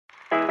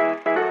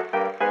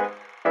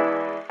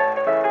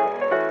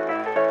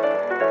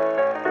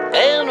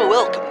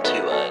welcome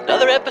to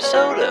another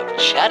episode of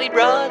Chatty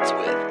Broads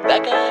with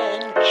Becca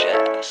and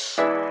Jess.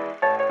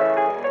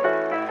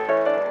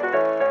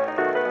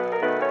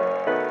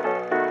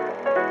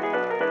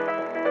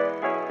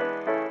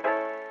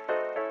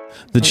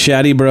 The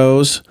Chatty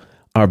Bros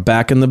are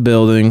back in the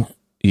building.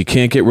 You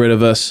can't get rid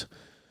of us.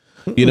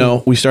 You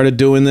know, we started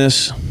doing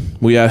this.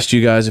 We asked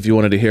you guys if you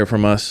wanted to hear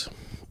from us.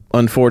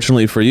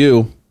 Unfortunately for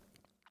you,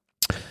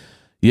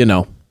 you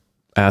know,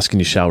 ask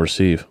and you shall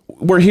receive.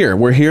 We're here.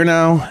 We're here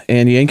now,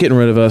 and you ain't getting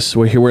rid of us.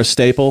 We're here. We're a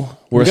staple.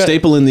 We're a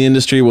staple in the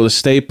industry. We're a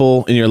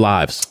staple in your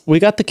lives. We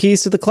got the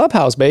keys to the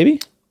clubhouse,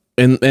 baby.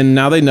 And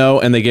now they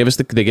know, and they gave us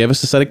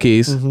the set of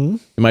keys. Mm-hmm.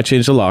 You might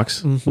change the locks.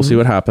 Mm-hmm. We'll see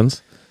what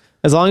happens.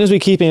 As long as we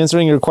keep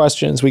answering your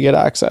questions, we get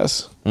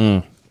access.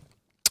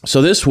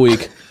 So this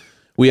week,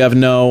 we have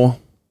no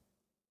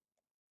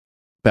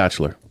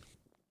Bachelor.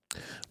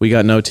 We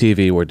got no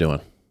TV we're doing.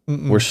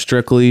 We're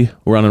strictly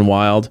running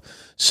wild.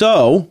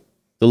 So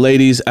the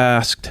ladies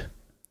asked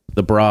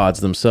the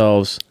broads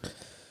themselves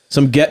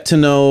some get to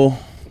know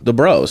the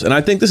bros. And I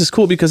think this is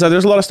cool because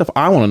there's a lot of stuff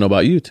I want to know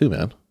about you too,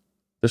 man.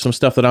 There's some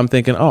stuff that I'm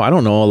thinking, I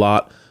don't know a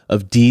lot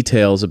of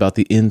details about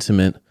the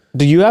intimate.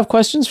 Do you have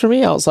questions for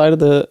me outside of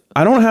the...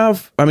 I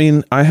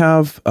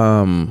have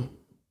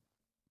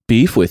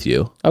beef with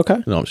you.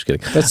 Okay. No, I'm just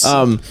kidding.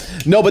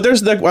 No, but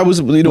there's like,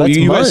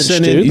 you guys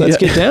sent in... Let's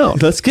get down.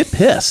 Let's get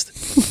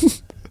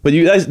pissed. But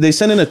you guys, they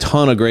sent in a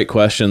ton of great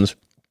questions.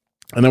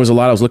 And there was a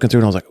lot I was looking through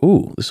and I was like,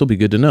 ooh, this will be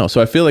good to know.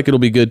 So I feel like it'll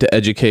be good to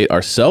educate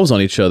ourselves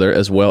on each other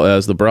as well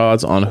as the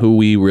broads on who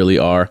we really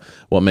are,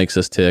 what makes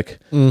us tick,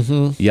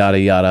 yada,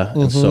 yada,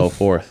 and so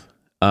forth.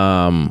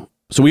 So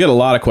we got a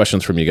lot of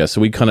questions from you guys. So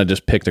we kind of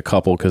just picked a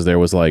couple because there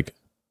was like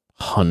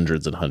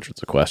hundreds and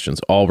hundreds of questions,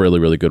 all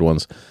really, really good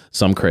ones,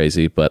 some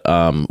crazy, but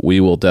we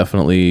will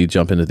definitely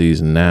jump into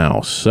these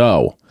now.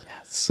 So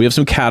we have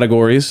some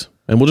categories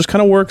and we'll just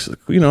kind of work,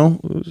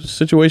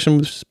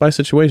 situation by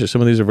situation. Some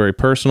of these are very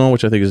personal,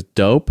 which I think is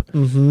dope.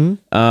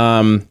 Some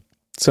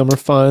are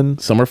fun.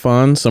 Some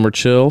are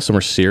chill. Some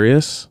are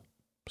serious.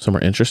 Some are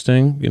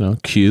interesting,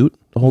 cute,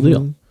 the whole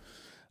deal.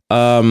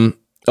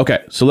 Okay,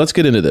 so let's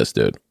get into this,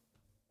 dude.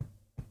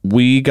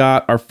 We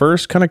got our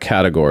first kind of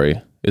category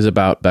is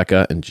about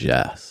Becca and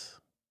Jess.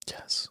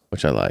 Yes.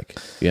 Which I like.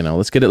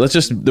 Let's get it. Let's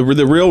just, the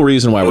real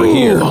reason why we're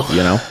here,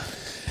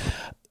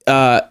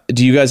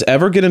 do you guys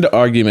ever get into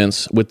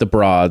arguments with the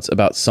broads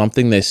about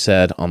something they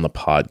said on the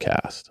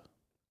podcast?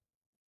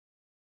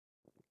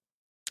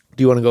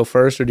 Do you want to go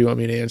first or do you want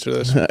me to answer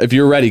this? If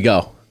you're ready,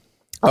 go.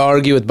 I'll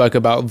argue with Becca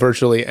about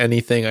virtually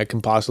anything I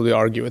can possibly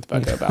argue with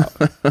Becca about.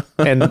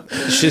 And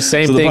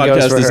same so thing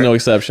goes for her. the podcast is no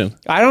exception.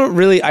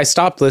 I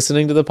stopped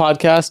listening to the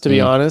podcast, to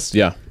be honest.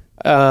 Yeah.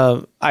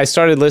 I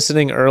started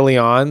listening early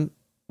on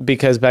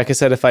because Becca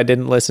said if I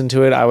didn't listen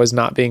to it, I was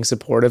not being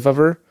supportive of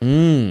her.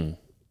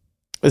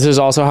 This is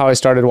also how I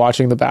started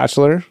watching The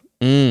Bachelor.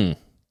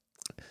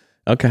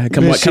 Okay.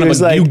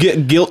 You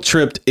get guilt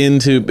tripped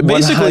into...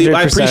 Basically, 100%.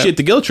 I appreciate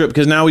the guilt trip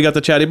because now we got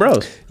the Chatty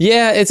Bros.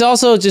 Yeah, it's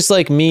also just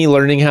like me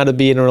learning how to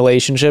be in a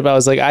relationship. I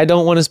was like, I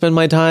don't want to spend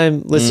my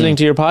time listening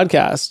to your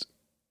podcast.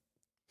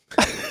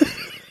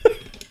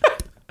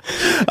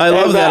 I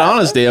love that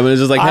honesty. I mean, it's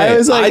just like, hey,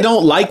 I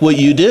don't like what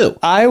you do.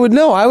 I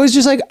was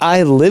just like,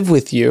 I live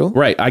with you.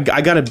 Right. I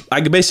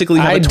basically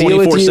have a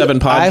 24/7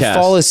 podcast. I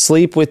fall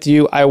asleep with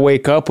you. I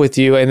wake up with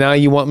you. And now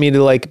you want me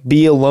to like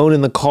be alone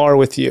in the car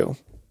with you.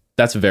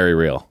 That's very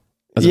real.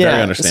 That's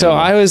very understandable. So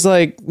I was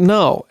like,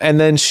 no. And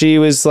then she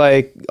was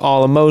like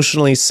all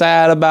emotionally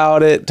sad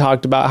about it,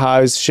 talked about how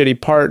I was a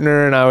shitty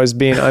partner and I was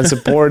being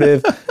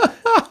unsupportive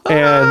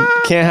and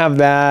can't have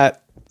that.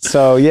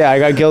 So yeah, I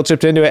got guilt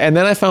tripped into it. And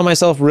then I found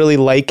myself really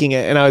liking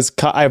it. And I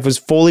was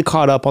fully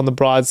caught up on the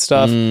broad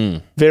stuff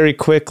very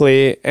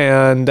quickly.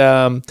 And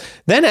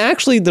then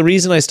actually the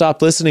reason I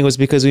stopped listening was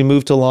because we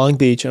moved to Long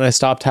Beach and I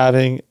stopped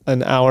having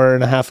an hour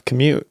and a half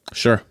commute.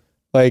 Sure.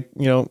 Like,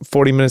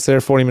 40 minutes there,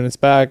 40 minutes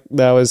back.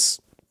 That was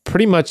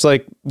pretty much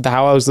like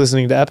how I was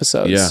listening to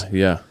episodes.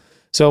 Yeah.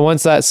 So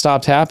once that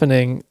stopped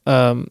happening,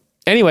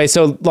 anyway,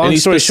 so long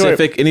story short.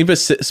 Any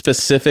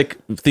specific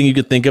thing you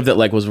could think of that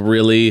like was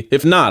really,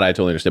 if not, I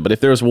totally understand. But if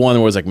there was one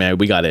where it was like, man,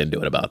 we got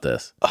into it about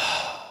this.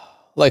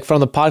 Like from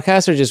the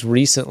podcast or just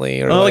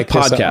recently? Or like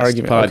podcast.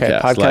 Argument? Podcast. Okay,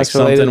 podcast like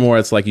related. Something where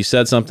it's like you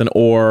said something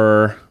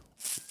or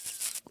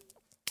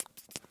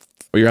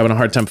you're having a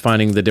hard time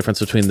finding the difference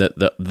between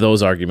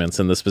those arguments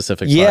and the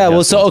specific. Yeah,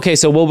 well, so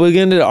we'll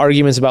get into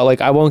arguments about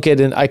like, I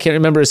can't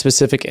remember a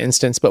specific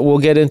instance, but we'll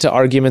get into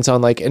arguments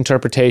on like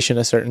interpretation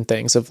of certain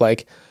things of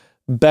like,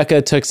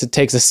 Becca takes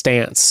a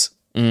stance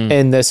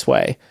in this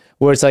way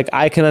where it's like,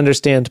 I can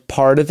understand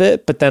part of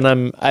it, but then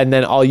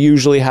I'll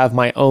usually have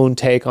my own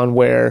take on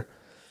where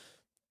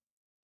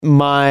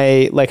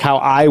how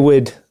I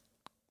would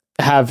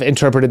have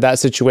interpreted that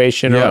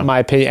situation or my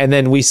opinion. And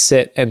then we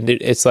sit and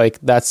it's like,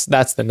 that's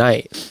the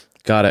night.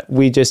 Got it.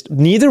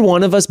 Neither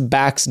one of us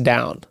backs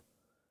down.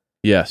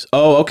 Yes.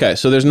 Oh, okay.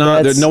 So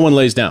no one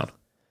lays down.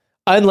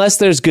 Unless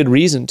there's good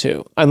reason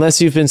to,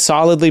 unless you've been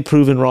solidly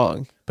proven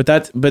wrong. But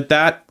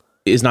that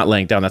is not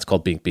laying down. That's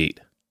called being beat.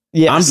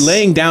 Yes. I'm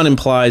laying down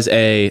implies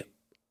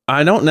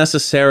I don't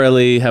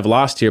necessarily have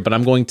lost here, but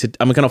I'm going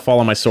to fall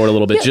on my sword a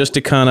little bit just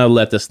to kind of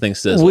let this thing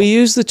sizzle. We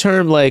use the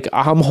term like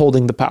I'm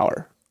holding the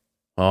power.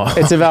 Oh,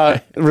 It's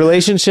about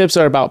relationships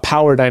are about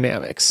power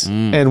dynamics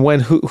and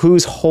when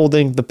who's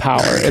holding the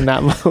power in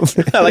that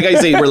moment. like I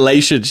say,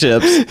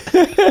 relationships.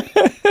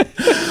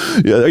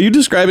 Yeah, are you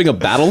describing a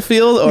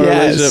battlefield or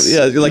Yes. a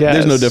relationship? Yeah, like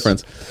there's no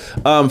difference.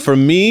 For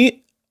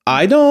me,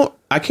 I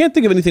can't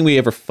think of anything we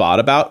ever fought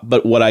about,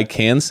 but what I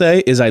can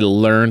say is I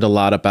learned a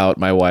lot about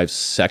my wife's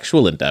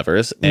sexual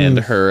endeavors and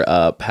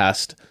her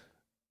past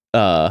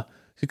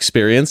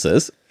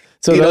experiences.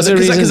 So those are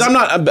reasons, because I'm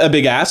not a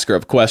big asker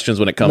of questions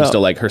when it comes to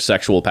like her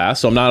sexual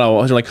past. So I'm not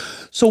always like,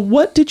 so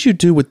what did you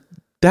do with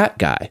that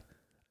guy?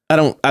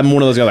 I'm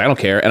one of those guys, like, I don't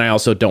care. And I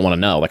also don't want to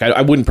know. Like,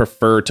 I wouldn't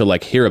prefer to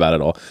like hear about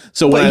it all.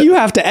 So when you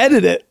have to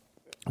edit it.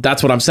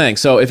 That's what I'm saying.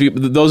 So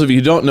those of you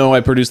who don't know,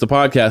 I produce the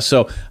podcast.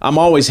 So I'm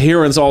always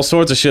hearing all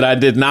sorts of shit I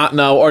did not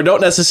know or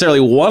don't necessarily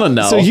want to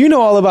know. So you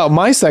know all about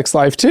my sex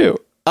life too.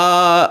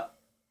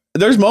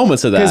 There's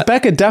moments of Because that.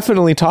 Becca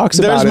definitely talks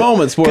about it. There's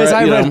moments where, because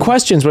I read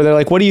questions where they're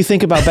like, what do you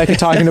think about Becca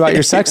talking about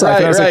your sex life?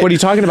 And I was like, what are you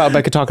talking about,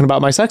 Becca talking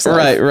about my sex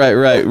life?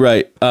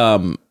 Right.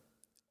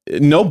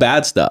 No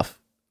bad stuff.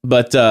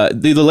 But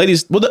the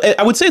ladies, well,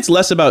 I would say it's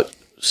less about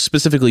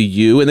specifically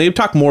you, and they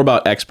talk more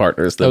about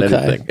ex-partners than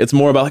anything. It's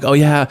more about like, oh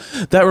yeah,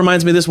 that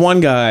reminds me of this one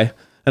guy.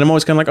 And I'm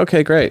always kind of like,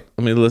 okay, great.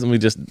 Let me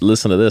just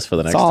listen to this for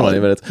the next 20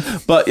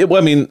 minutes. But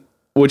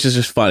which is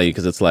just funny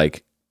because it's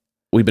like,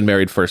 we've been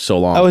married for so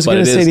long. I was going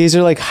to say these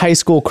are like high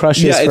school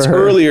crushes. Yeah, it's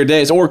earlier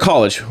days or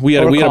college. We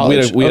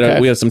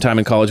had some time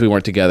in college. We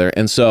weren't together,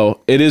 and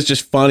so it is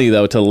just funny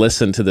though to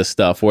listen to this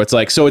stuff where it's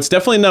like, so it's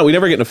definitely not. We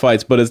never get into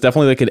fights, but it's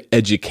definitely like an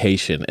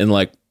education and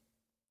like,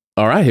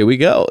 all right, here we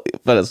go.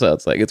 But it's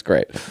like it's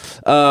great.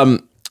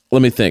 Let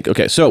me think.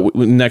 Okay, so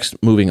next,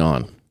 moving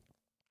on.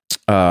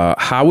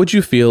 How would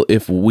you feel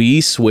if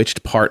we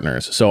switched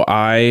partners? So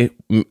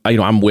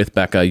I'm with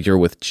Becca. You're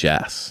with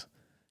Jess.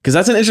 Because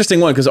that's an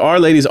interesting one, because our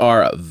ladies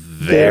are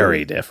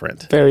very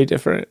different. Very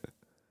different.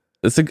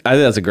 I think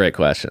that's a great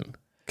question.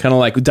 Kind of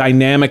like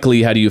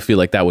dynamically, how do you feel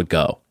like that would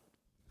go?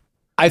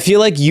 I feel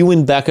like you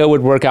and Becca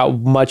would work out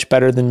much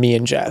better than me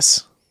and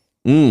Jess.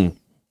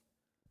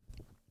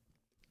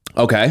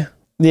 Okay.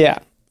 Yeah.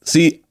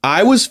 See,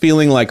 I was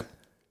feeling like,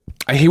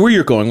 I hear where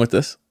you're going with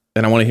this,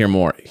 and I want to hear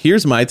more.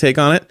 Here's my take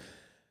on it.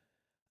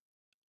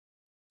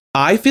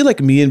 I feel like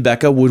me and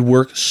Becca would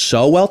work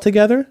so well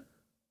together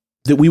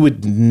that we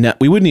wouldn't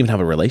even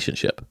have a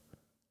relationship,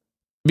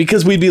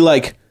 because we'd be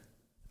like,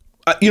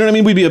 you know what I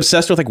mean? We'd be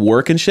obsessed with like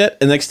work and shit.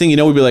 And next thing you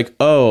know, we'd be like,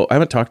 oh, I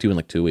haven't talked to you in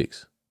like 2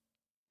 weeks.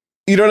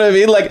 You know what I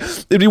mean? Like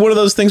it'd be one of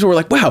those things where we're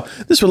like, wow,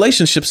 this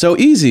relationship's so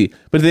easy.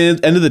 But at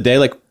the end of the day,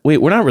 like, wait,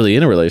 we're not really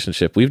in a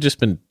relationship. We've just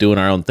been doing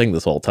our own thing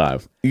this whole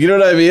time. You know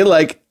what I mean?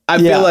 Like, I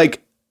feel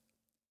like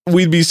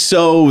we'd be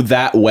so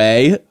that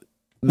way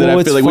that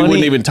I feel like we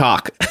wouldn't even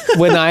talk.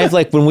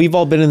 when we've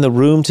all been in the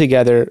room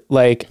together,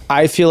 like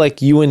I feel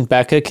like you and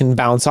Becca can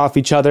bounce off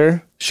each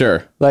other.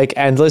 Sure. Like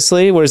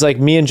endlessly. Whereas like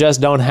me and Jess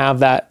don't have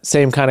that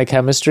same kind of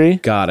chemistry.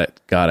 Got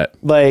it.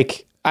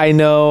 Like I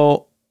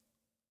know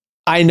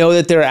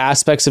that there are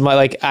aspects of my,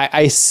 like,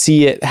 I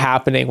see it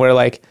happening where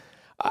like,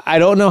 I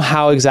don't know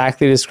how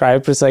exactly to describe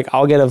it, but it's like,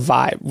 I'll get a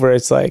vibe where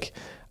it's like,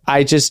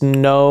 I just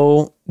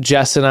know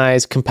Jess and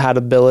I's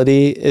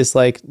compatibility is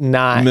like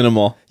not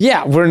minimal.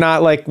 Yeah. We're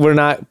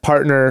not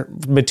partner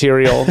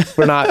material.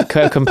 We're not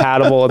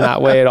compatible in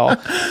that way at all.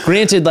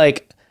 Granted,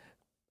 like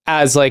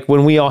as like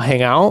when we all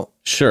hang out.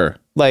 Sure.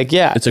 Like,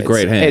 yeah, it's a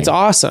great hang. It's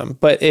awesome,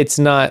 but it's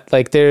not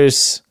like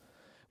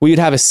we'd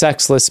have a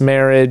sexless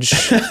marriage.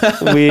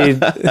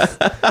 We'd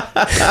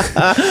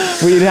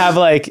have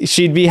like,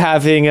 she'd be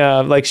having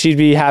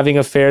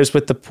affairs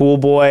with the pool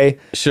boy.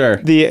 Sure.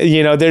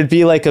 There'd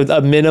be like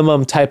a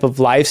minimum type of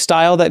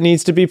lifestyle that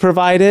needs to be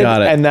provided.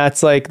 Got it. And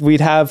that's like,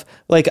 we'd have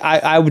like,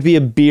 I would be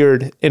a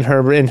beard in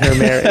her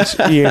marriage,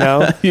 you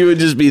know? You would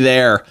just be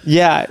there.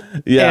 Yeah.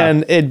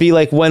 And it'd be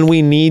like, when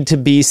we need to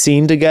be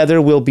seen together,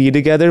 we'll be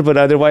together. But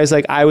otherwise,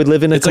 like I would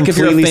live in a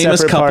completely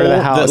separate part of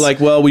the house. That like,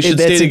 well, we should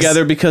stay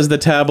together because the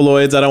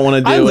tabloids, I don't want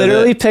to do it. I'm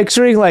literally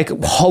picturing like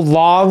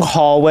long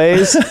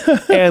hallways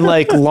and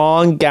like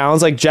long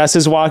gowns. Like Jess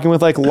is walking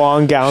with like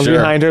long gowns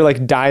behind her,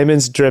 like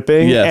diamonds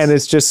dripping. Yes. And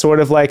it's just sort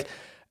of like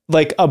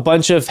a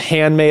bunch of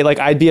handmade, like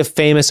I'd be a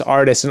famous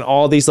artist and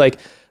all these like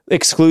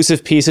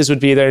exclusive pieces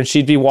would be there, and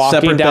she'd be walking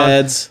separate down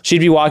beds. She'd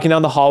be walking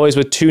down the hallways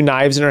with 2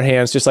 knives in her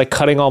hands, just like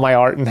cutting all my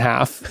art in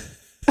half.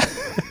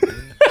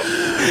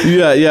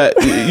 Yeah.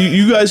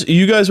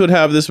 You guys would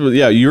have this.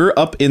 Yeah, you're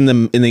up in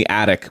the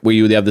attic where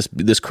you would have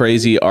this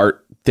crazy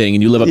art thing,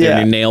 and you live up there,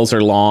 and your nails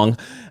are long,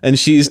 and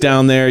she's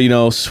down there,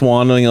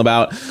 swanning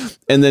about,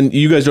 and then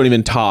you guys don't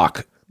even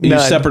talk. You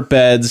separate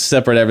beds,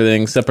 separate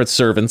everything, separate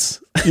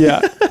servants.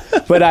 Yeah.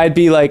 But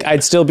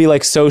I'd still be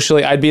like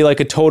socially, I'd be like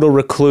a total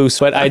recluse,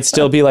 but I'd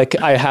still be like,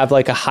 I have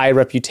like a high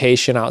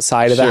reputation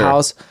outside of the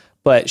house,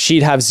 but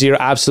she'd have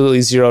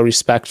absolutely zero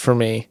respect for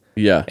me.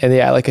 Yeah. And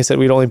yeah, like I said,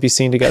 we'd only be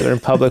seen together in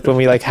public when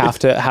we like have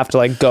to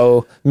like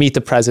go meet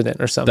the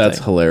president or something. That's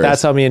hilarious.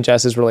 That's how me and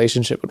Jess's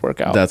relationship would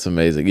work out. That's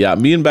amazing. Yeah,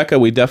 me and Becca,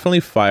 we definitely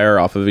fire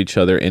off of each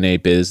other in a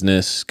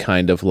business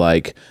kind of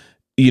like,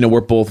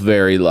 we're both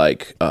very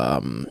like,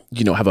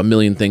 have a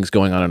million things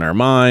going on in our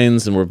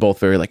minds, and we're both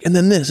very like, and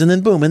then this, and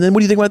then boom, and then what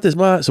do you think about this?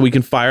 Blah. So we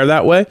can fire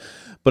that way.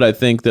 But I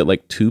think that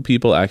like two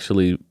people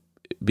actually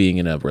being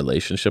in a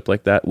relationship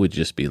like that would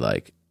just be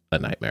like a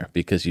nightmare,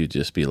 because you'd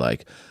just be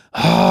like,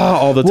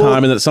 all the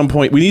time. And at some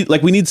point we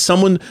need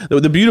someone.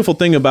 The beautiful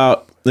thing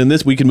about, and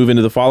this, we can move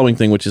into the following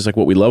thing, which is like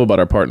what we love about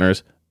our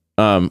partners.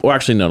 Or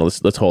actually, no,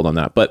 let's hold on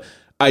that. But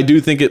I do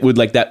think it would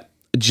like that.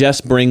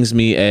 Jess brings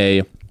me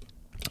a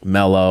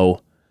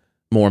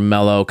more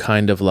mellow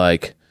kind of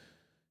like,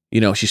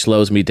 she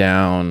slows me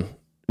down.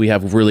 We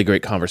have really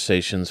great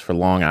conversations for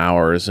long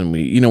hours, and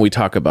we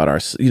talk about our,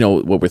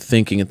 what we're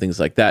thinking and things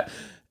like that.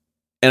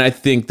 And I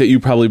think that you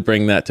probably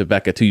bring that to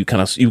Becca too. You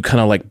kind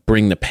of like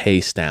bring the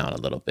pace down a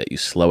little bit. You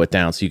slow it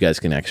down so you guys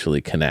can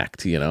actually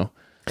connect,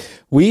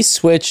 We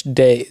switch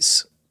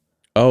days.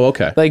 Oh,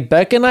 okay. Like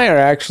Becca and I are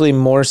actually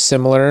more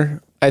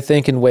similar, I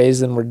think, in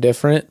ways than we're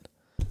different.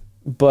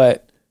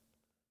 But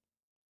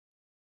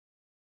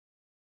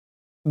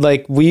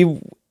like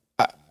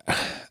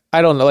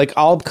I don't know, like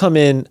I'll come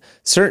in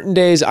certain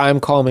days, I'm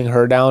calming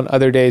her down.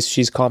 Other days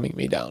she's calming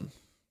me down.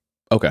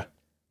 Okay.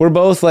 We're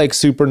both like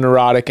super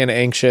neurotic and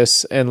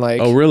anxious and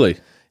like. Oh, really?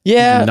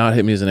 Yeah. You do not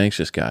hit me as an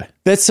anxious guy.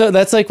 That's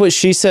like what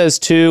she says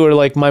too, or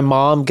like my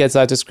mom gets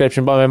that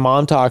description, but my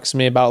mom talks to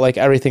me about like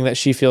everything that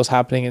she feels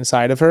happening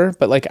inside of her,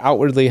 but like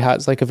outwardly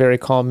has like a very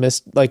calm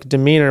like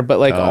demeanor, but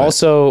like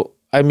also,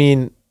 I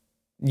mean,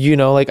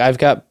 like I've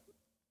got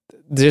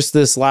just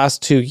this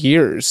last 2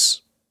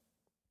 years,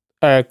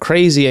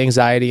 crazy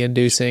anxiety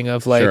inducing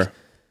of like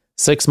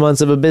 6 months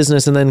of a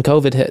business and then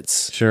COVID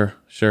hits. Sure.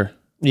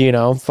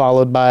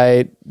 Followed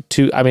by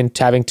having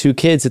 2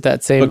 kids at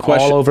that same,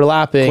 all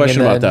overlapping.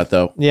 Question about that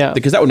though. Yeah.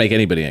 Because that would make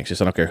anybody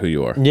anxious. I don't care who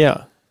you are.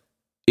 Yeah.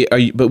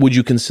 But would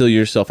you consider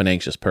yourself an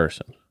anxious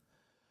person?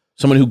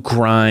 Someone who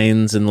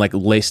grinds and like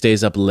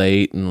stays up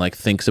late and like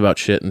thinks about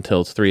shit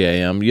until it's 3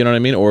 a.m. You know what I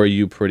mean? Or are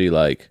you pretty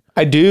like...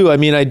 I do. I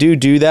mean, I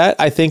do that.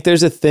 I think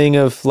there's a thing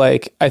of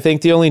like, I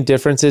think the only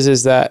difference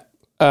is that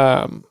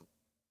I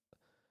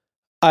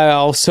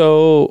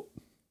also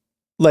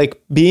like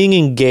being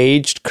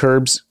engaged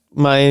curbs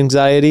my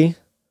anxiety.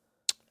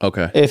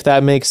 Okay. If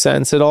that makes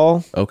sense at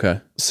all. Okay.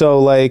 So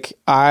like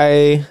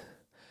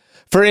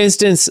for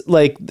instance,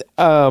 like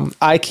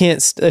I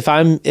can't if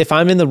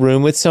I'm in the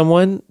room with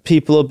someone,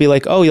 people will be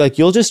like, "Oh, like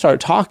you'll just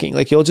start talking.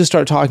 Like you'll just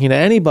start talking to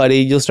anybody.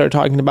 You'll start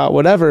talking about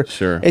whatever."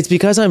 Sure. It's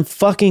because I'm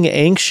fucking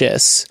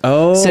anxious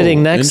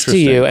sitting next to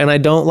you, and I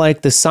don't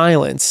like the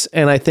silence,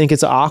 and I think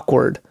it's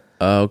awkward.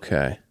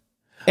 Okay.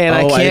 And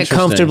I can't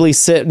comfortably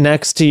sit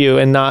next to you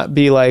and not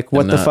be like,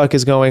 what the fuck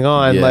is going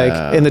on? Yeah.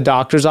 Like in the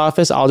doctor's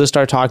office, I'll just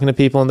start talking to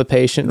people in the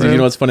patient room. You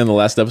know what's funny? In the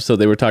last episode,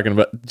 they were talking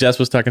about, Jess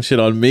was talking shit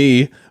on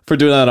me for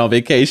doing that on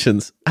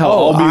vacations.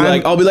 I'll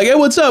be like, hey,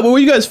 what's up? Where are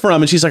you guys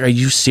from? And she's like, are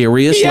you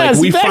serious? Yes,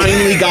 like we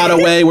finally got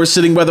away. We're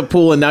sitting by the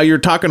pool and now you're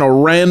talking to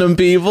random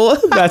people.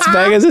 That's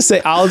back as I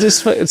say, I'll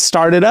just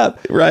start it up.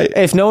 Right.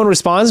 If no one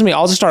responds to me,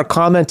 I'll just start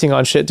commenting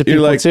on shit to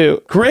people like,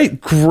 too.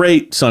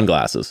 Great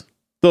sunglasses.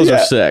 Those are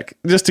sick.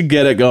 Just to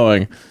get it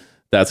going.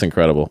 That's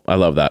incredible. I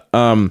love that.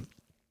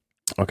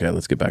 Okay,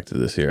 let's get back to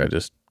this here. I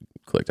just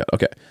clicked out.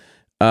 Okay.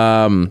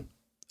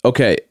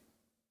 Okay.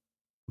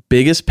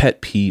 Biggest pet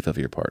peeve of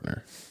your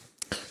partner?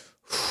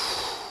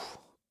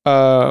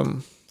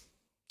 The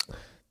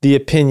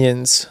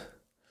opinions.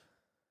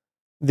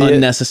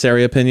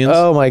 Unnecessary opinions?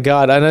 Oh my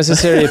God.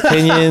 Unnecessary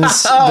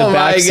opinions. Oh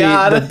my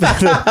God.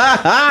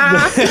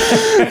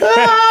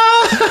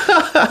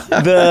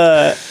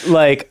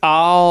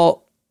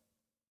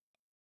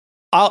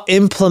 I'll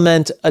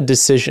implement a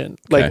decision.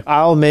 Like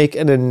I'll make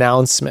an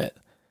announcement.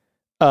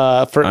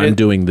 I'm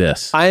doing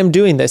this. I am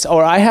doing this,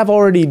 or I have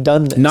already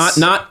done this.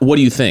 Not what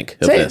do you think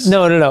of this?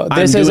 No.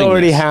 This has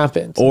already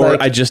happened. Or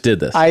like, I just did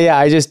this.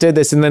 I just did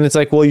this, and then it's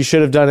like, well, you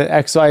should have done it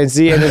X, Y, and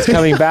Z, and it's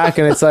coming back,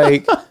 and it's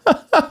like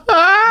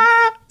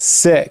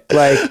sick.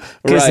 Like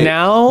because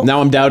now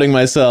I'm doubting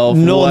myself.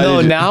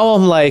 No. Now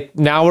I'm like,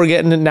 now we're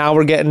getting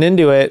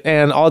into it,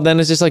 and all then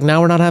it's just like now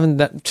we're not having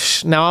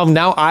that.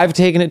 Now I've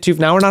taken it too.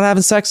 Now we're not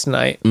having sex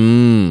tonight.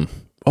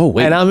 Oh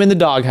wait, and I'm in the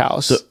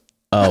doghouse.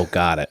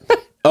 Got it.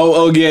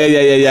 Oh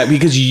yeah.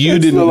 Because you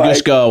didn't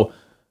just go.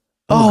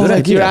 Oh,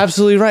 like, you're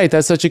absolutely right.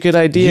 That's such a good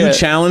idea. You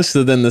challenged,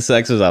 so then the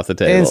sex is off the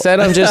table. Instead,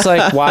 I'm just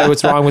like, why?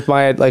 What's wrong with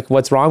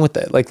what's wrong with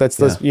it? Like, let's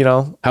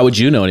How would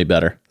you know any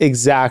better?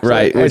 Exactly.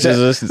 Right. Which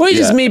is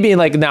just me being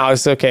like, no,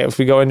 it's okay. If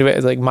we go into it,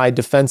 it's like my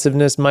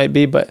defensiveness might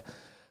be, but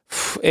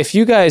if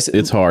you guys,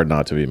 it's hard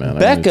not to be, man.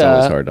 Becca it's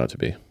always hard not to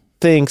be.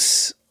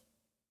 Thinks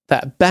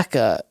that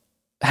Becca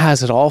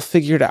has it all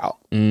figured out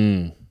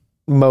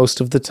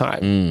most of the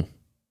time.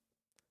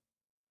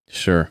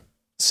 Sure.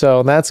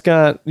 So that's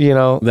got,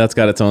 that's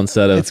got its own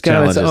set of challenges. It's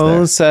got its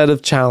own set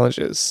of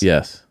challenges.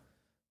 Yes.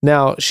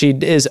 Now she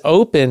is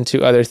open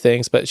to other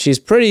things, but she's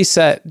pretty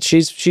set.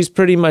 She's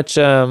pretty much.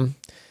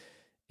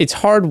 It's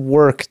hard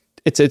work.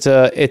 It's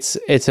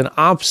an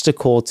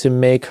obstacle to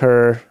make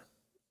her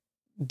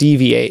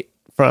deviate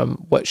from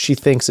what she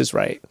thinks is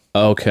right.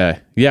 Okay.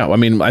 Yeah. I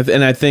mean,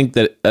 I think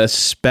that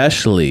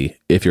especially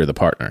if you're the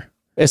partner,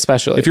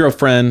 Especially if you're a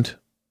friend,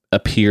 a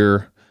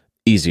peer,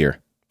 easier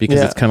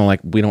because it's kind of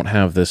like we don't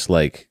have this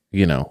like,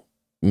 you know,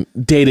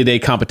 day-to-day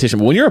competition.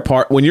 But when you're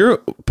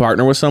a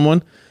partner with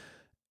someone,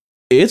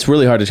 it's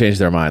really hard to change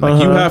their mind.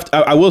 Like you have to,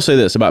 I will say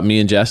this about me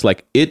and Jess,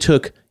 like it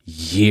took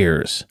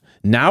years.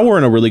 Now we're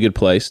in a really good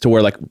place to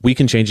where like we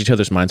can change each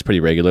other's minds pretty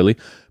regularly.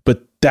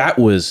 But that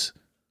was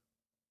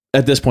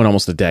at this point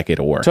almost a decade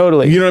of work.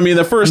 Totally. You know what I mean?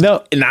 The first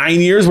 9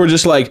 years we're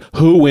just like,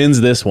 who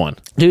wins this one?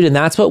 Dude, and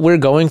that's what we're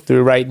going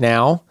through right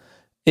now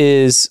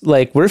is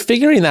like we're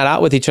figuring that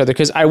out with each other.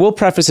 Because I will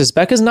preface this,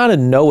 Becca's not a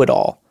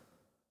know-it-all.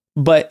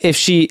 But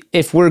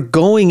if we're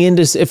going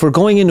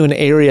into an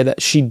area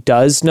that she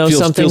does know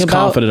something feels about,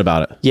 confident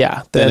about it.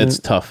 Yeah. Then it's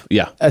tough.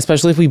 Yeah.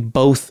 Especially if we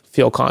both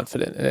feel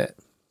confident in it.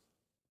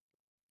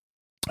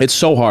 It's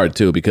so hard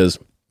too, because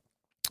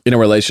in a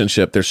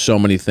relationship, there's so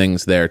many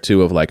things there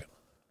too of like,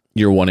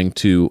 you're wanting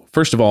to,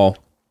 first of all,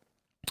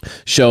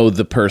 show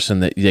the person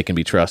that they can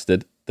be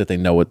trusted, that they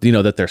know what, you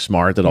know, that they're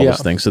smart, that all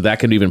those things. So that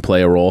can even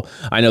play a role.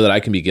 I know that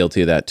I can be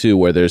guilty of that too,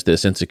 where there's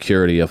this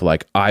insecurity of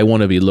like, I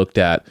want to be looked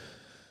at.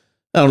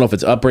 I don't know if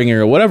it's upbringing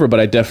or whatever, but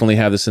I definitely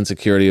have this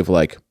insecurity of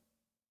like,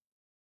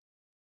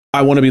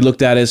 I want to be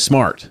looked at as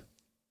smart.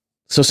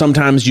 So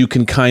sometimes you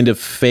can kind of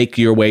fake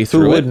your way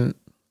through it.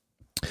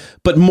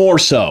 But more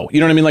so,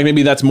 you know what I mean? Like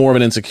maybe that's more of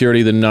an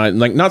insecurity than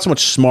not so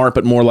much smart,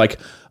 but more like,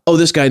 oh,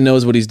 this guy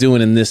knows what he's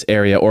doing in this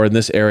area or in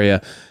this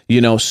area,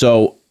 you know?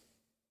 So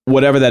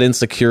whatever that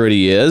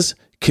insecurity is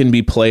can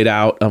be played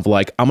out of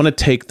like, I'm going to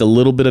take the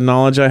little bit of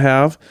knowledge I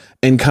have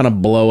and kind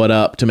of blow it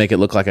up to make it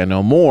look like I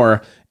know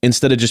more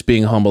instead of just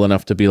being humble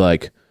enough to be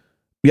like,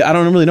 yeah, I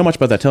don't really know much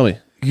about that. Tell me.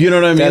 You know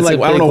what I mean? That's like,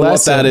 I don't know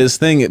what that is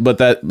thing, but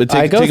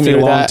taking me a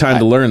long time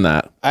to learn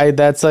that.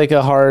 That's like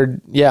a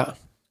hard, I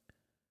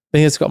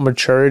think it's called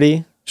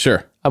maturity.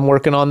 Sure. I'm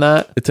working on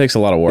that. It takes a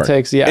lot of work.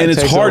 And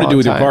it's hard to do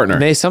with your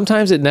partner.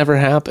 Sometimes it never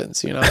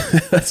happens, you know?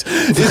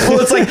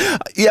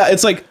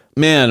 It's like,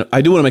 man,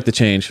 I do want to make the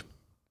change.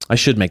 I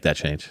should make that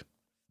change.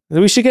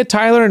 We should get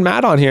Tyler and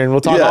Matt on here and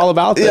we'll talk all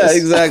about this. Yeah,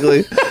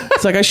 exactly.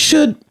 It's like, I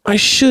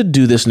should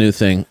do this new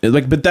thing.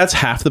 Like, but that's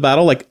half the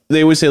battle. Like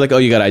they always say like, oh,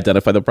 you got to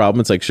identify the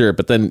problem. It's like, sure.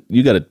 But then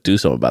you got to do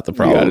something about the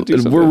problem.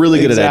 We're really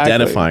good at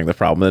identifying the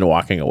problem and then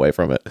walking away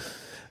from it.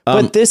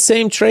 But this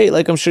same trait,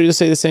 like I'm sure you'll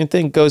say the same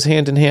thing, goes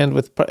hand in hand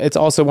with, it's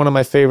also one of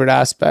my favorite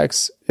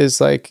aspects is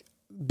like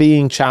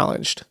being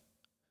challenged.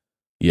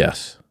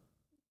 Yes.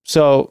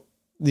 So,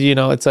 you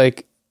know, it's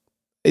like,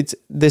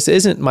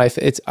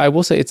 I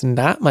will say it's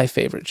not my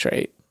favorite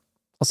trait.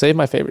 I'll save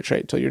my favorite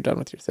trait until you're done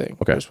with your thing.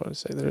 Okay. I just want to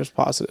say there's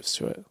positives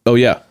to it. Oh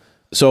yeah.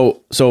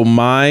 So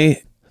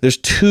there's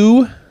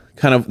two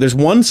there's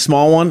one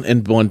small one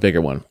and one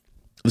bigger one.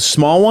 The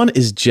small one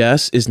is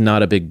Jess is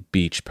not a big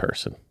beach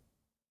person.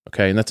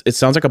 Okay. And it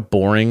sounds like a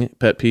boring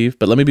pet peeve,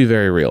 but let me be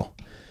very real.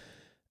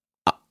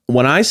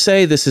 When I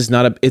say this is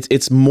not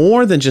it's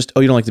more than just,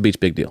 oh, you don't like the beach,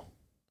 big deal.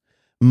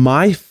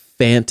 My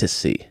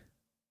fantasy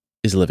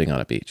is living on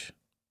a beach.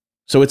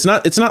 So it's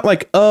not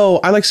like, oh,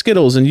 I like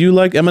Skittles and you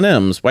like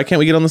M&Ms. Why can't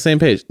we get on the same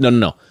page?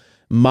 No.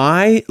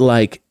 My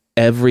like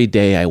every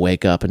day I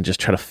wake up and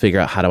just try to figure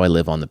out how do I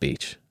live on the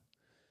beach.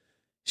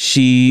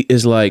 She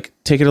is like,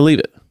 take it or leave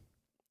it.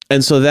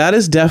 And so that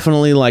is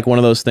definitely like one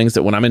of those things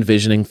that when I'm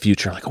envisioning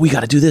future, like, oh, we got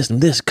to do this and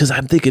this because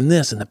I'm thinking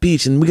this and the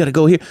beach and we got to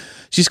go here.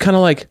 She's kind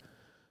of like,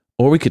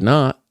 or we could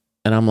not.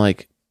 And I'm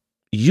like,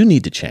 you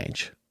need to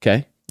change.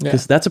 Okay.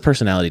 Because that's a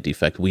personality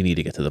defect we need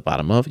to get to the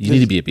bottom of. You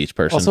need to be a beach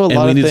person. Also,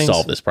 and we need to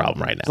solve this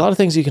problem right now. There's a lot of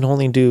things you can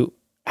only do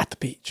at the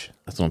beach.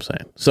 That's what I'm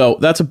saying. So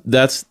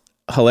that's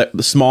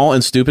small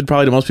and stupid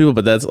probably to most people,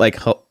 but that's like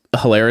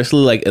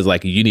hilariously like is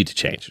like you need to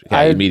change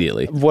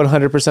immediately.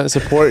 100%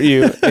 support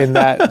you in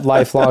that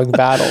lifelong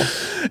battle.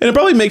 And it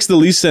probably makes the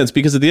least sense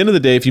because at the end of the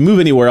day, if you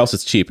move anywhere else,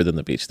 it's cheaper than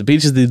the beach. The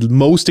beach is the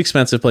most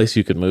expensive place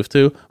you could move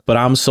to, but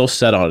I'm so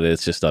set on it.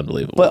 It's just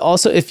unbelievable. But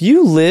also if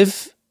you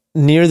live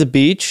near the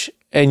beach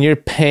and you're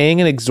paying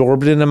an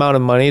exorbitant amount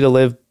of money to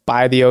live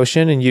by the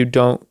ocean and you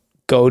don't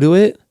go to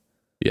it,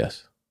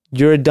 yes,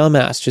 you're a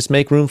dumbass. Just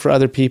make room for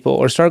other people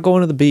or start going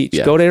to the beach.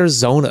 Yeah. Go to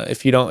Arizona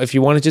if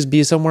you want to just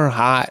be somewhere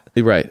hot.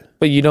 Right.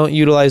 But you don't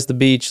utilize the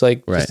beach.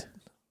 Like, right.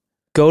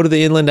 Go to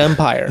the Inland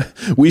Empire.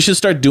 We should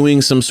start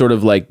doing some sort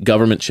of like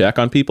government check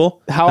on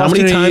people. How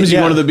many times you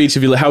go to the beach?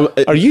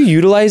 Are you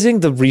utilizing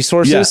the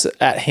resources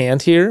at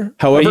hand here?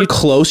 However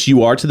close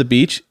you are to the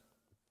beach,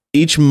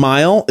 each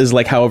mile is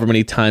like however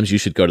many times you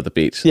should go to the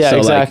beach. Yeah, so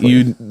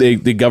exactly.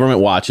 Like the government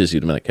watches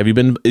you to be like,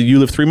 you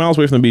live 3 miles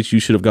away from the beach,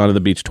 you should have gone to the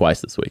beach twice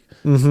this week.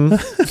 Mm-hmm.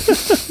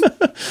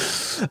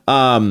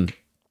 And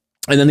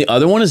then the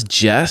other one is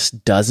Jess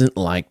doesn't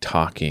like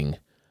talking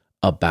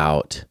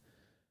about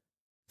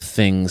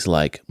things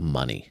like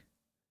money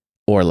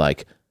or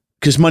like,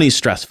 because money is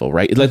stressful,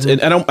 right?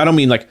 And I don't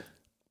mean like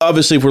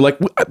obviously if we're like,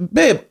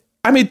 babe,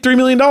 I made $3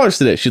 million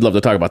today. She'd love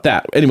to talk about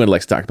that. Anyone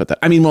likes to talk about that.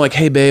 I mean, more like,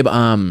 hey babe,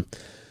 a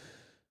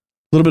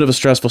little bit of a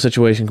stressful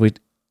situation.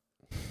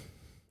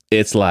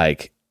 It's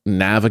like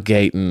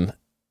navigating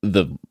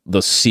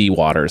the sea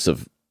waters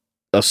of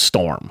a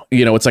storm.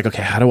 You know, it's like,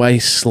 okay, how do I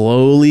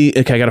slowly,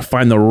 okay, I got to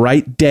find the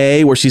right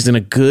day where she's in a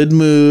good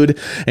mood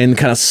and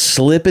kind of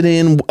slip it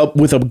in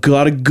with a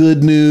lot of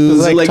good news.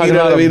 Like talking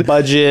about a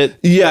budget.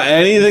 Yeah,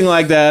 anything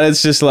like that.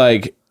 It's just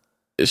like,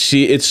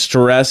 it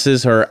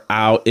stresses her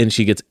out and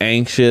she gets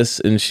anxious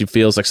and she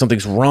feels like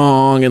something's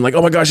wrong and like,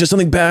 oh my gosh, there's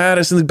something bad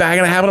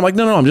gonna happen. I'm like,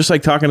 no, I'm just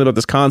like talking about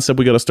this concept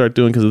we got to start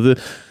doing because of this.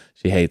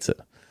 She hates it.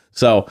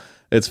 So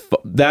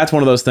that's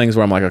one of those things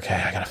where I'm like, okay,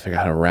 I gotta figure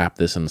out how to wrap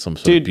this in some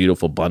sort of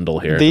beautiful bundle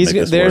here.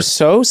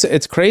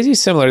 It's crazy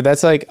similar.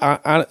 That's like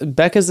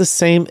Becca's the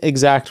same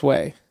exact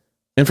way.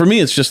 And for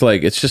me, it's just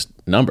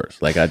numbers.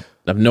 Like I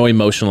have no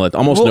emotional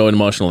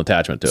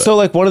attachment to it. So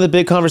like one of the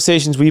big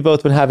conversations we've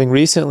both been having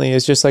recently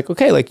is just like,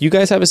 okay, like you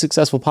guys have a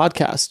successful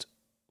podcast.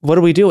 What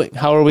are we doing?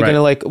 How are we going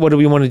to like, what do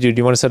we want to do? Do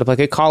you want to set up like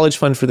a college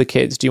fund for the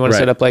kids? Do you want to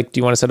set up like, do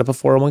you want to set up a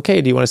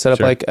 401k? Do you want to set up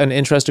like an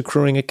interest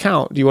accruing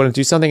account? Do you want to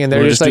do something? And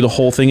they're just like, do the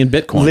whole thing in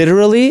Bitcoin.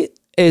 Literally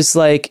is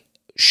like,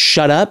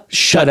 shut up.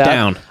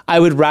 Down. I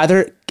would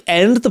rather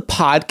end the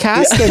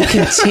podcast than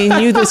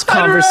continue this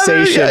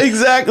conversation. Yeah,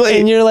 exactly.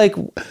 And you're like,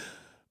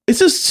 it's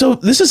just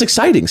this is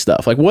exciting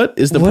stuff. Like, what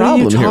is the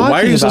problem here?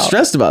 Why are you so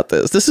stressed about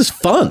this? This is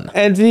fun.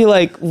 And be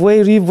like,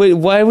 wait,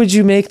 why would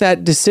you make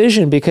that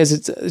decision? Because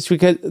it's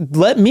because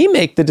let me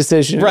make the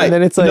decision. Right. And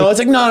then it's like, no, it's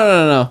like,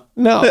 no.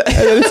 And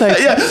then it's like,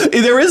 yeah,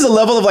 there is a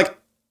level of like,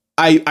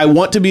 I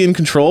want to be in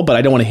control, but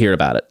I don't want to hear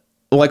about it.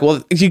 Like,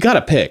 well, you got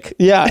to pick.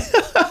 Yeah.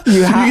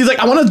 He's like,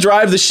 I want to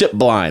drive the ship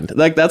blind.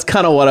 Like, that's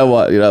kind of what I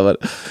want, you know.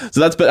 But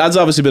so that's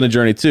obviously been a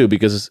journey too,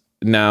 because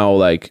now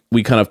like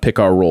we kind of pick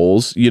our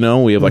roles, you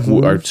know. We have like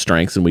our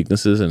strengths and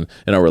weaknesses in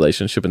our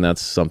relationship, and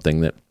that's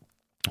something that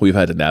we've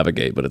had to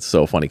navigate. But it's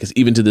so funny because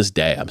even to this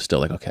day, I'm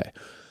still like, okay,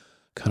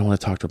 kind of want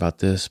to talk to her about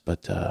this,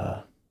 but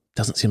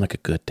doesn't seem like a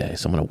good day,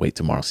 so I'm gonna wait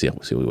tomorrow. See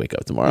we wake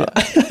up tomorrow.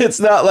 Yeah. It's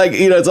not like,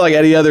 you know, it's like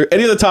any other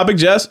topic,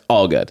 Jess.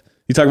 All good.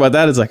 You talk about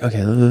that, it's like,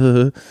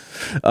 okay.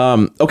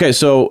 Okay,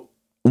 so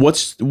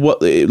let's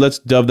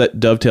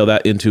dovetail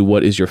that into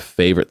what is your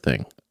favorite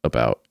thing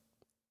about,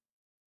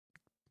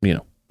 you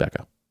know,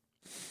 Becca?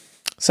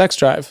 Sex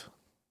drive.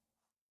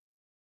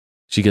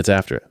 She gets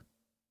after it.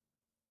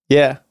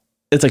 Yeah.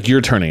 It's like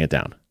you're turning it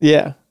down.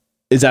 Yeah.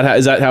 Is that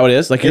how it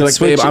is? Like you're like,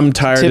 babe, I'm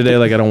tired today.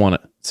 Like I don't want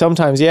it.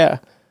 Sometimes, yeah.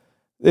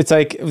 It's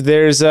like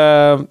there's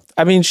I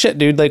mean, shit,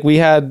 dude. Like we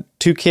had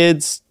 2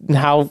 kids.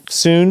 How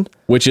soon?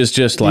 Which is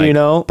just like, you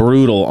know,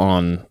 brutal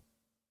on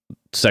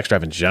sex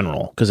drive in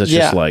general, because it's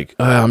just like,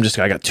 I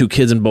got 2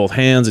 kids in both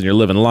hands, and you're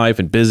living life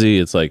and busy.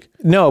 It's like,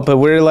 no, but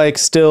we're like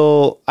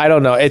still, I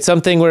don't know. It's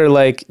something where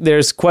like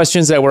there's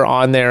questions that were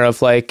on there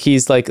of like,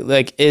 he's like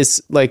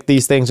is like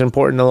these things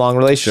important in a long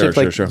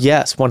relationship? Sure.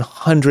 Yes,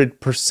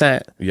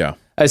 100%. Yeah.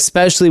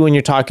 Especially when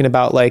you're talking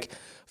about like,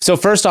 so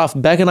first off,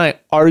 Beck and I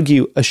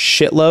argue a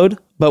shitload,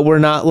 but we're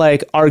not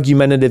like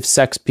argumentative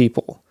sex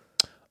people.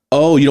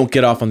 Oh, you don't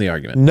get off on the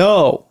argument?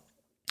 No.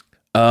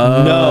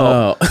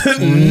 No.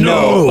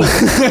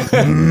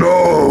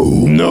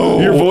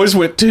 No. Your voice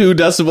went 2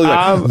 decibels.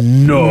 Like,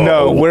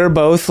 no. We're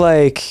both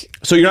like.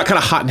 So you're not kind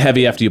of hot and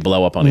heavy after you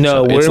blow up on each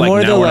other. No, it's we're like,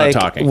 more now the we're like.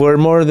 Not talking. We're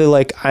more the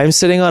like. I'm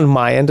sitting on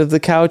my end of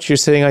the couch. You're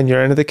sitting on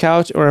your end of the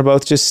couch. And we're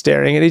both just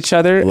staring at each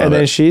other. Love and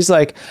then it. She's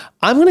like,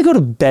 "I'm gonna go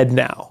to bed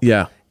now."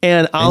 Yeah.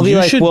 And I'll be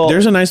like, "Well,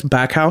 there's a nice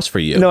back house for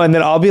you." No, and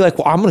then I'll be like,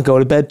 "Well, I'm gonna go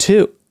to bed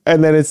too."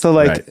 And then it's the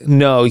like, Right.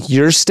 "No,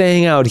 you're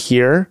staying out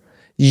here.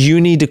 You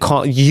need to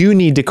calm down." You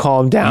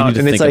need to and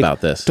think it's like,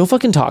 about this. Don't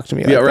fucking talk to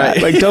me like Yeah, right.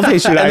 that. Like, don't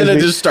patronize And then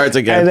me. it just starts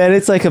again. And then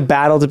it's like a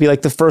battle to be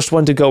like the first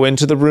one to go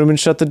into the room and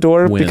shut the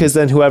door, Wins. because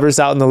then whoever's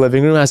out in the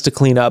living room has to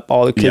clean up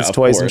all the kids' of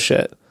toys and course.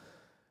 shit.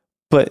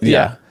 But yeah.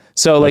 Yeah.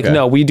 So like, Okay.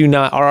 no, we do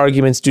not, our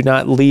arguments do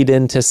not lead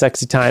into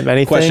sexy time.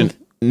 Anything. Question: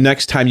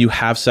 next time you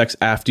have sex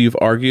after you've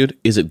argued,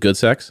 is it good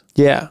sex?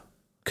 Yeah.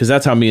 Because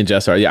that's how me and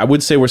Jess are. Yeah, I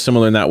would say we're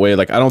similar in that way.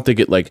 Like, I don't think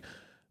it like.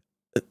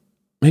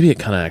 Maybe it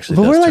kind of actually.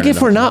 But does we're like, turn if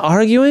it we're on. not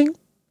arguing,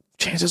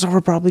 chances are we're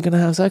probably going to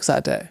have sex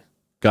that day.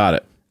 Got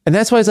it. And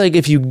that's why it's like,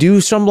 if you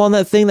do stumble on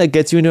that thing that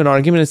gets you into an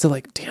argument, it's still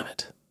like, damn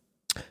it.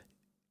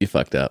 You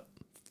fucked up.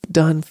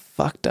 Done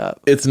fucked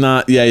up. It's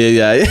not. Yeah.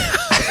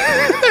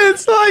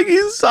 It's like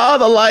you saw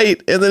the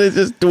light and then it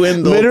just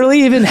dwindled.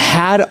 Literally even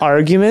had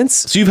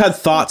arguments. So you've had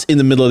thoughts in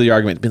the middle of the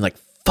argument, been like,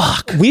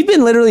 "Fuck." We've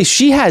been literally,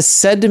 she has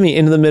said to me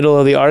in the middle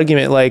of the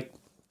argument, like,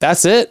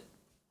 that's it.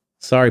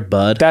 Sorry,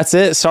 bud. That's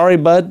it. Sorry,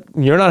 bud.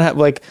 You're not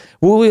like,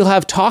 we'll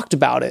have talked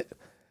about it.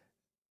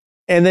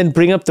 And then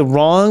bring up the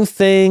wrong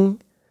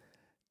thing,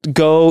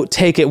 go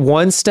take it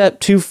one step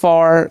too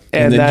far.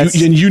 And then that's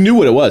you knew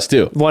what it was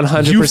too.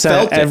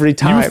 100% every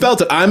time. You felt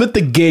it. I'm at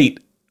the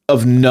gate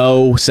of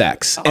no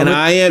sex.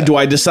 And do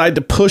I decide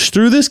to push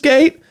through this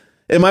gate?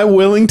 Am I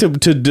willing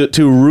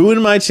to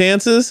ruin my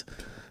chances?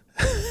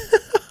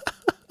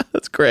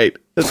 That's great.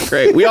 That's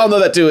great. We all know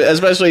that too,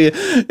 especially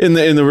in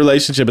the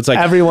relationship. It's like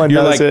everyone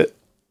knows like, it.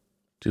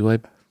 Do I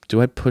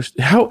do I push?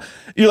 How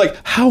you're like,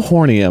 how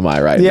horny am I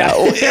right Yeah. now?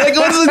 Like,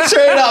 what's the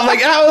trade off?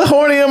 Like, how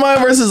horny am I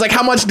versus like,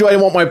 how much do I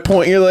want my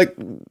point? You're like,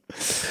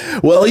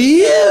 well,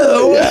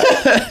 you.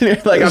 And you're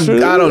like,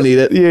 I don't need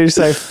it. You're just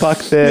like, fuck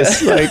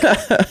this. Like,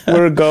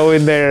 we're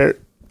going there.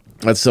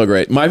 That's so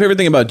great. My favorite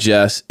thing about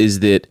Jess is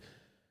that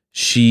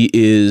she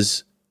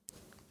is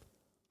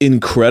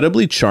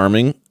incredibly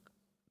charming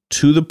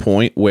to the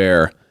point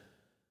where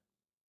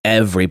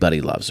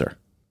everybody loves her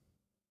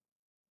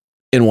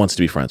and wants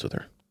to be friends with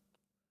her.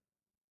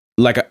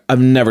 Like, I've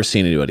never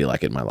seen anybody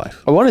like it in my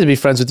life. I wanted to be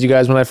friends with you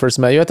guys when I first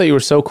met you. I thought you were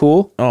so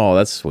cool. Oh,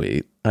 that's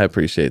sweet. I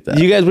appreciate that.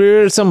 You guys, we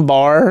were at some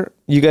bar.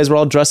 You guys were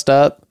all dressed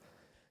up.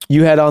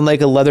 You had on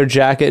like a leather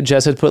jacket.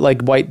 Jess had put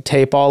like white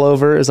tape all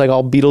over. It was like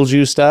all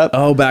Beetlejuiced up.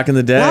 Oh, back in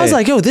the day. And I was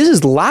like, yo, this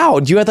is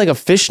loud. You had like a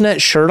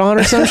fishnet shirt on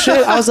or some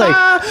shit. I was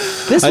like,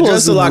 this I was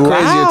dressed a lot loud.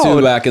 crazier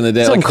too back in the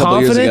day, Some like a couple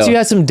years confidence. ago. You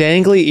had some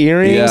dangly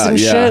earrings Yeah, and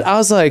yeah. shit. I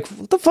was like,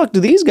 what the fuck do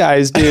these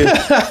guys do?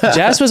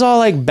 Jess was all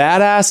like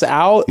badass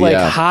out, like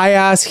Yeah. high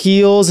ass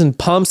heels and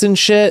pumps and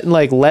shit and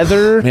like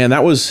leather. Man,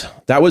 that was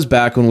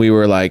back when we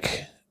were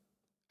like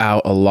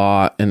out a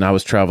lot and I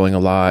was traveling a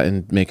lot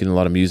and making a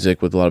lot of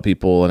music with a lot of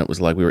people, and it was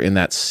like we were in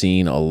that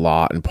scene a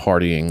lot and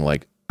partying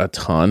like a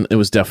ton. It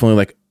was definitely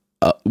like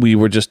we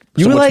were just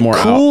You so were much like more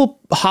out. cool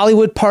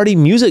Hollywood party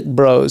music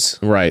bros.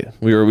 Right.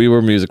 We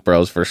were music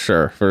bros for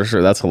sure.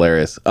 That's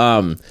hilarious.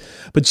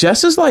 But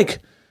Jess is like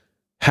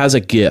has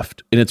a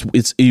gift, and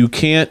it's you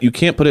can't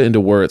put it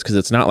into words because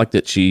it's not like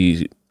that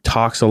she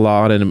talks a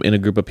lot in a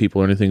group of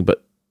people or anything,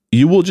 but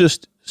you will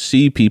just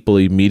see people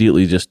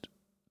immediately just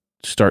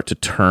start to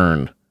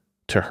turn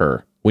to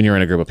her when you're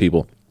in a group of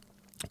people,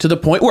 to the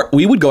point where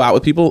we would go out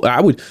with people.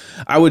 I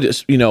would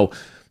just,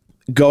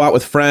 go out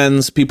with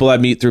friends, people I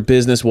meet through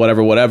business,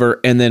 whatever,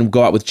 and then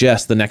go out with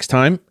Jess the next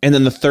time. And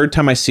then the third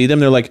time I see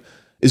them, they're like,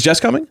 is Jess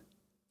coming?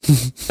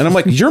 And I'm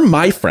like, you're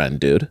my friend,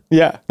 dude.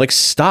 Yeah. Like,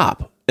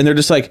 stop. And they're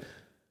just like,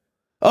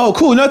 oh,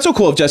 cool. Not so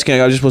cool if Jess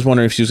came. I just was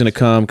wondering if she was going to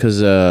come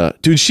because,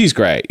 dude, she's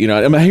great.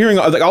 I'm hearing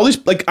like all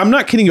these, like, I'm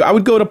not kidding you. I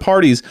would go to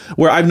parties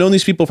where I've known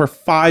these people for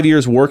 5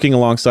 years working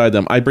alongside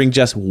them. I bring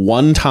Jess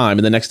one time,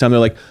 and the next time they're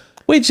like,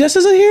 wait, Jess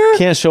isn't here?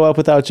 Can't show up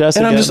without Jess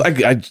And again. I'm just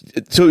like,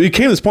 so it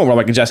came to this point where I'm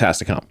like, Jess has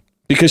to come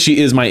because she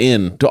is my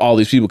in to all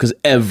these people because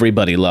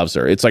everybody loves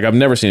her. It's like, I've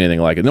never seen anything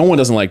like it. No one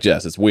doesn't like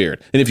Jess. It's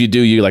weird. And if you do,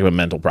 you like have a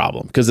mental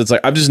problem because it's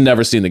like, I've just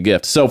never seen the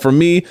gift. So for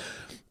me,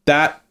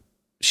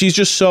 she's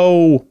just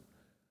so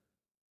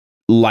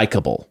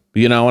likable,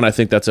 and I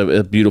think that's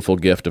a beautiful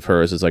gift of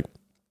hers. Is like,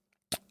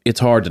 it's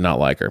hard to not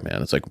like her,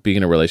 man. It's like being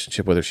in a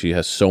relationship with her. She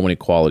has so many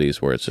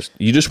qualities where it's just,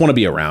 you just want to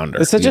be around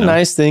her. It's such a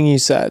nice thing you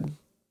said.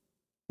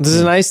 This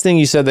is a nice thing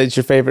you said that's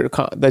your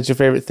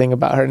favorite thing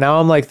about her. Now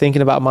I'm like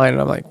thinking about mine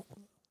and I'm like,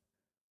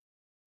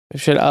 I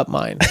should up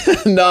mine.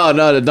 No.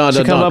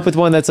 Should come up with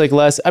one that's like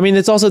less. I mean,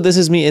 it's also, this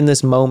is me in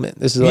this moment.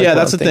 This is like yeah, what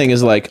that's I'm the thing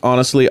is like,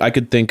 honestly, I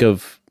could think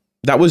of,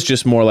 that was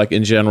just more like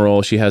in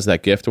general, she has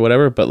that gift or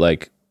whatever, but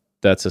like,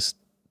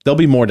 there'll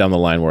be more down the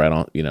line where I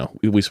don't,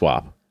 we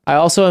swap. I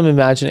also am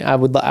imagining, I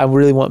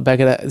really want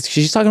Becca to,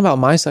 she's talking about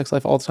my sex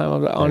life all the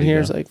time on here.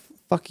 It's like,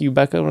 fuck you,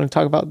 Becca. We're going to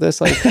talk about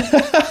this. Like,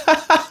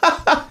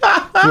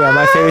 yeah,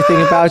 my favorite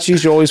thing about you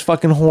is you're always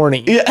fucking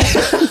horny. Yeah.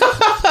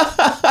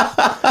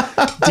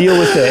 Deal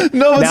with it.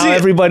 No, now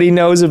everybody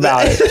knows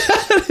about it.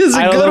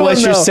 I don't know what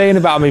you're saying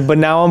about me, but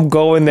now I'm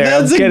going there.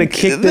 I'm going to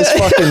kick this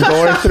fucking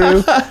door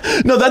through.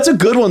 No, that's a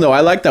good one though. I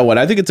like that one.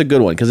 I think it's a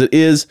good one because it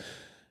is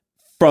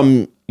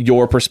from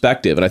your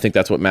perspective, and I think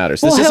that's what matters.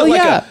 This isn't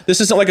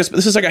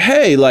like a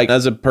hey, like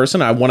as a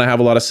person, I want to have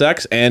a lot of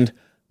sex, and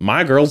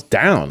my girl's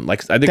down.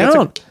 Like I think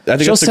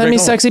she'll send me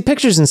sexy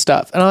pictures and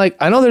stuff, and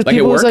I know there's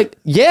people who's like,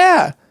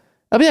 yeah.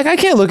 I'll be like, I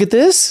can't look at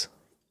this.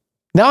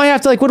 Now I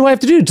have to what do I have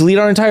to do? Delete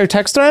our entire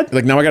text thread?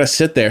 Like now I gotta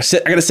sit there.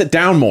 I gotta sit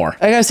down more.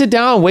 I gotta sit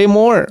down way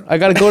more. I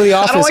gotta go to the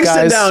office, I don't like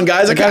guys. Sit down,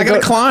 guys. I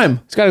gotta climb.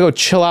 Just gotta go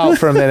chill out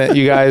for a minute,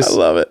 you guys. I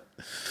love it.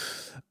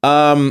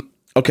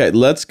 Okay,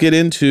 let's get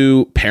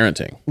into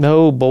parenting.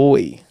 No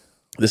boy.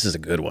 This is a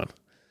good one.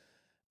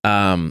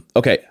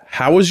 Okay,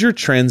 how was your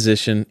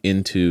transition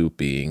into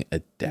being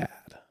a dad?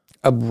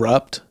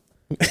 Abrupt.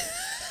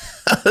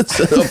 A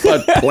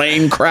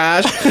plane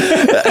crash.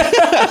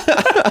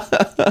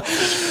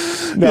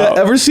 No. Yeah,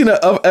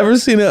 ever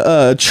seen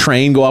a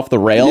train go off the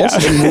rails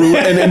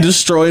and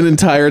destroy an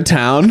entire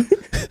town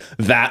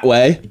that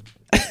way?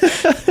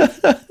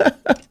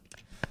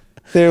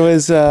 There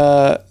was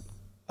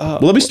well,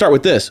 let me start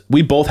with this.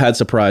 We both had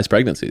surprise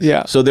pregnancies.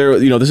 Yeah. So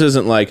this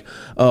isn't like,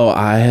 oh,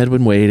 I had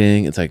been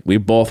waiting. It's like we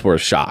both were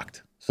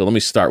shocked. So let me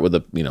start with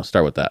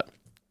that.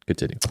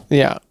 Continue.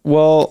 Yeah.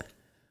 Well,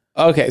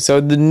 okay. So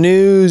the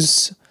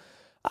news,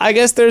 I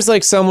guess there's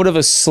like somewhat of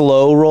a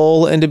slow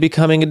roll into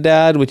becoming a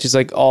dad, which is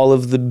like all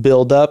of the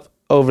buildup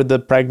over the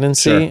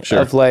pregnancy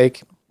of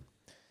like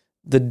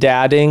the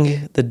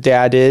dadding, the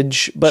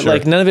daddage, but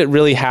like none of it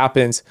really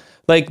happens.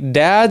 Like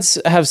dads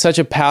have such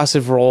a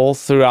passive role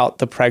throughout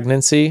the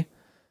pregnancy.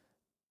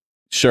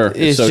 Sure.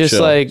 It's so just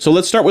chill. Like, so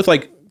let's start with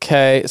like,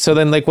 okay. So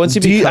then like once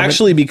you become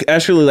actually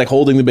like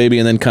holding the baby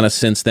and then kind of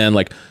since then,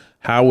 like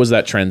How was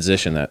that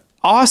transition?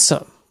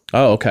 Awesome.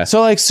 Oh, okay.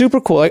 So like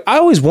super cool. Like I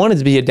always wanted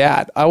to be a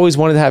dad. I always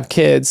wanted to have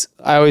kids.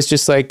 I always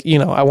just like,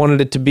 I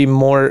wanted it to be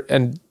more.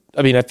 And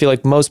I mean, I feel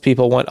like most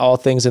people want all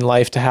things in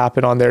life to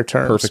happen on their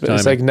terms. Perfect but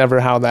it's timing. like never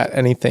how that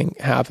anything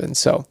happens.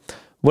 So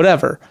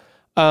whatever.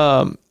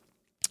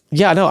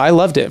 Yeah, no, I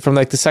loved it from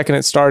like the second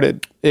it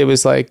started. It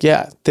was like,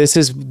 yeah,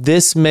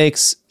 this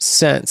makes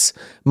sense.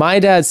 My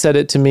dad said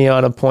it to me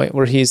on a point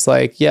where he's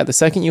like, yeah, the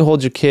second you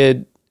hold your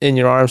kid in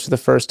your arms for the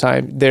first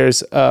time,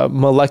 there's a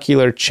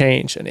molecular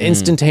change, an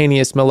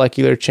instantaneous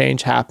molecular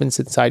change happens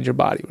inside your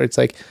body where it's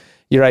like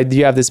you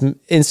have this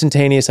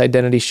instantaneous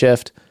identity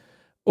shift,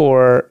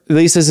 or at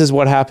least this is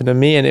what happened to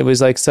me. And it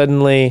was like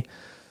suddenly,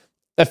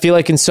 I feel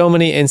like in so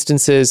many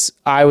instances,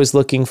 I was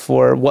looking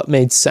for what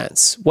made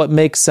sense, what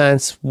makes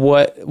sense,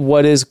 what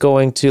is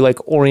going to like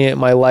orient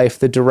my life,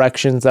 the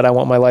directions that I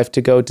want my life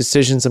to go,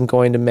 decisions I'm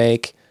going to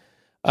make,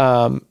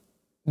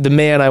 the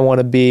man I want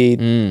to be,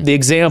 the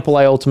example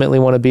I ultimately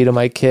want to be to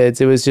my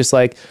kids. It was just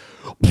like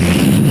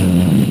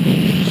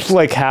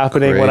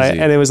happening Crazy.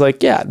 and it was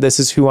like, yeah, this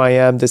is who I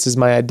am. This is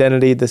my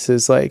identity. This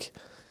is like,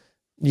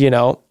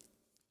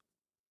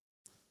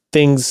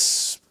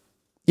 things.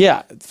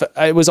 Yeah,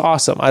 it was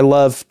awesome. I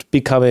loved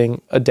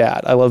becoming a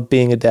dad. I love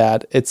being a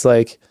dad. It's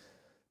like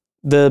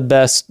the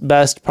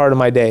best part of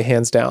my day,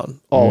 hands down,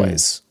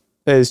 always.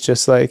 It's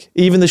just like,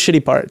 even the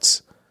shitty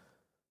parts.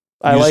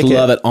 I just like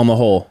love it on the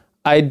whole.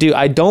 I do.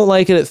 I don't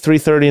like it at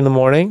 3:30 in the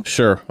morning.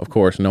 Sure, of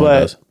course. No one But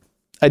does.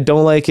 I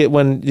don't like it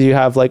when you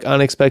have like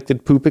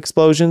unexpected poop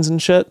explosions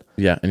and shit.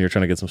 Yeah, and you're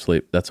trying to get some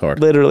sleep. That's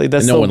hard. Literally,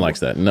 that's And no one likes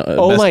that. No,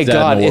 Oh best my dad in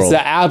God, the it's world.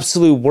 the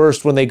absolute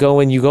worst when they go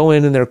in. You go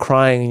in and they're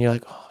crying, and you're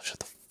like, "Oh, shut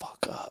the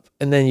fuck up!"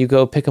 And then you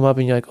go pick them up,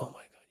 and you're like, "Oh my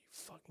God, you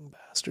fucking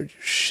bastard!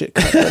 You shit!"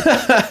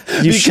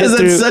 Because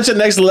it's such a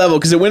next level.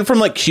 Because it went from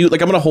like cute,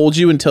 like I'm gonna hold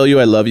you and tell you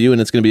I love you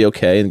and it's gonna be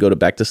okay and go to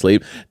back to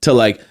sleep, to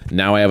like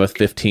now I have a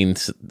 15.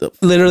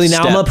 Literally,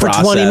 now I'm up for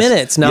 20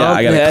 minutes. Now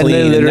I gotta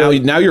clean.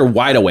 And now you're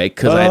wide awake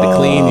because I had to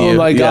clean you. Oh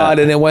my Yeah. God!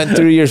 And it went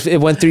through your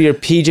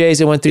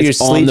PJs. It went through It's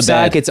your on sleep the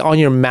sack. bed. It's on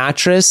your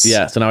mattress.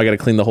 Yeah. So now I gotta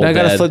clean the whole And I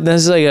gotta bed. flip.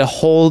 This is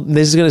like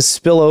this is gonna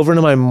spill over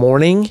into my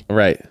morning.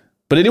 Right.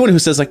 But anyone who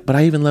says like, but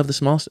I even love the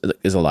small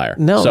is a liar.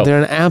 No, So, they're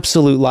an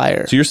absolute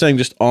liar. so you're saying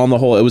just on the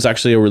whole, it was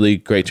actually a really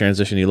great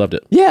transition. You loved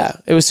it. Yeah,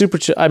 it was super.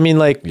 I mean,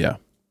 like, Yeah.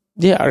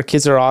 our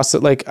kids are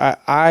awesome. Like,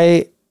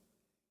 I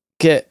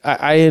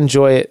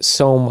enjoy it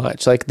so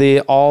much. Like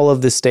all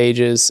of the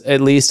stages,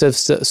 at least of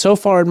so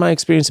far in my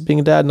experience of being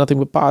a dad, nothing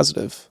but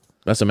positive.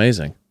 That's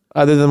amazing.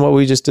 Other than what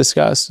we just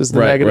discussed as the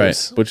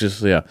negatives. Right. Which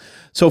is, yeah.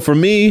 So for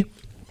me,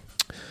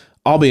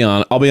 I'll be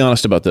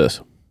honest about this.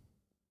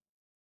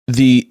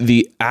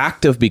 The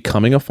act of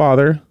becoming a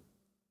father,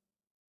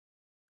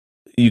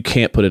 you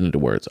can't put it into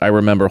words. I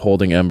remember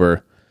holding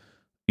Ember,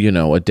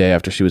 a day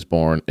after she was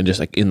born, and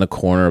just like in the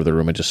corner of the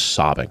room and just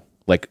sobbing,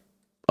 like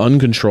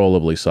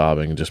uncontrollably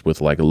sobbing, just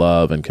with like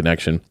love and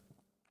connection.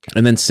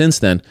 And then since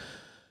then,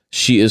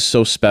 she is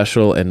so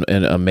special and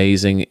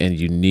amazing and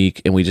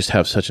unique, and we just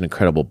have such an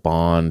incredible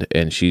bond.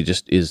 And she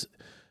just is,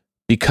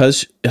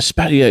 because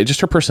especially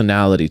just her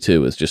personality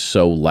too is just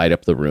so light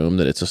up the room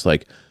that it's just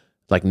like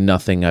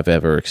nothing I've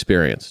ever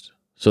experienced.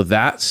 So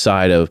that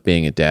side of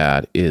being a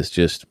dad is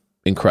just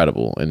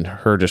incredible, and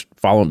her just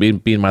following,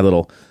 being my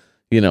little,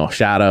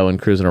 shadow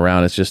and cruising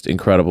around. It's just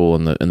incredible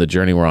in the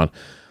journey we're on.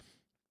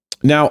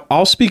 Now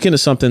I'll speak into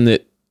something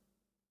that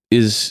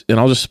is, and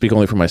I'll just speak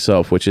only for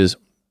myself, which is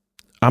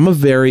I'm a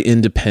very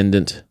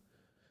independent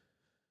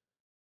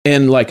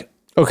and like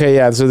Okay,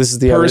 yeah. So this is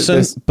the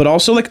person, but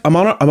also like I'm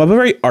a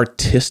very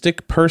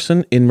artistic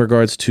person in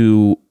regards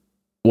to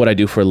what I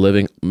do for a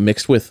living,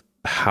 mixed with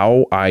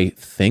how I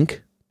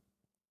think.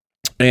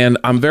 And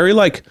I'm very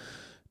like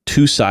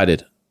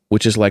two-sided,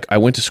 which is like I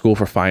went to school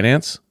for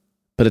finance,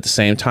 but at the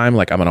same time,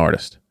 like I'm an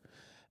artist.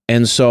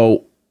 And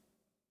so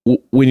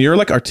when you're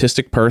like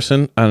artistic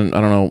person, and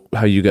I don't know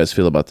how you guys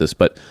feel about this,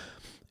 but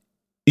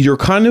you're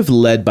kind of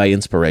led by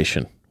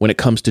inspiration when it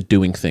comes to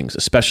doing things,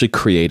 especially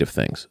creative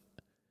things.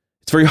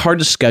 It's very hard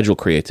to schedule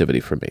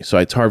creativity for me. So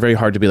it's very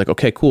hard to be like,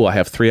 okay, cool. I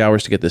have 3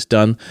 hours to get this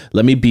done.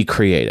 Let me be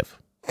creative.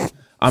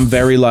 I'm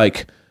very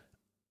like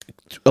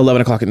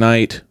 11 o'clock at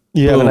night.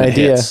 You have an boom,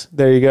 idea. hits.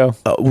 There you go.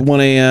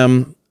 1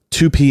 a.m.,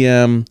 2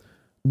 p.m.,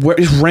 where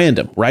it's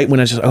random, right? When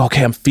I just,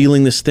 okay, I'm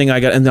feeling this thing I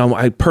got, and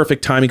now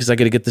perfect timing because I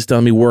got to get this done.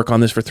 Let me work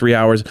on this for 3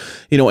 hours,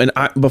 and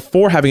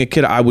before having a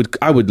kid, I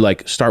would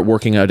like start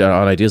working on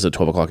ideas at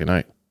 12 o'clock at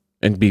night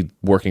and be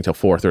working till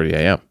 4:30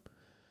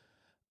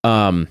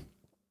 a.m.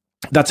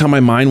 That's how my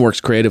mind works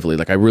creatively.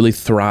 Like I really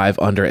thrive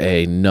under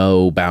a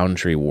no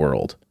boundary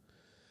world.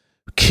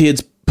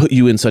 Kids put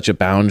you in such a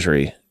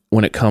boundary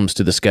when it comes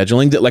to the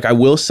scheduling that, like, I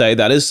will say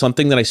that is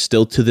something that I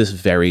still to this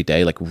very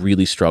day, like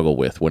really struggle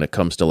with when it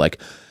comes to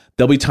like,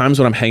 there'll be times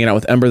when I'm hanging out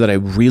with Ember that I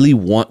really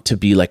want to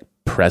be like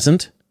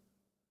present,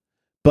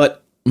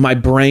 but my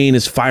brain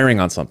is firing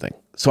on something.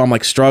 So I'm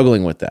like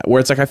struggling with that, where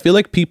it's like, I feel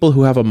like people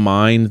who have a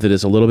mind that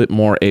is a little bit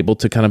more able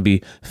to kind of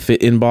be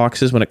fit in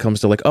boxes when it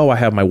comes to like, oh, I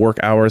have my work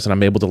hours and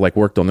I'm able to like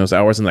work on those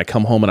hours and I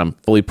come home and I'm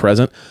fully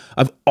present.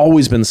 I've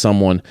always been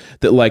someone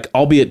that like,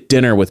 I'll be at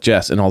dinner with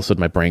Jess and all of a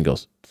sudden my brain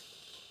goes,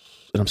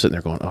 and I'm sitting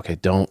there going, okay,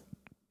 don't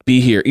be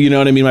here. You know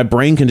what I mean? My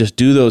brain can just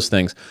do those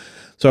things.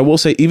 So I will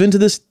say, even to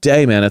this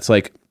day, man, it's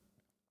like,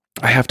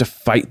 I have to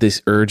fight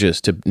these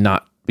urges to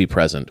not be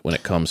present when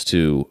it comes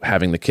to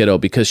having the kiddo,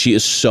 because she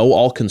is so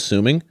all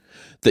consuming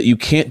that you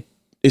can't,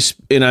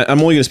 and I'm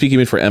only going to speak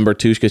even for Ember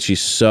too, because she's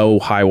so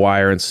high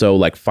wire and so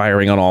like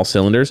firing on all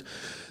cylinders.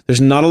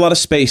 There's not a lot of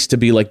space to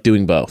be like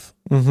doing both.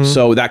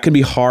 So that can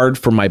be hard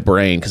for my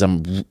brain, because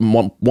I'm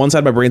one side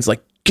of my brain's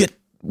like,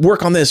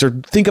 work on this or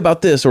think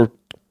about this or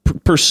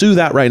pursue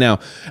that right now.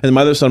 And then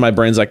my other side of my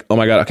brain's like, oh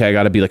my God, okay, I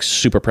got to be like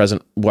super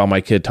present while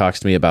my kid talks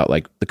to me about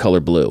like the color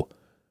blue.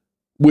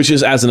 Which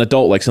is, as an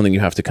adult, like something you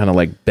have to kind of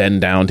like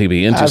bend down to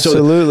be into.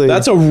 Absolutely. So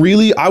that's a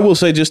really, I will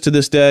say, just to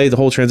this day, the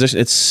whole transition,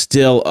 it's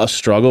still a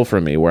struggle for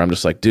me, where I'm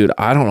just like, dude,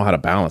 I don't know how to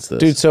balance this.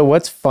 Dude, so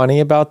what's funny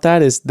about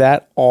that is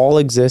that all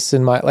exists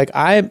in my, like,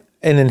 I'm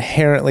an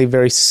inherently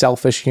very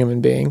selfish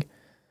human being.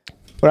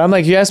 But I'm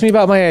like, you ask me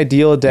about my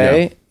ideal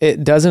day,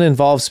 it doesn't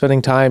involve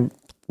spending time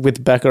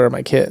with Becca or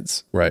my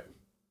kids. Right.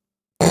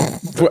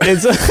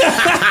 It's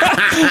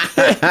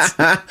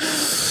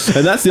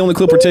And that's the only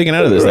clip we're taking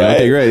out of this thing.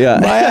 Okay, great. Yeah.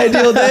 My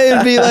ideal day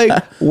would be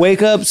like,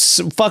 wake up,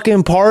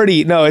 fucking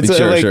party. No, it's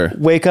like,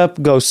 wake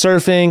up, go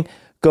surfing,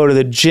 go to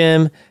the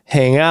gym,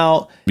 hang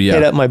out,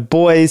 hit up my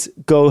boys,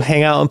 go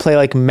hang out and play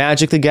like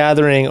Magic the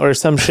Gathering or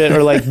some shit,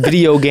 or like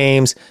video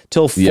games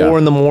till 4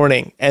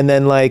 a.m. And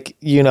then like,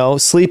 you know,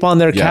 sleep on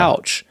their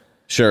couch.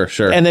 Sure.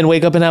 And then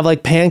wake up and have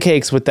like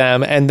pancakes with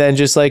them, and then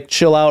just like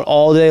chill out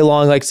all day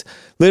long. Like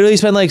literally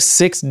spend like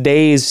 6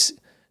 days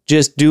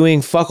just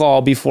doing fuck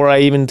all before I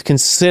even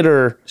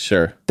consider.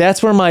 Sure.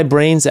 That's where my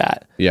brain's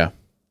at. Yeah.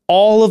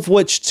 All of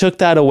which took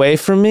that away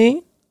from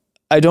me.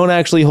 I don't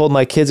actually hold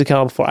my kids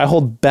accountable for it. I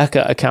hold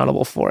Becca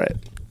accountable for it.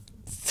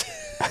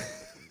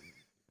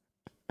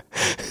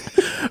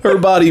 Her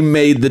body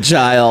made the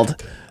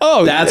child.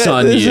 Oh, that's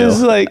on you. This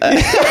is like,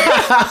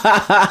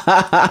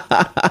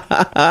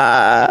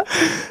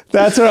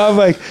 that's where I'm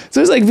like,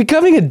 so it's like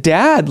becoming a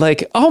dad.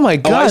 Like, oh my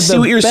God. I see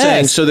what you're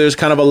saying. best. So there's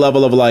kind of a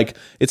level of like,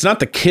 it's not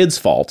the kid's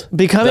fault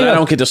Becoming that I a-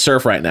 don't get to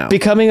surf right now.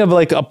 Becoming a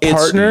like a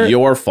partner. It's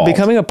your fault.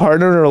 Becoming a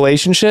partner in a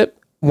relationship.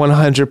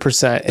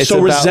 100%. It's so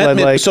about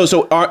resentment.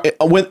 like,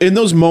 When in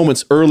those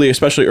moments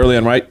especially early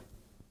on, right?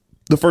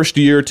 The first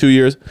year or 2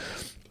 years,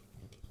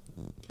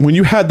 when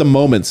you had the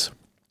moments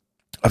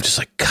of just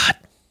like, God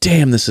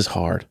damn, this is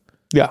hard.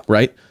 yeah,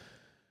 Right?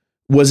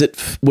 Was it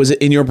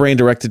in your brain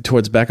directed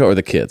towards Becca or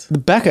the kids?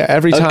 Becca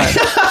every time.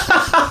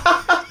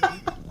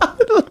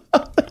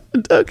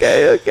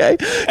 Okay.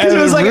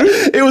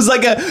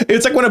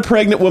 It's like when a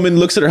pregnant woman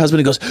looks at her husband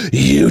and goes,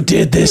 "You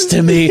did this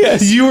to me."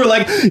 Yes. You were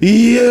like,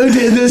 "You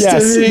did this to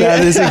me."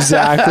 That is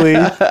exactly.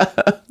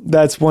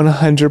 That's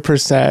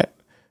 100%.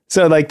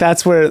 So like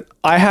that's where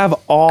I have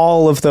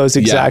all of those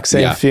exact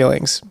same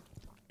feelings.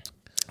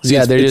 See,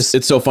 Yeah,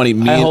 it's so funny.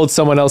 I hold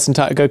someone else and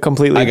talk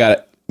completely. I got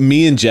it.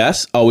 Me and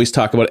Jess always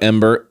talk about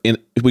Ember, and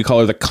we call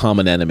her the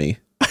common enemy.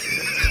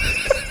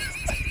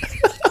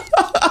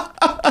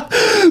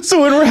 So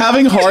when we're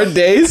having hard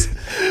days,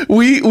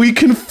 we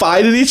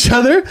confide in each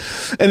other,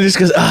 and it just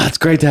goes, it's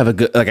great to have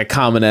a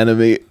common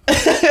enemy.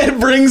 It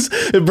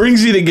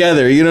brings you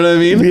together. You know what I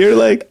mean? We're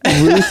like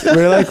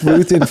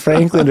Ruth and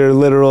Franklin are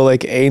literal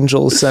like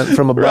angels sent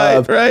from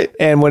above. Right.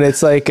 And when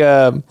it's like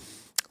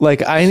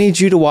I need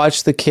you to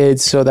watch the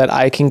kids so that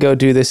I can go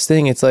do this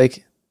thing. It's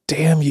like,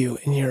 damn you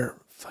and your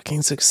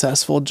fucking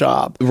successful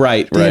job.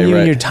 Right. And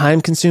your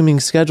time-consuming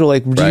schedule.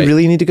 Like, do you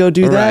really need to go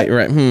do that?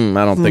 Right. I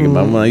don't think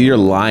about it. Well, you're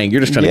lying. You're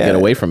just trying to get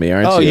away from me,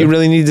 aren't you? Oh, you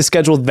really need to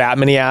schedule that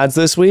many ads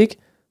this week?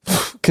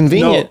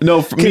 Convenient.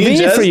 No,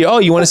 convenient for you. Oh,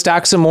 you want to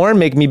stack some more and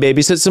make me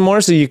babysit some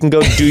more so you can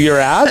go do your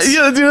ads?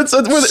 Yeah, dude.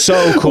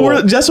 So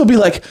cool. Jess will be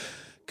like,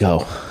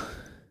 go.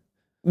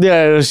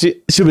 Yeah,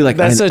 She'll be like,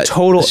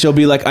 she'll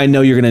be like, I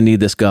know you're gonna need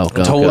this. Go.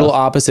 Total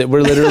opposite.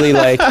 We're literally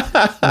like,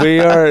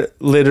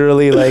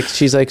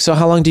 she's like, so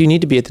how long do you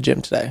need to be at the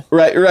gym today?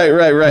 Right.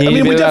 I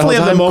mean, we definitely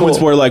have the moments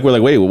where like we're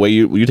like, wait,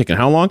 you taking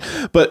how long?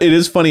 But it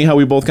is funny how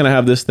we both kind of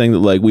have this thing that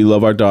like we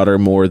love our daughter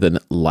more than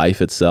life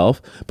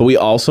itself, but we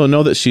also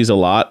know that she's a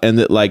lot, and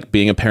that like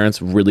being a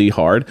parent's really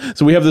hard.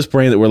 So we have this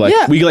brain that we're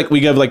like, we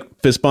give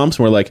like fist bumps,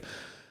 and we're like,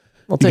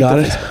 I'll take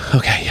that.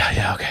 Okay,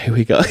 yeah, okay, here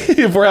we go.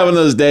 If we're having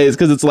those days,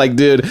 because it's like,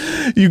 dude,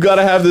 you got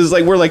to have this,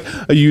 like, we're like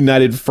a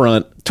united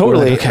front.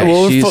 Totally. Like,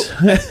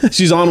 okay,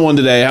 she's on one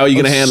today. How are you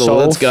going to handle it?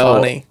 Let's go.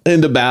 Funny.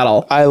 Into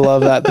battle. I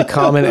love that. The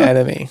common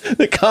enemy.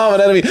 The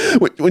common enemy.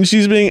 When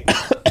she's being,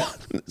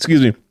 excuse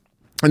me.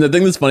 And the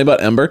thing that's funny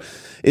about Ember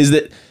is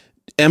that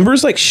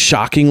Ember's like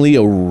shockingly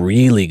a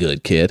really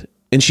good kid,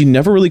 and she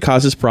never really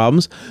causes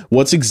problems.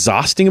 What's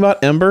exhausting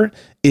about Ember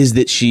is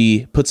that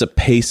she puts a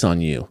pace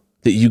on you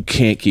that you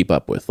can't keep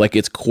up with. Like,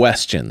 it's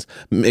questions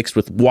mixed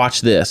with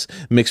watch this,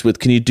 mixed with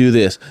can you do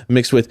this,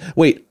 mixed with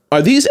wait,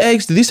 are these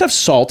eggs, do these have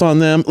salt on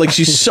them? Like,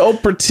 she's so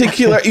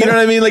particular. You know what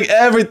I mean? Like,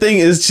 everything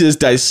is just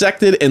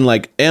dissected and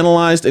like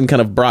analyzed and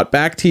kind of brought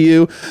back to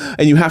you.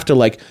 And you have to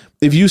like,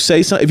 if you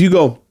say something,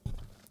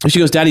 if she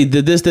goes, Daddy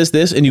did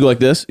this, and you go like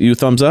this, you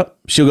thumbs up,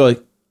 she'll go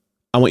like,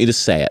 I want you to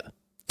say it.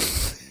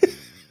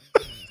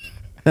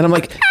 And I'm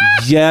like,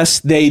 yes,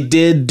 they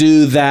did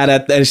do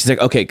that. And she's like,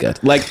 okay, good.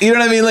 Like, you know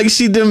what I mean? Like,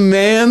 she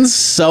demands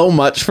so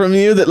much from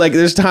you that like,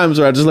 there's times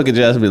where I just look at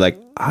Jess and be like,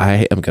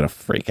 I am going to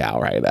freak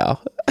out right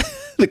now.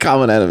 The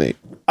common enemy.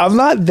 I'm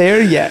not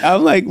there yet.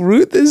 I'm like,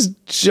 Ruth is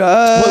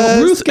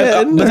just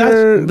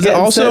but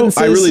also,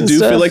 I really do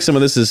feel like some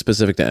of this is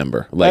specific to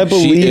Ember. Like, I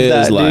believe she is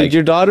that, like, dude.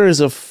 Your daughter is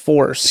a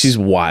force. she's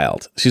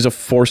wild. She's a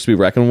force to be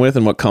reckoned with.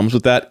 And what comes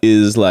with that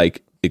is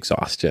like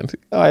exhaustion.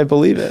 I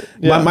believe it.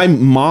 Yeah. My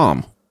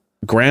mom,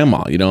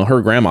 grandma,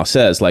 her grandma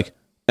says like,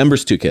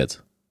 Ember's 2 kids.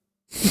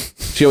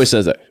 She always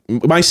says that.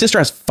 My sister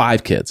has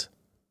 5 kids.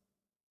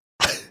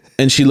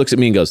 And she looks at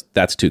me and goes,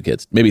 that's 2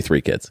 kids, maybe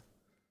 3 kids.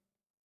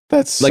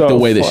 That's like so the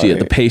way that funny.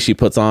 the pace she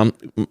puts on.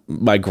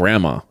 My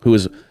grandma,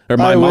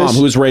 my mom,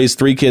 who's raised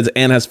 3 kids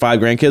and has 5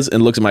 grandkids,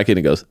 and looks at my kid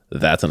and goes,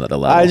 that's another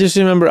level. I just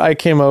remember I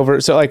came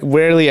over. So like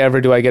rarely ever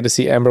do I get to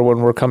see Ember when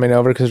we're coming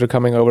over, because we're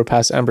coming over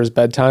past Ember's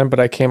bedtime. But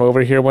I came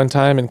over here one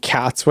time and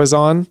Cats was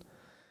on.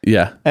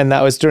 Yeah. And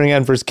that was during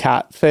Ember's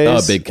cat phase.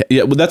 Oh, big cat.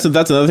 Yeah, well, that's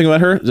another thing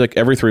about her. It's like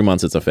every 3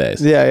 months it's a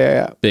phase.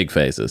 Yeah. Big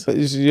phases. But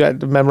you had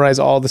to memorize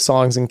all the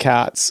songs in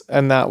Cats.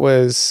 And that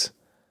was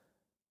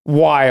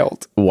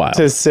wild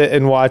to sit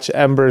and watch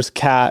Ember's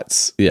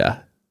Cats. Yeah.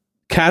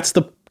 Cats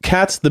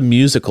the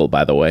musical,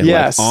 by the way.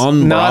 Yes. Like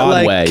on not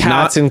Broadway. Like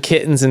Cats and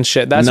Kittens and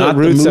shit. That's not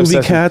what Ruth's the movie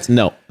obsessed Cats.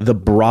 No, the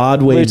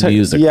Broadway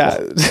musical. Yeah.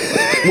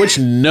 Which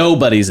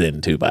nobody's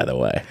into, by the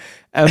way.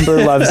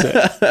 Ember loves it.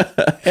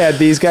 Yeah,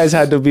 these guys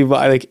had to be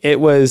like, it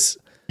was,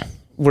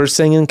 we're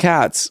singing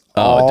Cats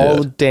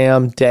all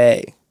damn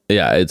day.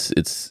 Yeah, it's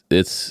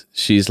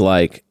she's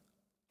like,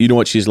 you know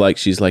what she's like?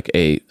 She's like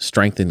a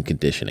strength and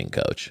conditioning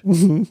coach.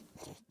 And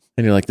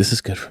you're like, this is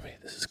good for me.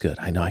 This is good.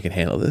 I know I can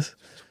handle this.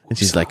 And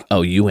she's like,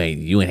 oh, you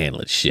ain't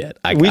handling shit.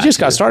 We just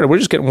got started. We're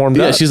just getting warmed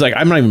up. Yeah, she's like,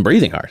 I'm not even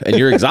breathing hard, and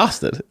you're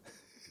exhausted.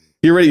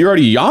 You're ready. You're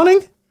already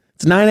yawning.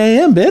 It's 9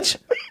 a.m., bitch.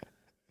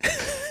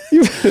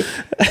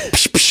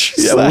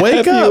 Yeah,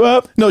 wake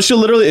up. No, she'll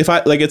literally, if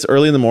I like, it's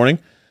early in the morning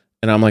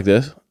and I'm like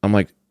this, I'm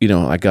like,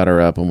 I got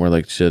her up and we're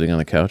like sitting on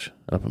the couch.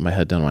 I put my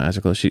head down, my eyes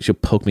are closed. She'll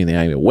poke me in the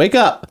eye and go, wake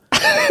up.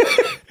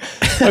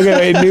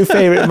 Okay,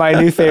 my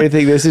new favorite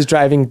thing. This is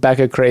driving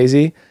Becca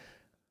crazy.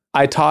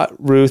 I taught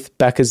Ruth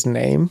Becca's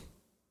name.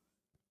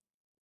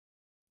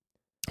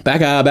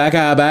 Becca.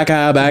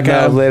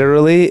 No,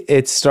 literally,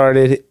 it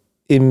started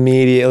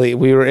immediately.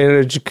 We were in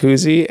a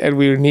jacuzzi and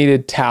we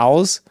needed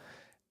towels.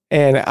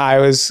 And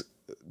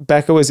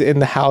Becca was in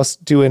the house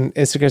doing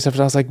Instagram stuff.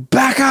 And I was like,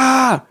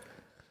 Becca!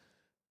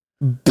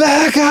 And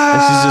she's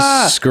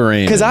just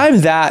screaming. Because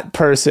I'm that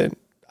person.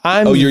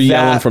 You're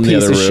yelling from the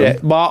other room.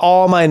 Shit.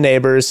 All my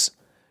neighbors.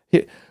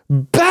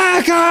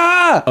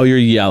 Becca! Oh, you're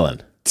yelling.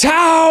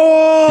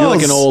 Towels! You're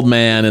like an old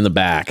man in the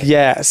back.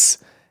 Yes.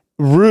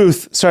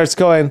 Ruth starts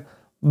going,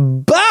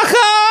 Becca!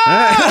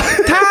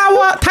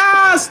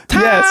 Towels!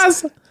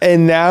 Yes.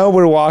 And now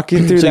we're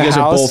walking through the house. So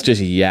you guys are both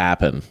just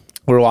yapping.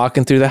 We're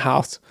walking through the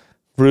house.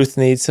 Ruth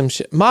needs some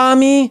shit.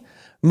 Mommy,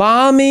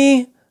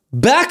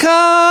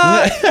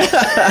 Becca!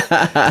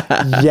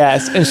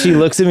 Yes. And she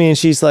looks at me and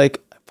she's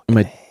like,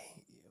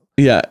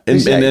 yeah.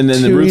 And then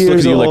Ruth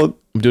looks at you like,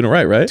 I'm doing it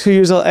right? 2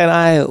 years old. And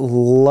I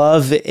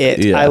love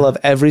it. Yeah. I love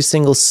every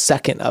single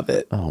second of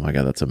it. Oh my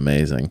God, that's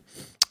amazing.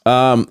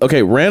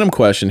 Okay, random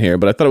question here,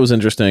 but I thought it was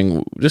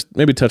interesting. Just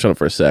maybe touch on it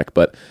for a sec.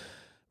 But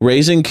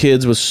raising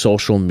kids with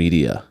social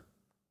media,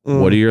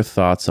 what are your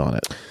thoughts on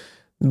it?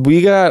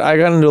 I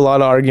got into a lot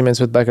of arguments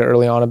with Becca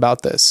early on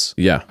about this.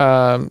 Yeah.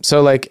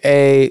 So like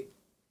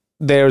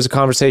there was a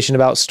conversation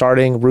about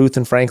starting Ruth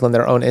and Franklin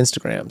their own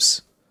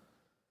Instagrams.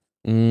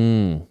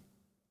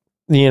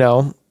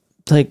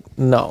 Like,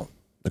 no.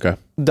 Okay.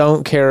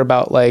 Don't care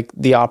about like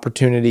the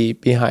opportunity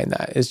behind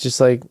that. It's just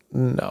like,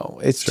 no,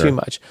 it's too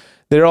much.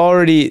 They're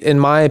already, in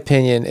my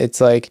opinion, it's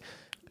like,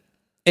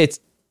 it's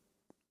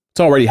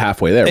already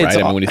halfway there, right?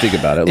 I mean, when you think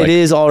about it, like, it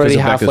is already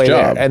halfway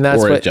there, and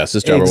that's what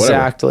Jess's job or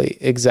whatever.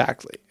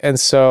 Exactly. And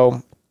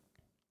so,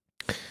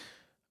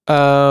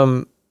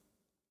 yeah,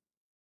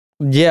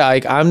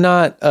 like I'm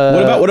not.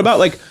 What about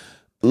like?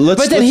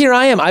 But then here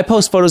I am. I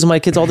post photos of my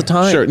kids all the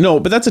time. Sure, no,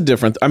 but that's a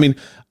different. I mean,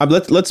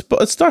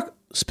 let's talk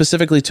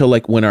specifically to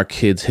like when our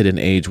kids hit an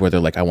age where they're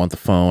like, I want the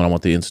phone, I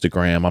want the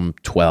Instagram. I'm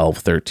 12,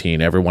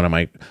 13. Every one of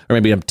or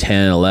maybe I'm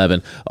 10,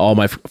 11. All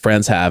my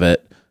friends have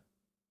it.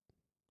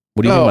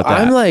 What do you think about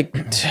that? I'm like,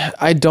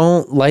 I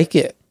don't like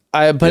it.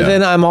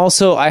 Then I'm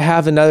also, I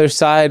have another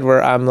side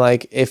where I'm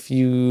like, if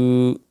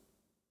you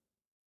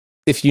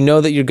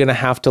know that you're going to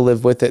have to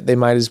live with it, they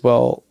might as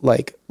well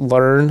like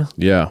learn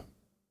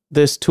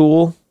this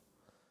tool.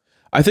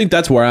 I think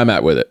that's where I'm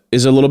at with it,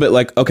 is a little bit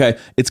like, okay,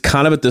 it's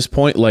kind of at this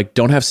point, like,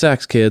 don't have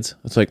sex, kids.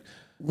 It's like,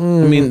 I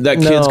mean, that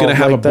kid's going to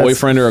have a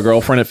boyfriend or a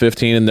girlfriend at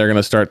 15 and they're going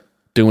to start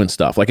doing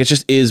stuff. Like, it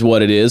just is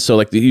what it is. So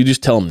like, you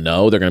just tell them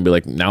no, they're going to be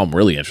like, now I'm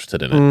really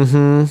interested in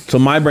it. So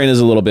my brain is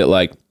a little bit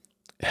like,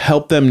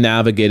 help them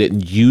navigate it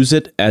and use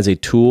it as a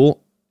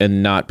tool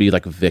and not be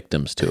like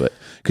victims to it.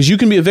 Because you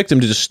can be a victim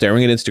to just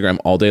staring at Instagram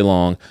all day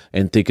long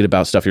and thinking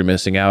about stuff you're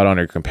missing out on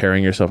or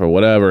comparing yourself or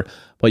whatever.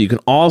 But you can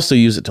also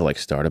use it to like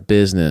start a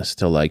business,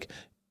 to like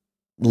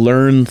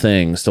learn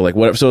things, to like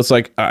whatever. So it's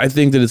like, I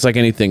think that it's like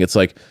anything. It's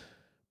like,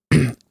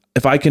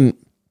 if I can,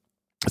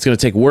 it's going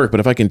to take work, but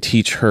if I can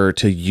teach her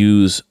to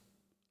use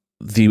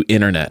the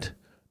internet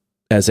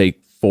as a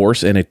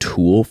force and a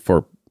tool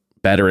for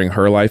bettering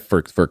her life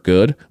for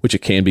good, which it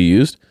can be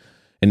used,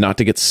 and not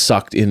to get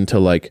sucked into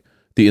like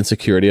the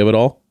insecurity of it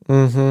all.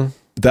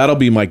 That'll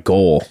be my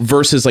goal,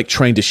 versus like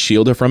trying to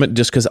shield her from it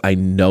just because I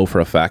know for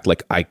a fact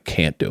like I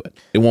can't do it.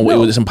 It won't.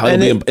 It's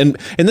impossible. And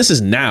this is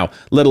now,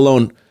 let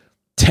alone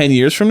 10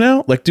 years from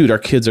now. Like, dude, our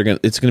kids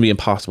it's gonna be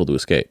impossible to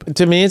escape.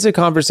 To me, it's a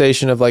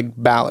conversation of like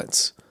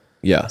balance.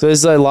 Yeah. So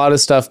there's a lot of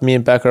stuff me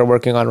and Becca are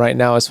working on right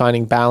now, is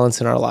finding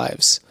balance in our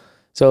lives.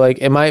 So like,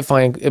 it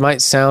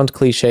might sound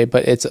cliche,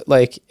 but it's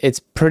like, it's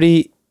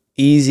pretty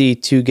easy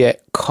to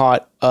get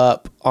caught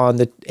up on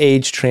the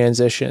age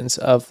transitions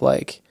of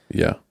like,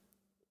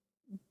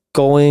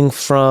 going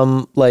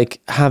from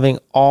like having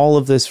all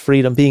of this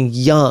freedom, being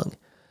young,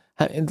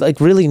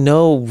 like really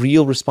no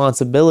real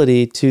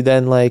responsibility, to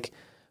then like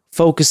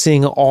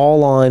focusing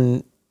all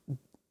on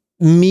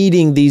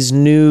meeting these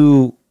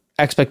new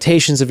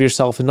expectations of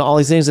yourself and all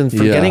these things, and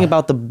forgetting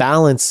about the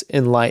balance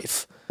in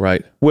life.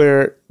 Right.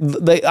 Where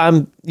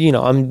I'm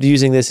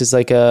using this as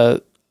like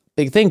a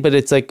big thing, but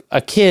it's like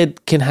a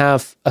kid can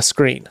have a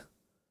screen.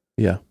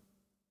 Yeah.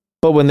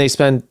 But when they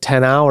spend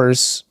 10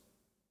 hours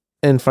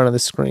in front of the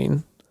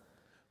screen,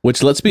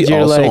 which, let's be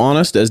also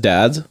honest, as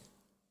dads,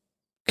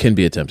 can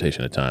be a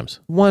temptation at times.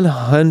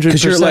 100%.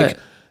 Because you're like,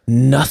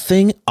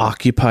 nothing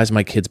occupies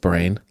my kid's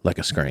brain like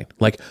a screen.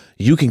 Like,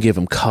 you can give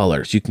them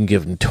colors, you can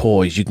give them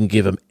toys, you can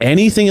give them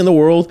anything in the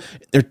world.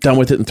 They're done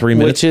with it in 3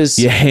 minutes. Which is,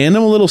 you hand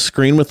them a little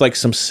screen with like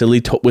some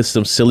silly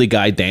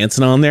guy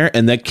dancing on there,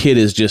 and that kid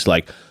is just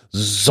like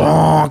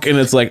zonk, and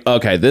it's like,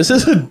 okay, this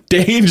is a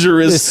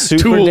dangerous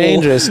super tool.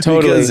 Dangerous,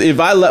 totally. Because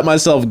if I let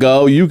myself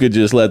go, you could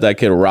just let that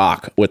kid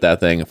rock with that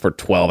thing for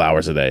 12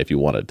 hours a day if you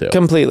wanted to.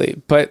 Completely.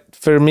 But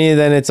for me,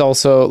 then it's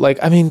also like,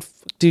 I mean,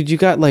 dude, you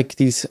got like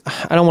these,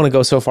 I don't want to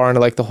go so far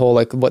into like the whole,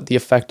 like what the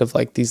effect of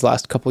like these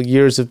last couple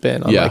years have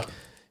been on like,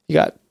 you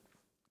got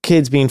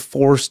kids being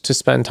forced to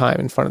spend time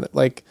in front of it.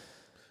 Like,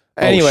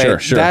 anyway,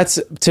 sure. That's,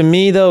 to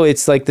me though,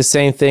 it's like the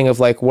same thing of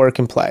like work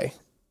and play.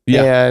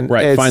 Yeah. And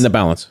right. Find the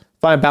balance.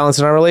 Find balance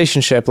in our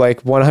relationship.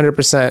 Like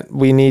 100%,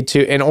 we need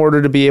to, in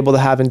order to be able to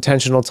have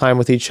intentional time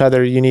with each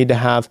other, you need to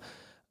have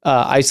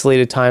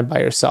isolated time by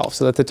yourself,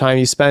 so that the time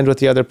you spend with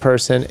the other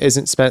person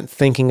isn't spent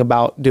thinking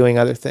about doing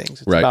other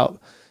things. It's about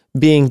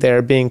being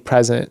there, being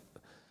present.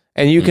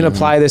 And you can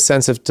apply this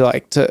sense of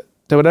to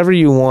whatever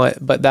you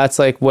want, but that's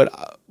like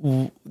what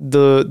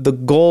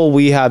the goal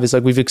we have is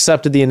like, we've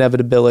accepted the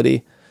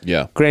inevitability.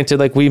 Yeah. Granted,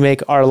 like we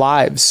make our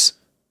lives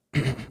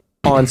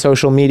on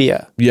social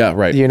media. Yeah,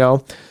 right. You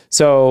know?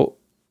 So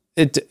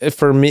it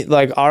for me,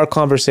 like our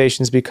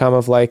conversations become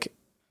of like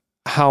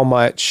how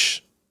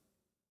much,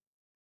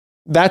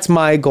 that's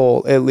my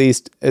goal, at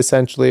least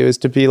essentially, is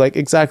to be like,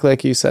 exactly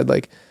like you said,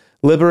 like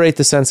liberate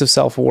the sense of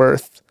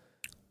self-worth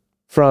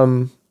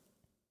from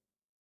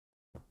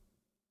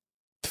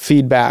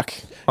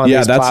feedback on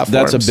these platforms.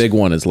 That's a big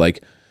one, is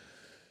like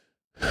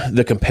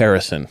the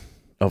comparison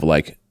of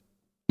like,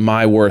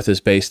 my worth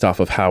is based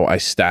off of how I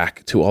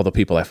stack to all the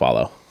people I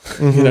follow.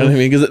 You know what I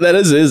mean? Because that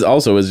is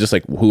also just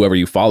like, whoever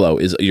you follow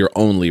is your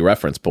only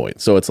reference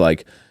point. So it's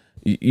like,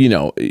 you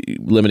know,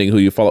 limiting who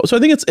you follow. So I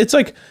think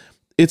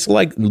it's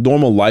like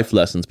normal life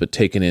lessons, but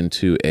taken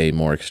into a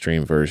more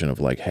extreme version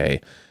of like,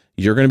 hey,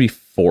 you're going to be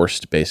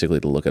forced basically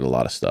to look at a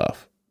lot of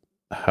stuff.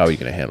 How are you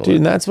going to handle it?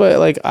 And that's what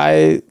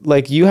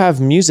like you have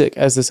music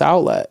as this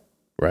outlet.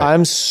 Right.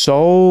 I'm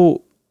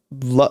so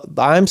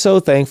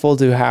thankful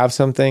to have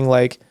something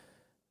like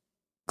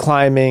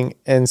climbing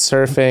and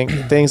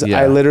surfing, things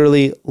I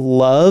literally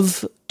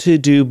love to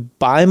do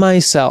by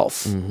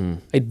myself.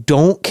 I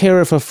don't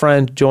care if a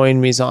friend joined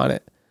me on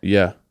it.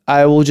 Yeah.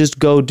 I will just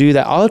go do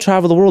that. I'll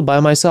travel the world by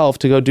myself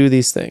to go do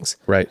these things.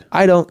 Right.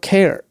 I don't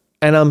care.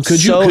 And I'm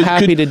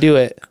happy to do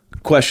it.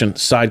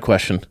 Side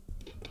question.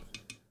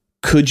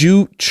 Could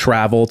you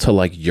travel to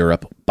like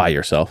Europe by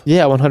yourself?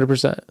 Yeah,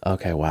 100%.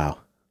 Okay, wow.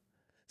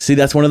 See,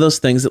 that's one of those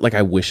things that like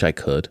I wish I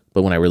could,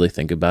 but when I really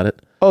think about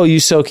it. Oh, you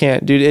so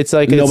can't, dude. It's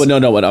like no,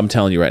 what I'm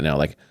telling you right now,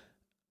 like,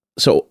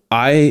 so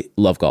I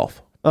love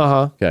golf.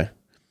 Okay.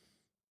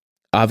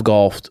 I've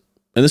golfed,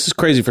 and this is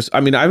crazy I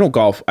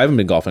haven't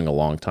been golfing a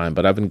long time,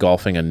 but I've been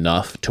golfing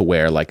enough to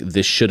where like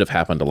this should have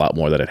happened a lot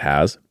more than it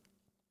has.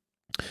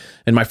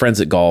 And my friends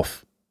that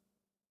golf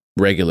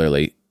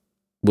regularly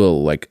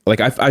will like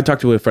I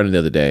talked to a friend the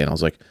other day and I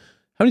was like,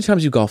 how many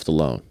times you golfed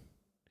alone?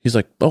 He's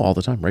like, oh, all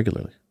the time,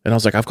 regularly. And I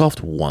was like, I've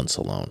golfed once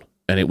alone.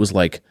 And it was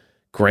like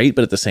great,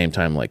 but at the same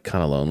time, like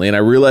kind of lonely. And I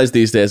realized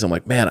these days, I'm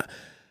like, man,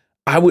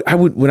 I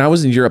would when I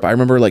was in Europe, I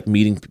remember like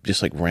meeting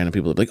just like random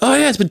people like, oh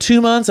yeah, it's been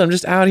 2 months. I'm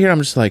just out here. I'm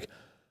just like,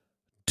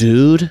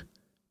 dude,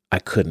 I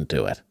couldn't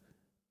do it.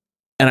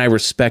 And I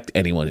respect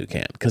anyone who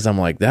can, because I'm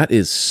like, that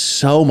is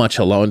so much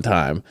alone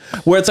time.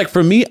 Where it's like,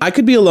 for me, I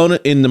could be alone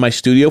in my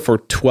studio for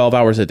 12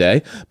 hours a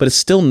day, but it's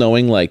still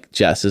knowing like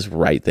Jess is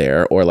right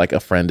there, or like a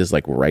friend is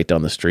like right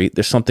down the street.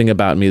 There's something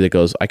about me that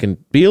goes, I can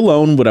be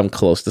alone when I'm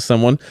close to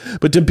someone,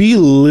 but to be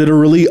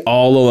literally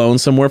all alone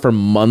somewhere for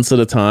months at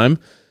a time,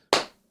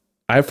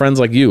 I have friends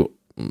like you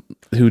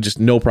who just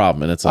no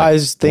problem. And it's like, I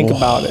just think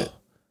about it.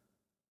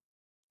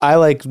 I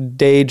like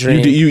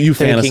daydream. You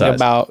thinking fantasize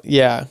about,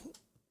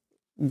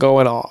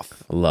 going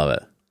off. I love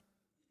it.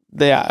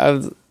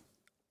 Yeah.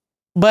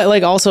 But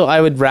like also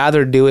I would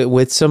rather do it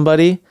with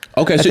somebody.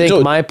 Okay. I So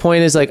think my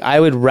point is like,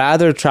 I would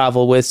rather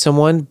travel with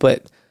someone,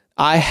 but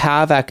I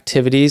have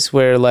activities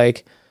where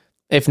like,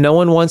 if no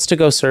one wants to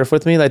go surf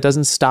with me, that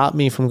doesn't stop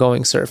me from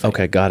going surfing.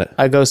 okay, got it.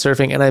 I go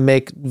surfing and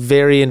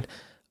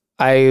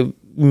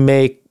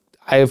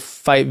I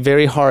fight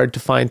very hard to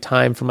find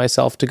time for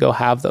myself to go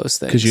have those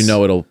things. Because you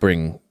know it'll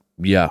bring,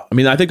 I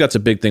mean, I think that's a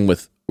big thing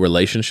with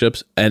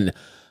relationships. And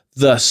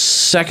the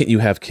second you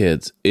have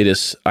kids,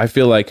 I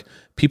feel like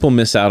people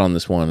miss out on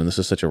this one, and this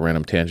is such a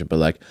random tangent, but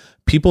like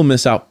people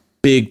miss out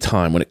big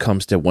time when it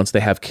comes to once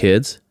they have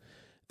kids,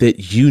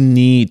 that you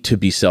need to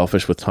be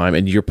selfish with time,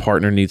 and your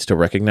partner needs to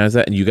recognize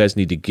that, and you guys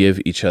need to give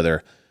each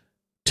other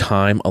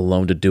time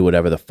alone to do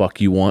whatever the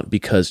fuck you want,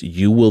 because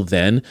you will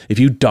then, if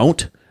you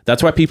don't,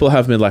 that's why people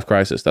have midlife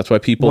crisis. That's why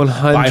people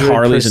 100%. buy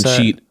Harleys and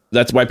cheat.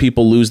 That's why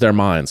people lose their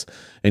minds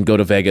and go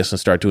to Vegas and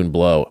start doing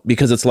blow,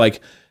 because it's like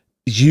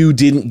you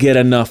didn't get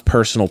enough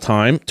personal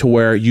time to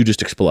where you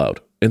just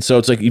explode. And so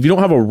it's like, if you don't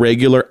have a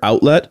regular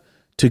outlet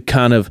to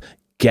kind of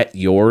get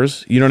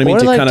yours, you know what I mean?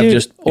 To kind of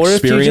just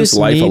experience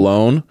life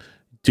alone,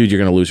 dude, you're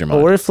going to lose your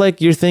mind. Or if like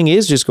your thing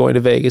is just going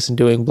to Vegas and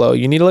doing blow,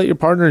 you need to let your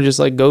partner just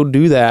like go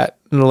do that.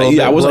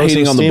 I wasn't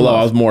hating on the blow.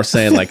 I was more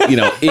saying like,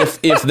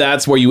 if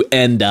that's where you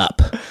end up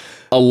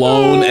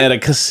alone at a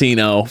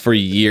casino for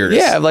years.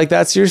 Yeah, like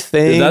that's your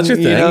thing. That's your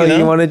thing.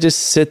 You want to just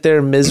sit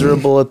there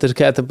miserable at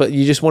the but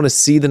you just want to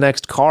see the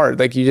next card.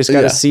 Like you just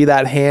got to see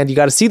that hand. You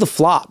got to see the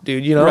flop,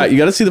 dude. Right. You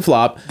got to see the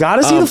flop. Got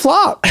to see the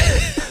flop.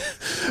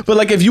 But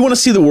like, if you want to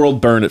see the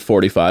world burn at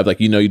 45, like,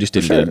 you just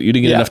didn't you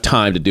didn't get enough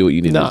time to do what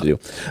you needed to do.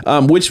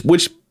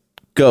 Which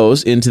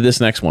goes into this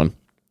next one.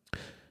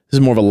 This is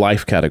more of a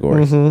life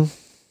category. Mm-hmm.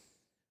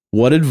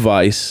 What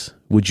advice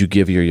would you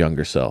give your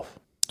younger self?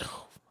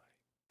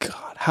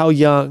 God, how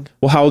young?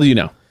 Well, how old are you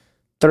now?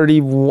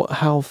 31.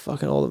 How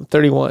fucking old am I?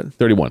 31.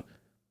 31.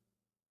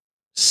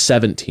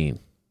 17.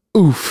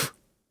 Oof.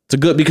 It's a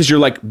good, because you're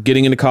like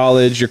getting into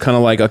college. You're kind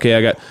of like, okay,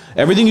 I got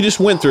everything you just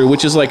went through,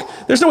 which is like,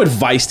 there's no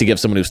advice to give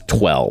someone who's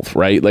 12,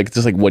 right? Like, it's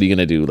just like, what are you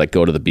going to do? Like,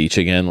 go to the beach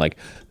again? Like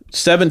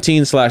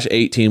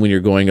 17/18 when you're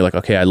going, you're like,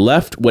 okay, I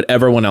left what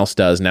everyone else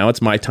does. Now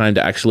it's my time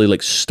to actually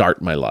like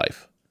start my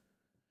life.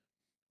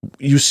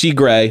 You see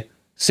Gray,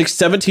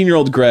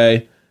 17-year-old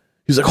Gray.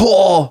 He's like,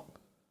 oh,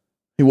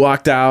 he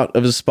walked out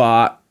of his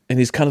spot and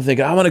he's kind of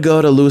thinking, I want to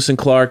go to Lewis and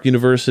Clark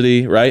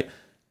University, right?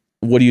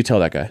 What do you tell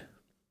that guy?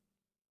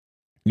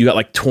 You got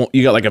like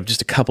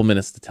just a couple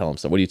minutes to tell him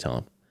something. What do you tell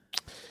him?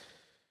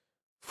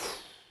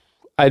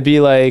 I'd be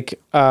like,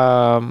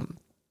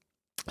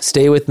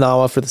 stay with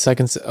Nawa for the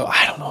second.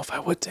 I don't know if I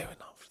would stay with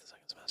Nawa for the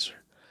second semester.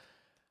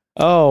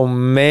 Oh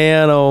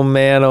man, oh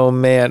man, oh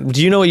man.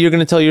 Do you know what you're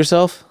going to tell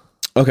yourself?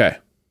 Okay.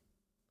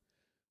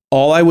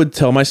 All I would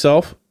tell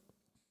myself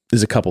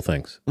is a couple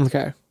things.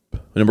 Okay.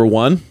 Number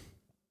one,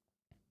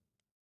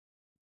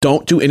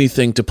 don't do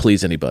anything to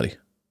please anybody.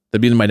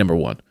 That'd be my number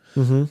one.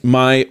 Mm-hmm.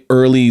 My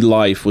early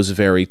life was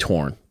very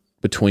torn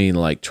between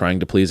like trying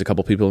to please a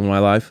couple people in my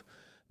life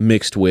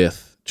mixed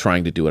with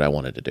trying to do what I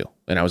wanted to do.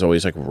 And I was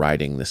always like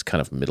riding this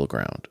kind of middle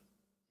ground.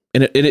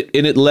 And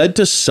it led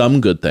to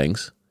some good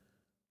things.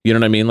 You know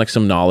what I mean? Like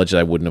some knowledge that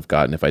I wouldn't have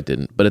gotten if I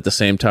didn't. But at the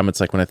same time,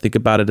 it's like when I think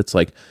about it, it's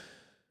like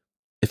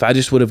if I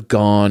just would have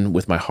gone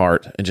with my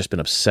heart and just been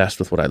obsessed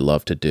with what I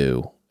love to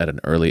do at an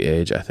early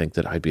age, I think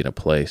that I'd be in a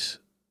place.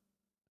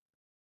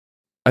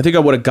 I think I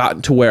would have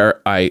gotten to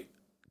where I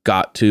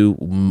got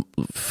to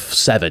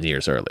 7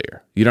 years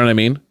earlier. You know what I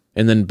mean?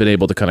 And then been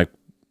able to kind of,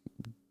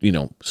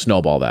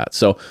 snowball that.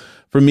 So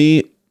for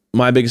me,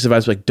 my biggest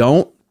advice is like,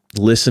 don't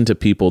listen to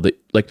people that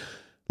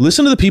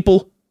listen to the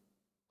people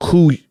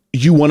who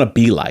you want to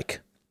be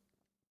like.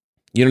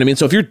 You know what I mean?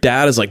 So if your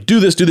dad is like, do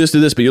this,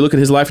 but you look at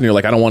his life and you're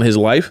like, I don't want his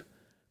life,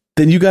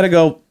 then you got to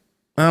go,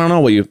 I don't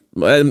know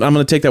I'm going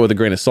to take that with a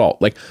grain of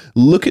salt. Like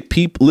look at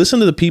people, listen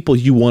to the people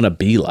you want to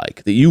be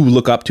like, that you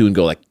look up to and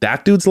go like,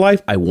 that dude's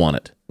life, I want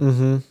it.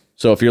 Mm-hmm.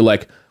 So if you're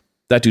like,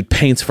 that dude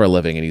paints for a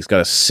living and he's got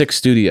a sick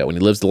studio and he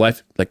lives the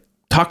life, like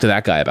talk to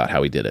that guy about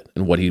how he did it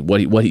and what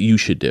you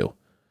should do.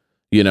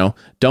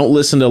 Don't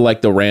listen to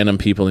like the random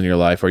people in your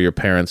life or your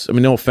parents. I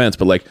mean, no offense,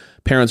 but like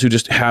parents who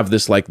just have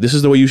this, like, this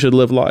is the way you should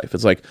live life.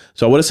 It's like,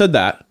 so I would have said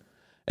that.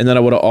 And then I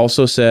would have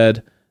also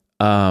said,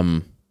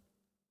 don't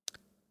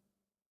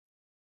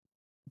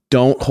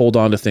hold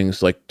on to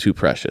things like too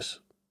precious.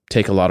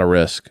 take a lot of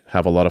risk,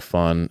 have a lot of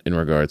fun in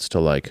regards to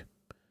like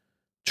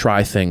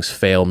try things,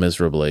 fail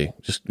miserably,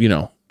 just, you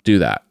know, do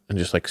that and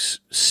just like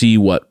see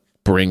what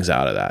brings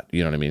out of that.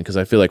 You know what I mean? Because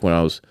I feel like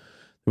there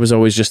was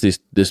always just this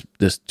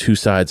two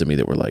sides of me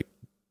that were like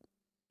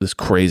this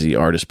crazy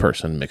artist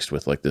person mixed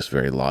with like this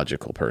very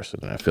logical person.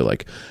 And I feel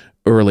like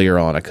earlier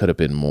on I could have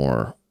been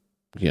more,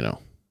 you know,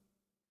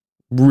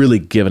 really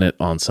giving it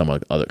on some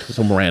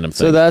random thing.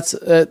 So that's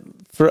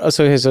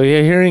so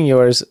hearing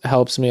yours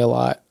helps me a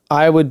lot.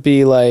 I would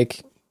be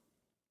like,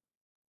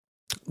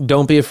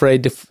 don't be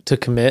afraid to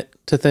commit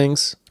to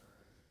things.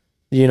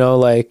 You know,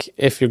 like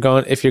if you're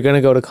going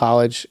to go to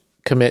college,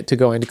 commit to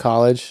going to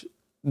college.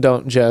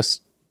 Don't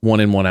just one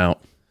in, one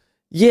out.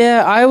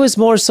 Yeah, I was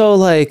more so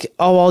like,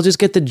 oh, I'll just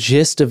get the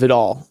gist of it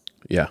all.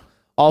 Yeah.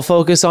 I'll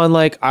focus on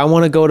like, I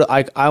want to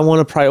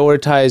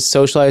prioritize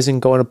socializing,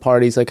 going to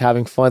parties, like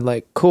having fun,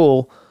 like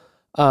cool.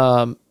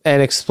 And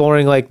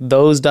exploring like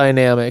those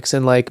dynamics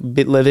and like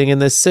living in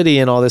this city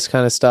and all this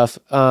kind of stuff.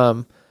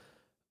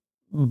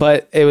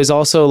 But it was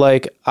also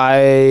like,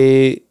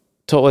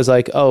 was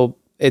like, oh,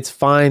 it's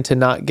fine to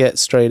not get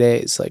straight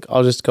A's. Like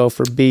I'll just go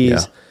for B's.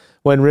 Yeah.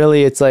 When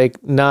really it's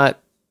like not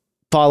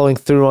following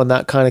through on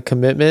that kind of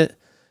commitment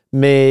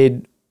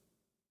made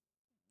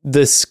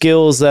the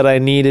skills that I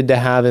needed to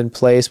have in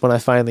place when I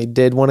finally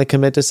did want to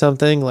commit to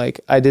something.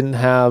 Like I didn't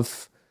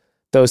have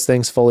those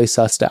things fully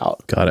sussed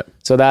out. Got it.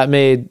 So that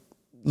made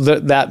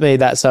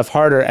that stuff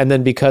harder. And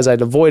then because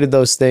I'd avoided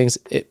those things,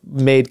 it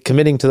made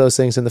committing to those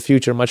things in the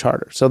future much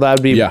harder. So that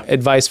would be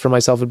advice for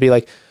myself would be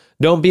like,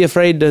 don't be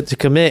afraid to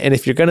commit. And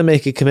if you're going to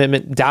make a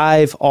commitment,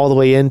 dive all the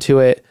way into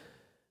it,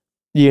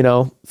 you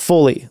know,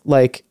 fully.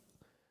 Like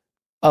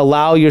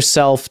allow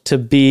yourself to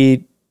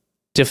be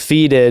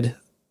defeated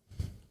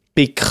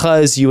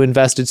because you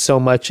invested so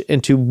much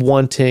into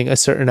wanting a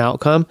certain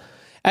outcome.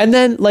 And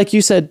then, like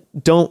you said,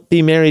 don't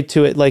be married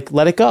to it. Like,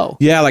 let it go.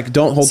 Yeah, like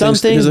don't hold Some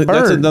things. things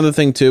That's burn. another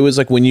thing too. Is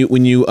like when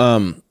you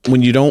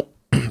don't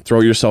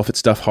throw yourself at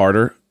stuff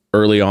harder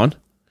early on,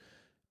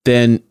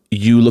 then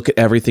you look at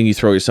everything you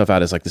throw yourself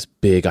at as like this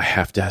big. It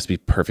has to be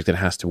perfect. It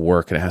has to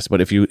work. And it has to.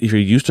 But if you're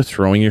used to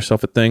throwing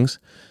yourself at things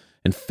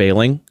and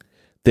failing,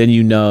 then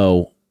you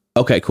know.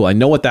 Okay, cool. I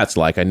know what that's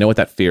like. I know what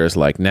that fear is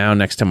like. Now,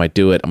 next time I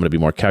do it, I'm going to be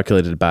more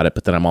calculated about it,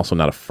 but then I'm also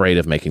not afraid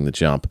of making the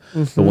jump.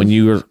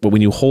 Mm-hmm. But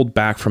when you hold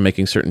back from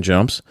making certain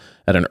jumps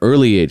at an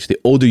early age, the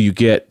older you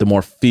get, the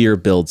more fear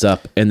builds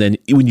up. And then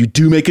when you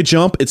do make a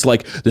jump, it's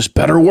like, this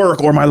better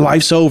work or my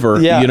life's over.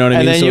 Yeah. You know what I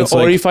mean? And then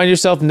So you find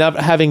yourself never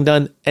having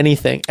done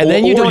anything. And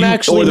then you don't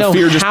actually know how. Or the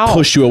fear just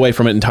pushed you away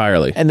from it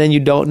entirely. And then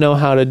you don't know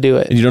how to do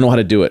it. And you don't know how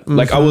to do it. Mm-hmm.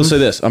 Like I will say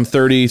this, I'm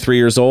 33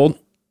 years old.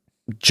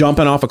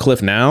 Jumping off a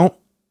cliff now,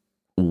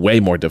 way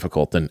more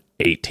difficult than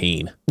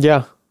 18.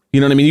 Yeah. You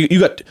know what I mean? You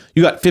got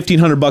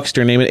 $1,500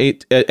 to your name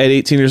at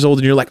 18 years old,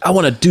 and you're like, I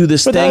want to do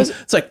this thing.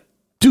 It's like,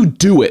 dude,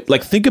 do it.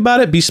 Like, think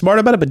about it, be smart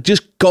about it, but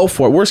just go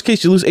for it. Worst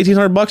case, you lose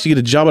 $1,800, you get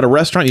a job at a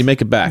restaurant, you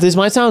make it back. This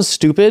might sound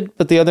stupid,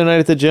 but the other night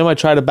at the gym, I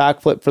tried a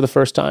backflip for the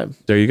first time.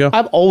 There you go.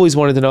 I've always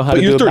wanted to know how to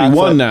do a backflip. But you're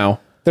 31 now.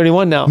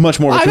 31 now. Much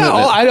more of a commitment.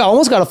 I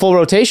almost got a full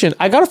rotation.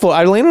 I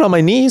landed on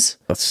my knees.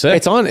 That's sick.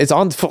 It's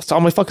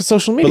on my fucking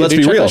social media. But let's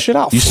Dude, be check real. that shit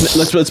out.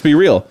 Let's be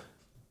real.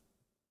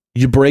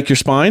 You break your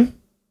spine,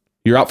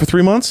 you're out for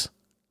 3 months.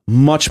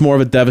 Much more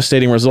of a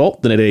devastating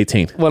result than at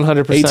 18.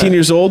 100%. 18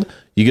 years old,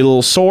 you get a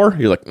little sore.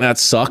 You're like, that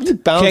sucked.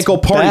 Can't go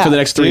party for the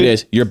next 3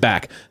 days. You're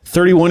back.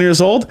 31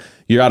 years old,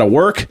 you're out of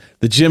work.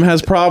 The gym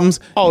has problems.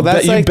 Oh,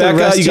 that's like the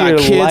rest you of got your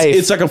kids. life.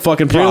 It's like a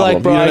fucking problem. You're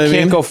like, bro, you know I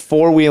can't go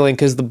four-wheeling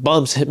because the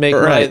bumps make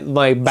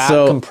my back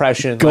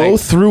compression. Go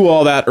through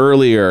all that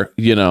earlier,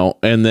 you know,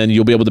 and then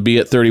you'll be able to be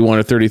at 31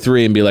 or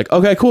 33 and be like,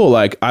 okay, cool.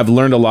 Like, I've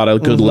learned a lot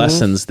of good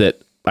lessons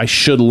that I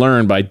should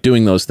learn by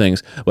doing those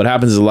things. What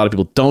happens is a lot of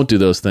people don't do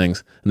those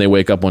things, and they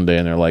wake up one day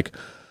and they're like,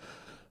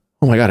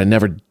 oh my God, I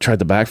never tried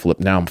the backflip.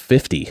 Now I'm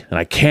 50 and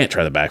I can't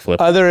try the backflip.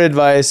 Other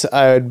advice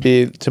I would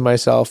be to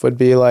myself would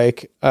be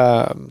like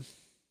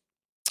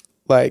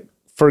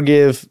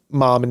forgive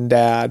mom and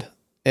dad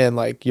and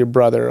like your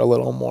brother a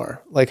little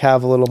more. Like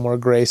have a little more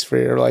grace for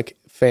your like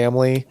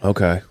family.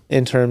 Okay.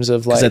 In terms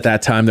of like, 'cause at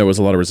that time there was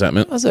a lot of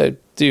resentment. I was a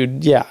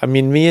dude. Yeah. I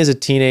mean, me as a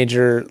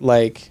teenager,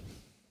 like,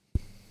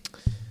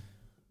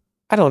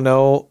 I don't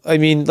know. I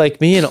mean,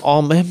 like me and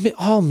all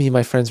me and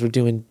my friends were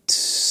doing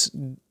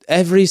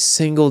every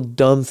single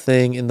dumb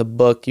thing in the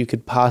book you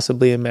could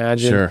possibly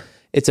imagine. Sure.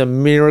 It's a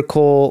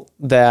miracle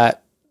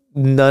that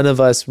none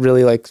of us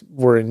really like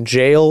were in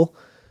jail.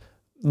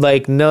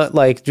 Like not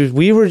like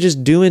we were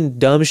just doing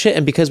dumb shit,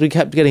 and because we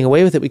kept getting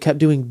away with it, we kept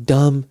doing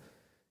dumb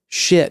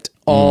shit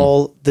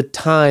all the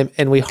time,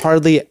 and we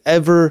hardly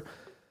ever.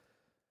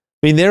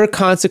 I mean, there are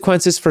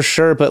consequences for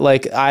sure, but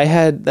like I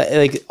had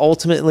like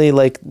ultimately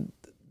like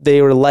they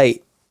were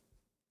light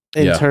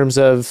in terms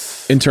of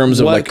what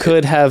like,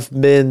 could have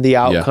been the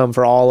outcome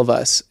for all of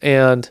us.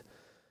 And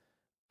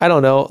I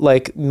don't know,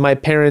 like my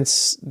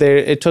parents,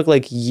 it took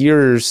like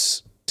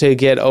years to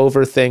get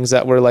over things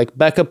that were like,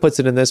 Becca puts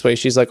it in this way.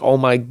 She's like, oh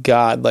my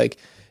God, like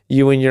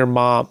you and your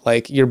mom,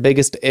 like your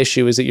biggest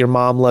issue is that your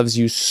mom loves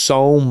you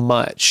so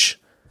much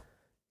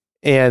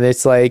And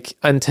it's like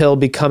until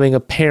becoming a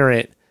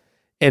parent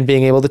and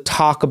being able to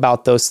talk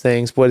about those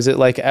things, was it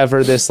like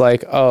ever this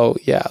like, oh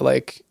yeah,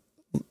 like,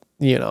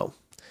 you know,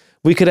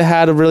 we could have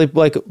had a really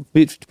like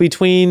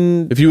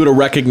between, if you would have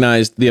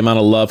recognized the amount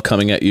of love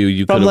coming at you,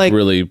 you could have like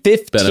really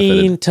 15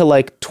 benefited. to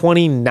like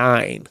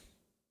 29.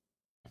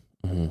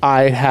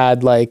 I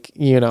had like,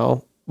 you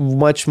know,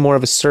 much more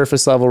of a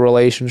surface level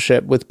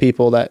relationship with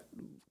people that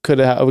we could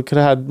have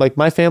had like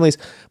my family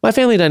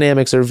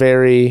dynamics are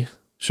very,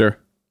 Sure.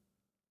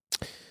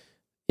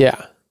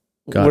 yeah.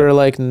 Got We're it.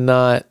 like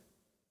not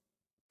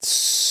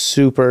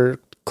super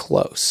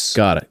close.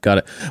 Got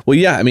it. Well,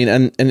 yeah, I mean,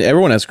 and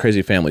everyone has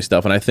crazy family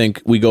stuff. And I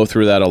think we go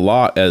through that a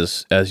lot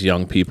as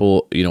young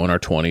people, you know, in our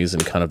 20s,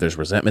 and kind of there's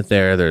resentment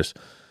there. There's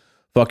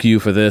fuck you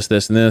for this,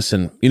 and this.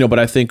 And, you know, but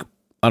I think,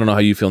 I don't know how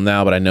you feel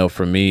now, but I know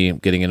for me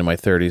getting into my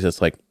 30s,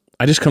 it's like,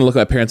 I just kind of look at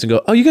my parents and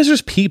go, oh, you guys are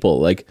just people.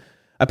 Like,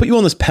 I put you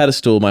on this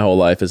pedestal my whole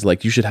life as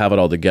like, you should have it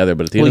all together.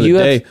 But at the end of the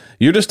day,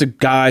 you're just a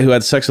guy who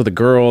had sex with a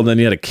girl and then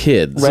you had a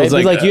kid. So Right. it's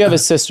Like you have a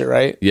sister,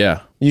 right?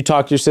 Yeah. You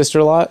talk to your sister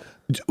a lot?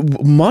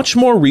 Much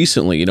more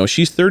recently, you know,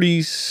 she's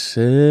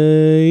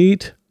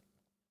 38.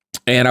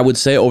 And I would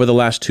say over the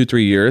last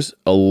 2-3 years,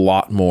 a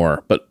lot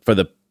more. But for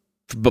the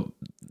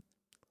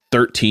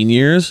 13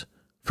 years,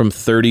 from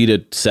 30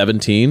 to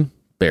 17,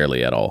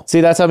 barely at all.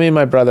 See, that's how me and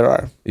my brother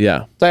are. Yeah.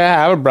 Like I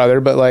have a brother,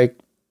 but like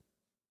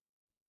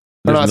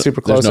we're not super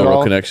close There's no at real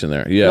all. connection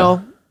there. Yeah.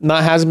 No,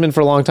 hasn't been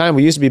for a long time.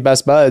 We used to be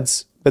best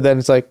buds, but then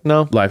it's like,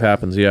 no. Life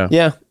happens. Yeah.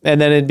 Yeah.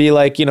 And then it'd be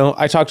like, you know,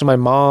 I talk to my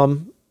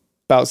mom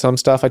about some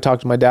stuff. I talk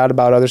to my dad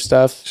about other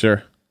stuff.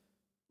 Sure.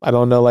 I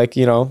don't know, like,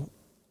 you know,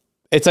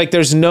 it's like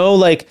there's no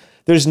like,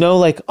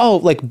 oh,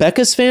 like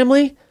Becca's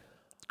family.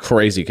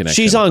 Crazy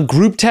connection. She's on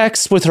group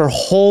texts with her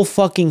whole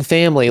fucking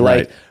family.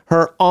 Right. Like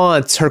her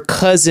aunts, her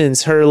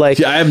cousins, her like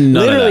Yeah, I have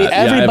none of literally that. Yeah, I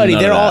have everybody.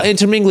 none They're of all that.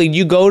 intermingling.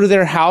 You go to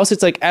their house,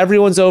 it's like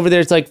everyone's over there.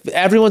 It's like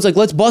everyone's like,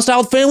 let's bust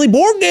out family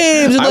board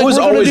games. And I like, was we're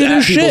gonna always do at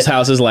this people's shit.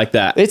 houses like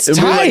that. It's And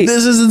we're like, tight.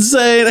 this is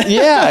insane.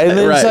 Yeah, and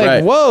then it's Right, like,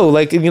 right. whoa,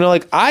 like, you know,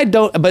 like I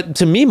don't. But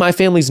to me, my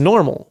family's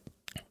normal.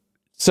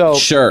 So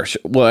Sure.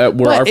 Well,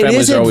 but our it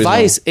families is are always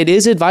advice. It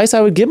is advice I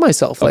would give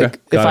myself. Okay, Like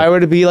if got I it. were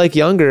to be like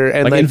younger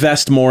and like like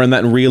invest more in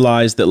that and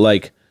realize that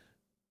like,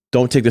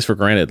 don't take this for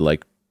granted.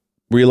 Like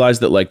realize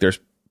that like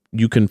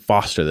you can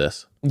foster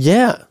this.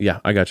 yeah, Yeah,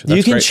 I got you. you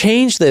That's can great.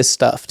 change this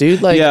stuff,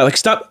 dude. Like Yeah, like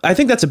stop. I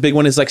think that's a big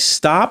one is like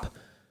stop.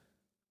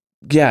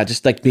 Yeah,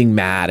 just like being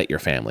mad at your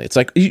family. It's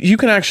like you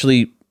can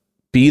actually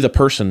be the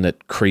person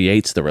that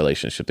creates the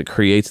relationship, that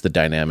creates the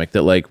dynamic,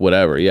 that like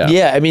whatever. Yeah.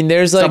 yeah, I mean,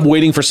 there's like Stop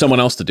waiting for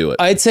someone else to do it.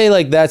 I'd say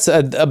like that's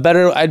a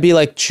better. I'd be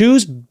like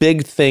choose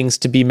big things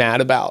to be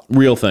mad about.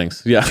 Real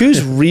things. Yeah.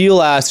 Choose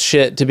real ass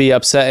shit to be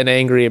upset and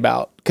angry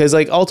about. Because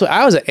like ultimately,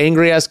 I was an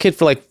angry ass kid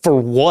for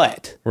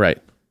what? Right.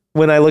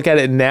 When I look at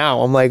it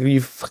now, I'm like,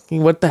 you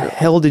fucking, what the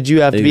hell did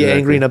you have to be Exactly.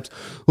 angry and upset?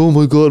 Oh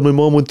my God, my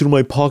mom went through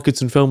my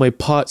pockets and found my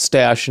pot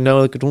stash. And now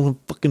like I don't have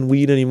fucking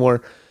weed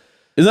anymore.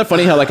 Isn't that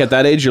funny how like at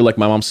that age you're like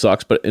my mom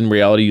sucks, but in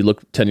reality you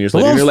look 10 years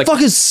My later mom you're like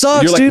fucking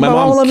sucks, you're like, dude. my My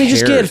mom mom let me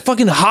just cared. get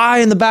fucking high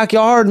in the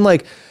backyard and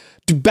like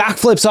do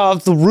backflips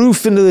off the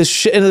roof into the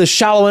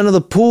shallow end of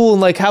the pool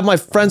and like have my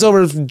friends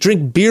over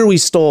drink beer we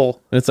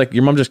stole. And it's like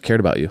your mom just cared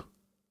about you.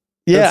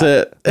 Yeah, That's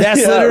it.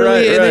 That's Yeah, literally,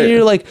 right, and right. then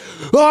you're like,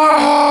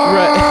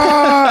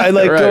 ah, and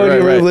like Right, go in right,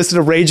 your room, right. listen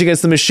to Rage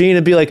Against the Machine,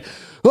 and be like,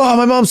 oh,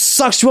 my mom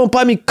sucks. She won't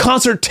buy me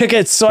concert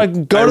tickets, so I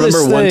can go I to this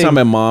remember one thing. time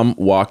my mom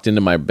walked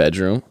into my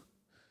bedroom.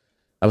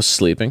 I was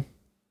sleeping.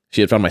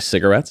 She had found my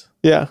cigarettes.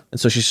 Yeah. And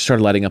so she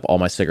started lighting up all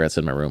my cigarettes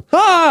in my room.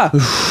 Ah.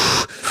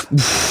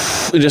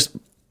 And just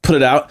put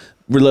it out.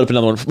 We lit up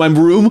another one. My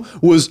room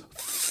was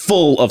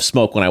full of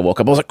smoke when I woke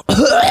up. I was like,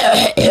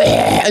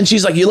 and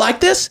she's like, you like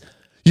this?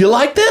 You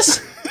like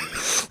this?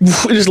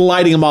 Just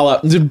lighting them all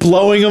up, just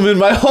blowing them in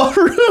my whole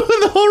room.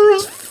 And the whole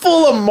room's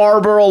full of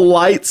Marlboro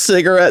Light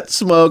cigarette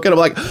smoke. And I'm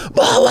like, oh,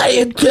 what are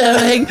you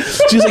doing?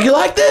 She's like, you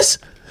like this?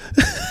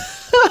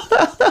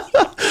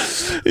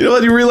 You know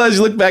what? You realize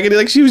you look back and you're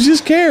like, she was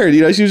just cared.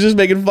 You know, she was just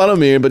making fun of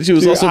me, but she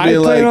was also I being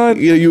like, plan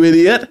on- you know, you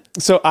idiot.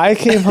 So I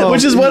came home.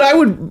 Which is what I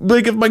would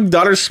like if my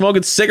daughter's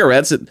smoking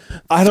cigarettes at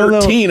I don't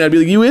know. 13. I'd be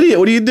like, you idiot.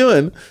 What are you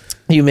doing?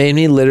 You made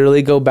me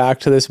literally go back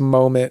to this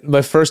moment.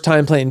 My first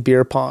time playing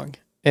beer pong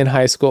in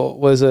high school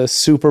was a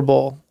Super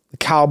Bowl. The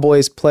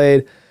Cowboys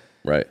played.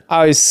 Right.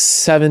 I was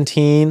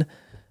 17.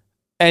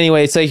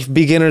 Anyway, it's like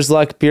beginner's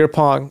luck beer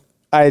pong.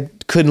 I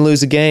couldn't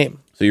lose a game.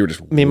 So you were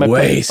just Me and my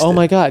wasted. oh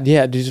my God,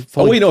 yeah, dude.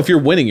 Oh, wait, no. If you're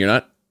winning, you're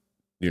not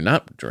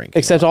drinking.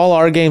 Except all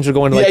our games were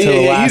going to, like, to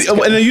the last and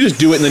then you just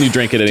do it and then you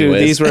drink it Dude,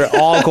 anyways. these were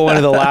all going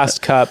to the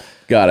last cup.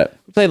 Got it.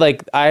 Played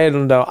like, I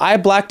don't know. I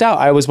blacked out.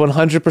 I was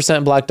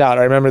 100% blacked out.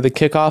 I remember the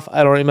kickoff.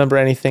 I don't remember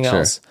anything Sure.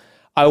 else.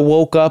 I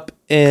woke up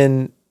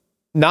in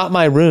not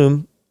my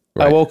room.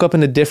 I Right. woke up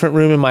in a different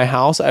room in my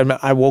house.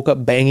 I woke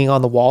up banging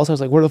on the walls. I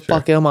was like, where the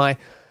fuck am I?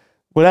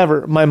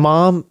 Whatever. My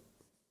mom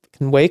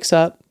wakes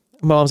up.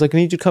 My mom's like, I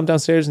need you to come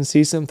downstairs and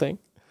see something.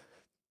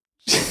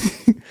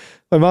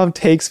 My mom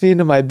takes me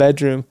into my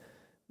bedroom.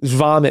 There's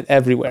vomit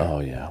everywhere. Oh,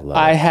 yeah. Love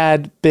I it.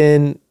 had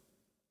been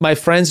my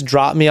friends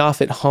dropped me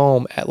off at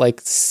home at like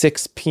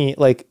 6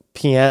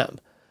 p.m.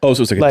 Oh,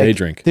 so it's like a day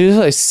drink. This was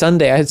like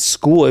Sunday. I had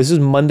school. This was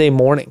Monday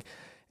morning.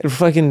 And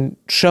fucking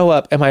show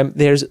up and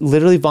there's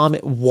literally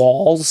vomit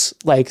walls,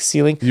 like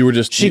ceiling. You were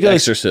just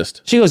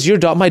exorcist. She goes,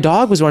 my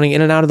dog was running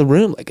in and out of the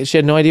room. Like she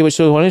had no idea what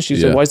she was wanting. She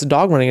said, why is the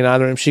dog running in and out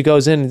of the room? She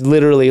goes in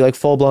literally like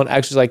full blown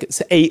exorcist, like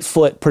it's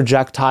 8-foot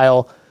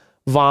projectile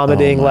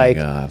vomiting,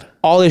 God.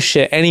 All this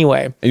shit.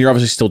 Anyway. And you're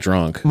obviously still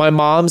drunk. My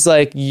mom's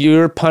like,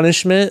 your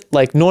punishment,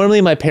 like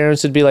normally my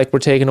parents would be like, we're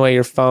taking away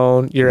your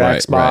phone, your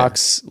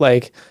Xbox,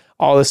 like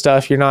all this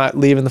stuff. You're not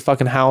leaving the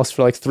fucking house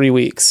for like 3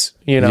 weeks,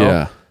 you know?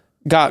 Yeah.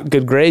 Got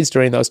good grades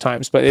during those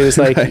times, but it was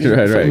like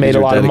right. made a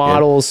lot of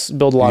models,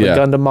 built a lot of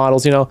Gundam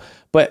models, you know.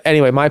 But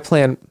anyway, my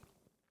plan,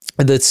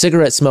 the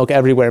cigarette smoke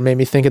everywhere made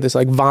me think of this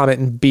like vomit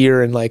and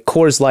beer and like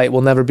Coors Light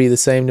will never be the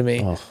same to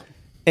me. Oh,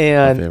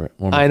 and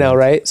I know,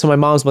 right? So my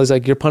mom's was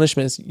like, your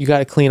punishment is you got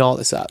to clean all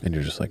this up. And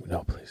you're just like,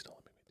 no, please don't.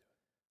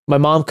 My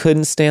mom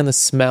couldn't stand the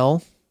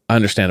smell.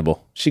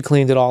 Understandable. She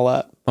cleaned it all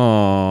up.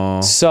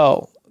 Oh.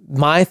 So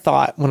my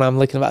thought when I'm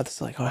looking about this,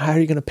 like, how are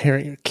you going to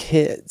parent your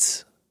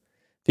kids?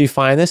 If you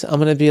find this, I'm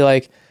going to be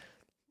like,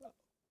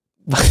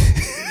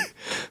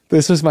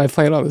 this was my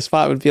plan on the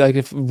spot, would be like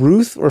if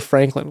Ruth or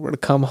Franklin were to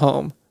come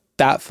home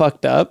that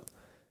fucked up,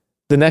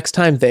 the next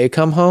time they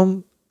come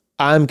home,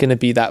 I'm going to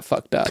be that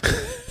fucked up.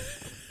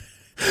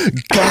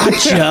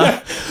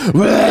 Gotcha.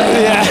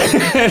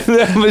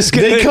 I'm just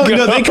they come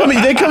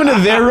into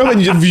their room and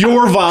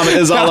your vomit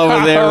is all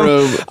over their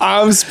room.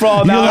 I'm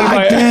sprawled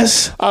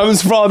out. I'm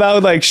sprawled out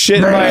with like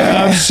shit.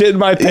 I'm shitting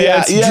my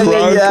pants,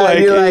 drunk. Like,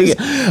 you're like,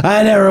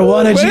 I never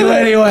wanted you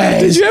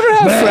anyway. Did you ever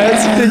have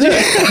friends? Did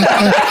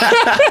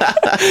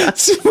you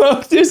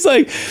smoke just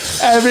like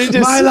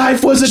my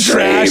life was a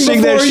dream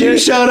before you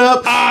showed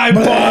up. I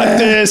bought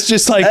this,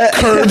 just like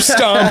curb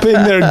stomping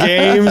their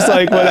games,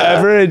 like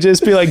whatever. It'd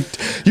just be like,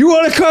 you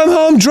want to come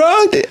home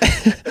drunk?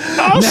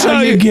 I'll show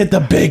you. Get the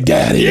Big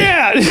Daddy.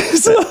 Yeah,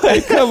 just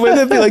like come with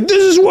it. Be like,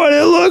 this is what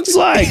it looks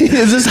like.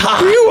 Is this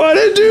hot? You want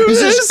to do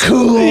this? Is this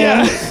cool?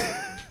 Yeah.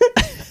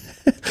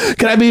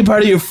 Can I be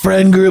part of your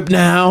friend group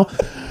now?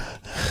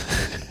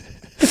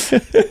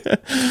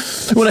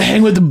 Want to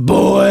hang with the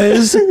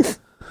boys?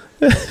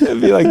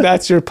 It'd be like,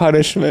 that's your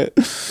punishment.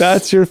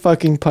 That's your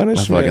fucking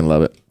punishment. I fucking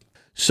love it.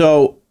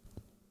 So,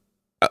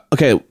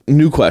 okay,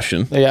 new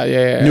question.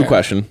 Yeah. New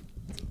question.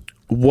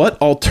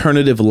 What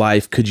alternative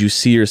life could you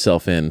see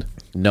yourself in?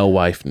 No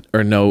wife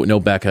or no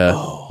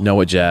Becca,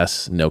 no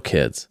Jess, no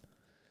kids.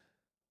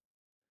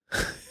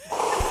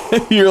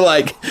 You're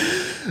like,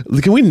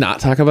 can we not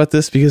talk about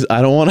this? Because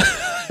I don't want to.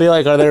 Be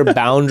like, are there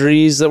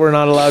boundaries that we're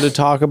not allowed to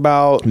talk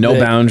about? No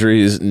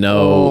boundaries.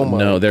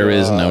 No, there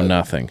is no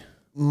nothing.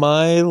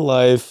 My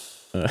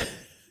life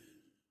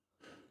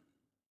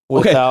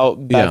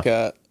without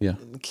Becca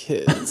and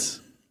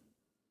kids.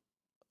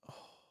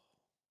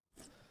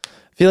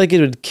 I feel like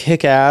it would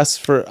kick ass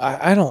for,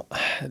 I don't,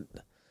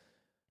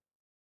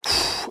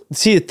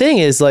 see, the thing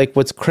is, like,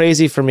 what's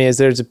crazy for me is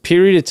there's a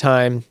period of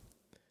time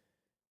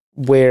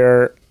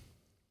where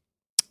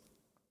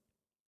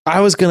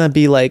I was going to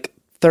be like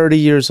 30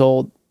 years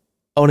old,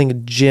 owning a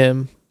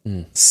gym,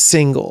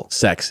 single.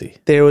 Sexy.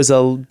 There was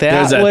a, dude,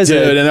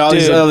 and all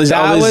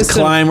these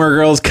climber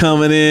girls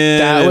coming in.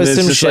 That was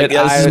some shit.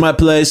 Like, this is my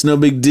place, no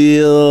big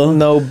deal.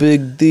 No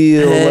big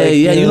deal.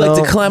 Hey, like, you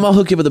like to climb, I'll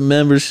hook you with a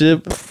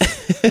membership.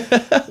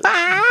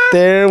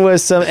 There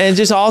was some, and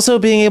just also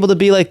being able to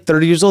be like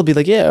 30 years old, be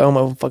like, yeah, I'm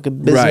a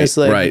fucking business,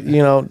 right.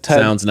 You know,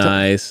 sounds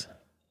nice.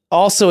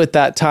 Also at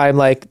that time,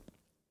 like,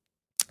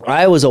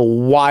 I was a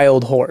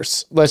wild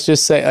horse. Let's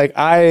just say,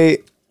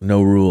 like,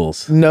 no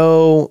rules.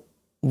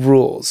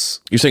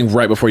 You're saying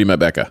right before you met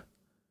Becca?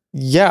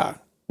 Yeah,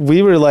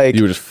 we were like,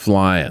 you were just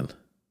flying.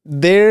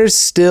 There's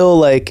still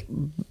like,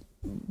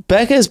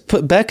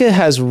 Becca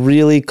has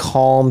really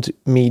calmed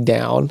me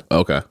down.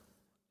 Okay.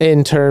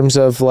 In terms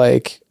of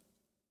like,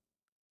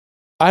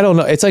 I don't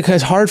know. It's like,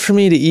 it's hard for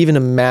me to even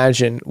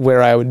imagine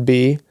where I would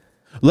be.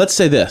 Let's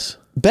say this.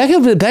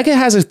 Becca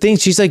has a thing.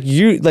 She's like,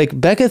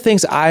 Becca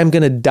thinks I'm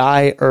going to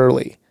die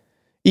early.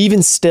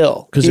 Even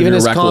still, even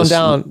as calm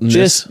down,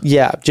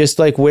 just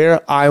like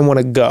where I want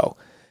to go.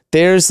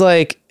 There's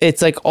like,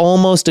 it's like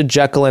almost a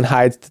Jekyll and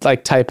Hyde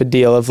like type of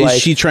deal of like.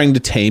 Is she trying to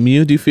tame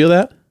you? Do you feel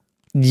that?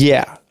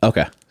 Yeah.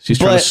 Okay. She's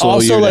trying to slow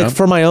you down. But also like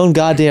for my own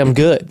goddamn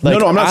good. Like,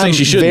 no, I'm not saying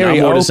she shouldn't.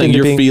 I'm more just saying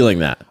you're feeling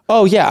that.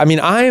 Oh yeah. I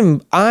mean, I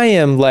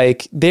am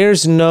like,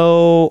 there's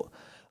no,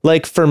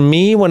 like for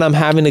me, when I'm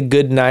having a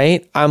good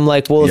night, I'm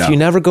like, well, if you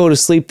never go to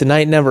sleep, the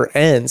night never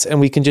ends and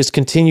we can just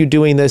continue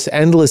doing this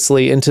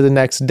endlessly into the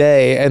next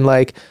day. And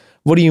like,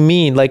 what do you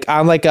mean? Like,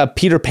 I'm like a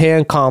Peter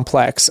Pan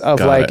complex of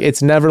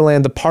it's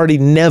Neverland. The party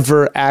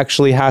never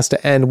actually has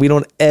to end. We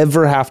don't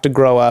ever have to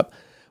grow up.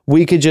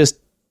 We could just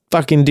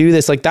fucking do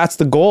this. Like, that's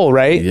the goal,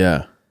 right?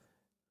 Yeah.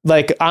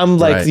 Like, I'm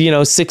like,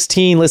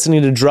 16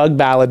 listening to Drug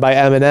Ballad by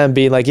Eminem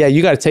being like, yeah,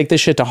 you got to take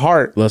this shit to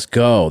heart. Let's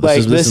go.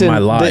 This is my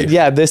life.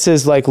 This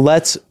is like,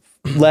 let's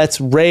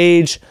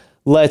rage.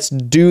 Let's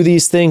do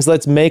these things.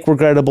 Let's make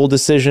regrettable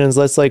decisions.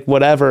 Let's like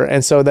whatever.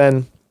 And so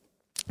then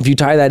if you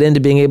tie that into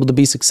being able to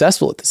be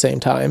successful at the same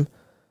time,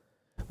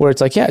 where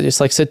it's like, yeah, just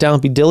like sit down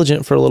and be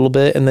diligent for a little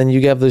bit. And then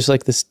you have this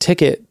like this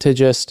ticket to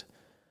just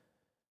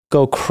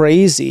go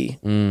crazy.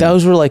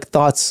 Those were like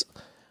thoughts,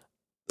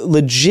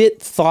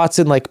 legit thoughts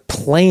and like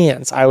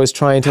plans I was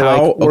trying to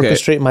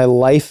orchestrate my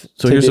life.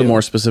 So here's a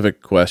more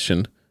specific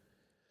question.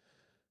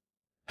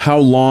 How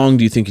long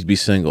do you think you'd be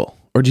single?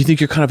 Or do you think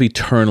you're kind of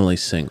eternally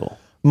single?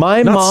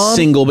 My Not mom,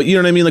 single, but you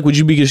know what I mean? Like, would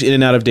you be just in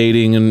and out of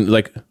dating and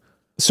like,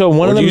 so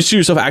one or of do them, you see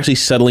yourself actually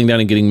settling down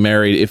and getting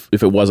married if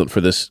it wasn't for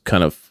this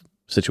kind of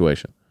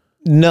situation?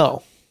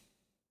 no,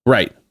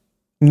 Right.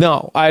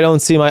 no,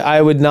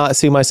 I would not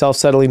see myself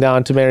settling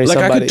down to marry Like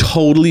somebody. I could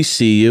totally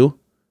see you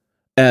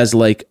as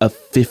like a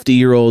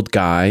 50-year-old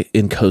guy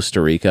in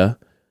Costa Rica.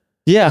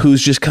 Yeah.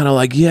 Who's just kind of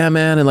like, yeah,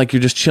 man. And like,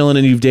 you're just chilling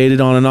and you've dated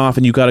on and off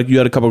and you had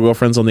a couple of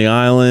girlfriends on the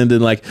island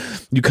and like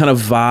you kind of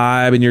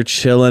vibe and you're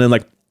chilling and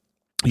like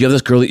you have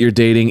this girl that you're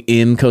dating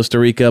in Costa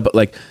Rica, but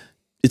like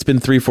it's been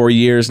 3-4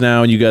 years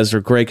now and you guys are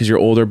great because you're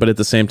older, but at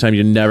the same time,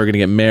 you're never going to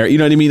get married. You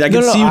know what I mean? I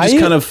can see you just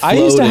kind of floating.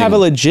 I used to have a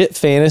legit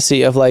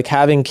fantasy of like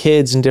having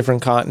kids in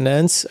different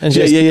continents and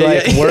just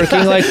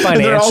working like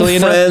financially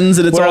enough. Friends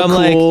and it's where all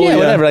I'm cool. like,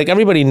 whatever. Like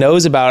everybody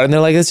knows about it. And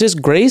they're like, it's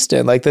just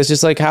Grayston. Like that's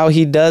just like how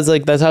he does,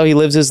 like that's how he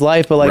lives his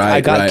life. But like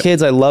I got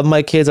kids. I love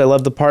my kids. I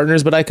love the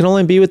partners, but I can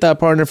only be with that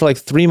partner for like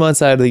 3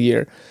 months out of the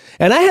year.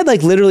 And I had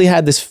like literally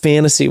had this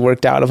fantasy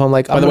worked out of I'm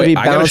like, I'm going to be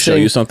bouncing. I got to show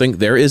you something.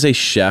 There is a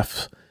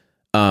chef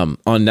on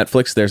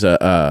Netflix. There's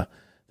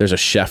a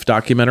chef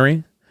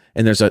documentary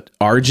and there's an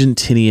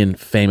Argentinian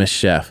famous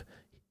chef.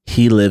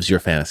 He lives your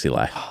fantasy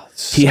life.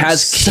 He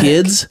has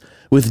kids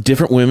with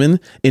different women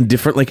in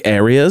different like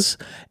areas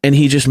and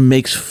he just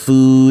makes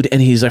food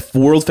and he's a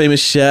world famous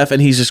chef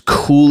and he's just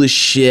cool as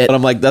shit. And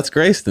I'm like, that's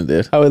Grayston,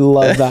 dude. I would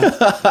love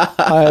that.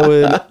 I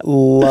would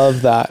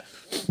love that.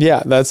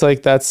 Yeah. That's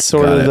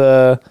sort of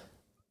the,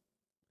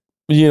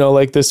 you know,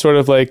 like this sort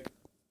of like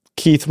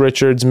Keith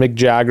Richards, Mick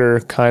Jagger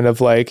kind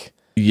of like,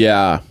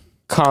 yeah,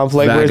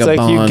 conflict where it's like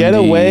you get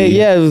away,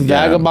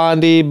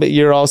 vagabondy, but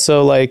you're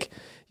also like,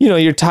 you know,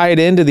 you're tied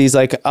into these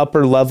like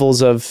upper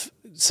levels of,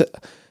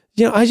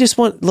 you know, I just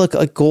want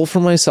a goal for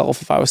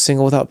myself if I was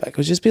single without Beck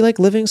would just be like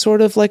living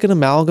sort of like an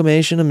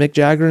amalgamation of Mick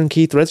Jagger and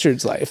Keith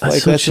Richards' life. That's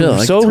like so that's chill.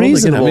 so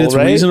reasonable. I mean, it's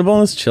right? reasonable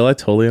and it's chill. I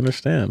totally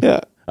understand.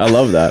 Yeah, I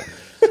love that.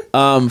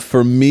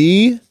 For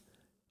me,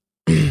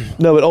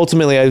 no, but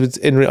ultimately,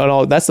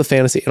 that's the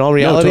fantasy. In all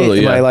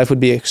reality, my life would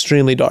be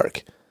extremely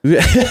dark.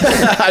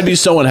 I'd be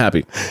so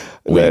unhappy.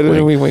 Wink.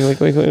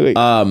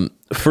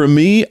 For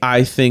me,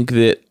 I think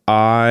that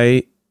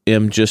I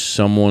am just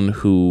someone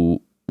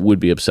who would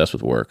be obsessed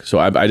with work. So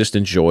I just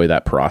enjoy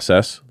that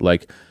process.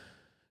 Like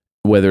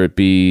whether it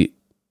be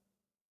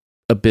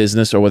a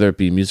business or whether it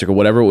be music or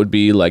whatever it would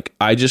be, like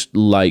I just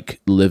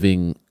like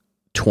living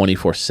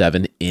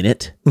 24/7 in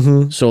it.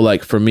 Mm-hmm. So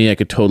like for me, I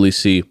could totally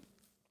see,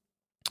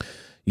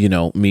 you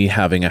know, me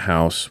having a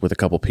house with a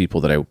couple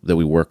people that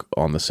we work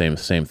on the same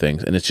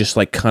things. And it's just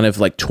like kind of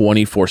like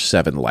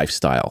 24/7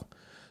 lifestyle.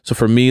 So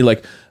for me,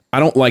 like, I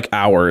don't like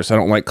hours. I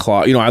don't like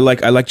clock. You know, I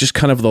like just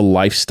kind of the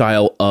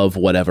lifestyle of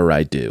whatever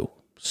I do.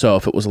 So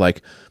if it was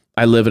like,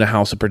 I live in a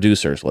house of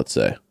producers, let's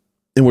say,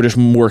 and we're just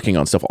working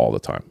on stuff all the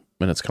time.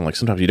 And it's kind of like,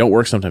 sometimes you don't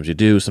work, sometimes you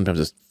do. Sometimes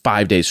it's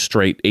 5 days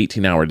straight,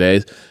 18-hour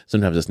days.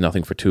 Sometimes it's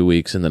nothing for 2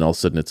 weeks. And then all of a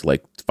sudden it's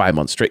like 5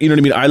 months straight. You know what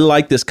I mean? I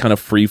like this kind of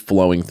free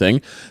flowing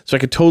thing. So I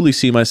could totally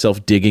see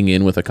myself digging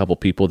in with a couple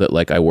people that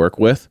like I work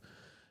with,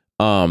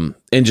 and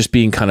just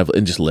being kind of,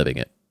 and just living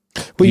it.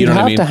 But you'd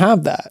have to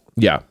have that.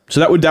 Yeah. So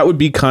that would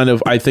be kind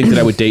of, I think that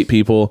I would date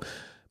people,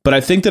 but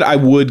I think that I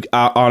would,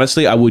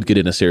 honestly, I would get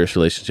in a serious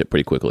relationship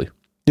pretty quickly.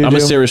 I'm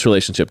a serious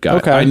relationship guy.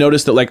 Okay. I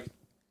noticed that like,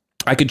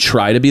 I could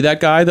try to be that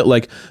guy that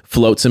like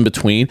floats in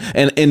between.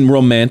 And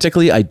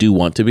romantically, I do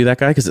want to be that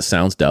guy because it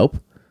sounds dope.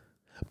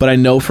 But I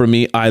know for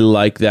me, I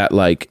like that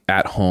like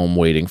at home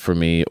waiting for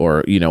me,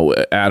 or, you know,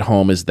 at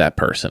home is that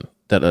person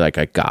that like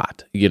I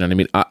got, you know what I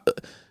mean?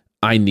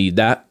 I need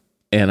that.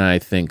 And I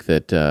think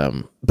that,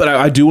 but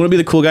I do want to be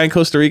the cool guy in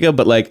Costa Rica,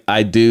 but like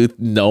I do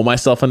know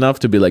myself enough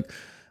to be like,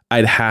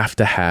 I'd have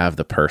to have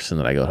the person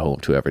that I go home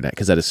to every night.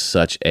 Cause that is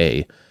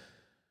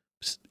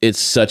it's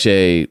such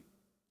a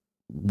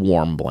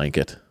warm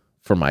blanket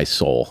for my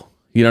soul.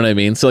 You know what I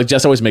mean? So like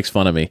Jess always makes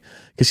fun of me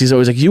because she's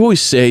always like, you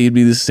always say you'd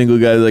be this single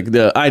guy. Like,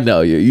 no, I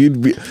know you.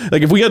 You'd be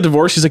like, if we got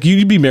divorced, she's like,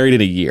 you'd be married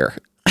in a year.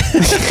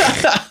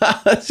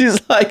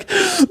 She's like,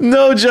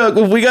 no joke.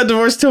 If we got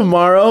divorced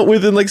tomorrow,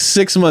 within like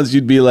 6 months,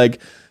 you'd be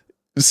like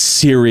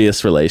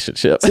serious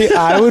relationship. See,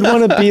 I would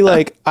want to be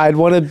like, I'd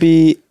want to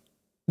be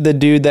the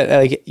dude that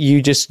like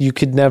you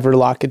could never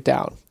lock it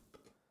down.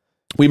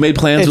 We made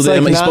plans with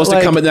him. He's supposed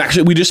to come in.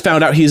 Actually, we just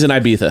found out he's in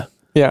Ibiza.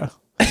 Yeah.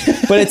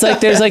 But it's like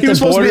there's like the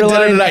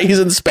borderline. He's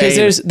in Spain. Because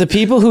there's the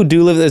people who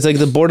do live. There's like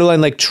the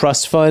borderline like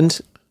trust fund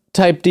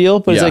type deal,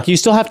 but it's Yeah. like you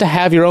still have to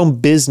have your own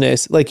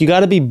business. Like you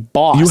got to be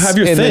boss. You have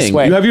your in this thing.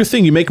 way. You have your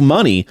thing. You make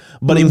money,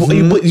 but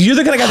you're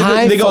the kind of guy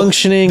High they go,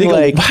 functioning, they go,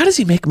 like- how does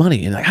he make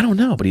money? And like, I don't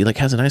know, but he like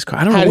has a nice car.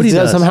 I don't know How what he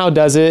does. somehow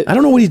does it. I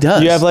don't know what he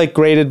does. You have like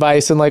great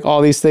advice and like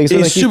all these things.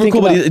 But, It's like, you super think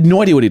cool, but about- he had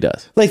no idea what he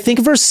does. like think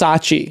of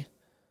Versace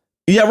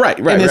Yeah, right,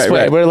 in this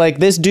way, where like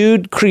this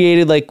dude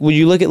created like when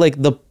you look at like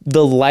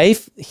the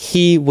life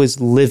he was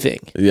living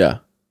Yeah.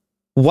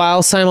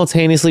 while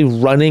simultaneously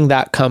running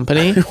that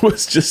company. It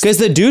was just Because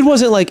the dude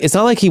wasn't like, it's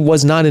not like he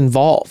was not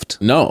involved.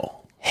 no.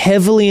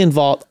 Heavily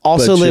involved.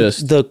 Also But lived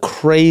just- the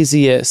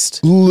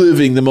craziest.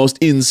 Living the most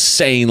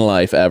insane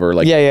life ever.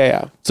 Like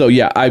Yeah. So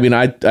yeah, I mean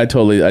I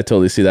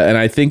totally see that. And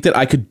I think that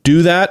I could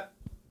do that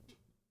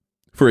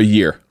for a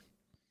year.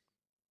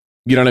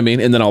 You know what I mean?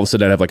 And then all of a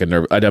sudden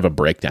I'd have a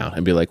breakdown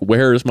and be like,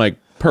 where's my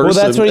person? Well,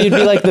 that's where you'd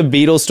be like the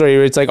Beatles story,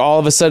 where it's like all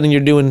of a sudden you're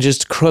doing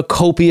just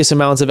copious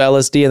amounts of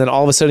LSD, and then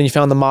all of a sudden you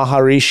found the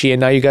Maharishi, and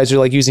now you guys are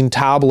like using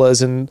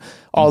tablas and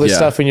all this Yeah.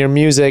 stuff in your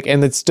music,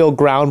 and it's still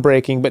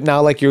groundbreaking. But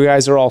now like you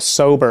guys are all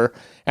sober,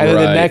 and then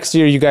the Right. next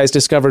year you guys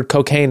discovered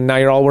cocaine, and now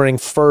you're all wearing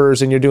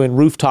furs and you're doing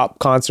rooftop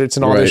concerts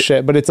and all Right. this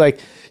shit. But it's like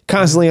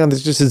constantly on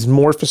this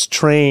amorphous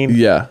train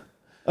Yeah.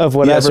 of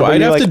whatever. so but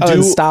I'd you're have like to do-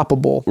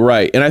 unstoppable.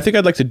 Right. And I think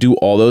I'd like to do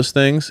all those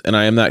things. And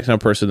I am that kind of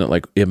person that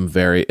like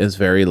is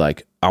very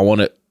like, I want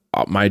to,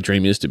 my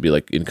dream is to be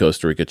like in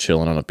Costa Rica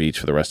chilling on a beach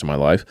for the rest of my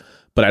life,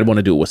 but I'd want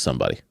to do it with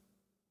somebody.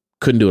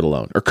 Couldn't do it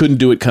alone, or couldn't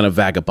do it kind of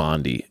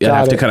vagabondy. I'd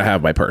have to kind of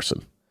have my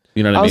person.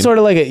 You know what I I'm mean? sort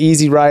of like an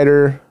easy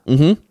rider.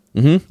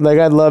 Like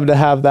I'd love to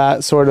have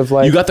that sort of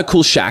like. You got the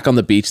cool shack on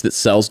the beach that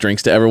sells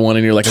drinks to everyone,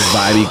 and you're like a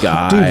vibey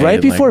guy. Dude, right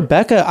and, before like,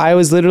 Becca, I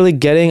was literally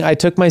I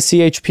took my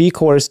CHP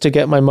course to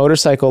get my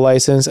motorcycle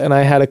license, and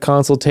I had a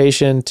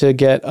consultation to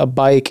get a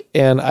bike,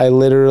 and I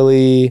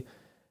literally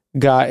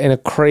got in a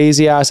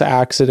crazy ass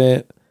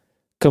accident,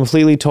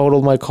 completely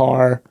totaled my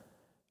car,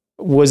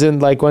 went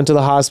to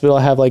the hospital.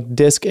 I have like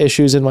disc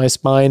issues in my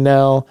spine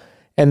now.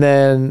 And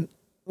then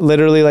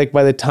literally like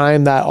by the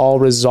time that all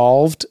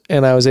resolved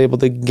and I was able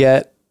to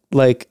get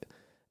like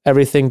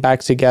everything back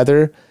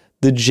together,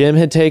 the gym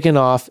had taken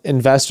off.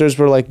 Investors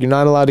were like, you're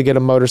not allowed to get a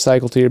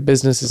motorcycle till your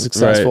business is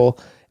successful.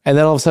 And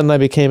then all of a sudden I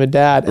became a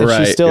dad, and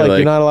she's still like,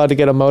 you're not allowed to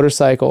get a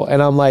motorcycle.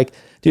 And I'm like,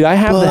 dude, I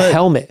have the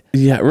helmet.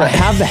 Yeah, right. I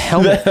have the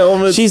helmet. The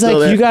helmet's She's like, still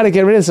there. you got to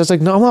get rid of this. I was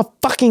like, no, I'm not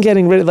fucking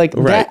getting rid of like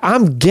that.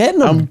 I'm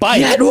getting a bike.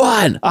 Get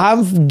one.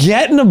 I'm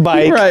getting a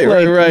bike. Right,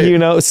 like, right. You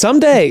know,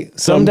 someday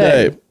it's going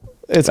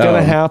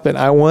to happen.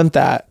 I want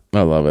that.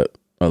 I love it.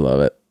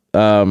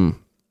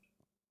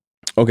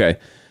 Okay.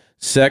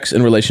 Sex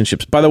and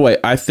relationships. By the way,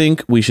 I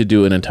think we should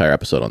do an entire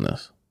episode on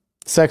this.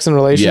 Sex and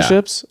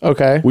relationships.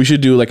 Okay. We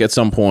should do like at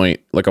some point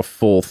like a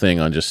full thing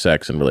on just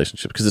sex and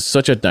relationships, because it's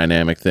such a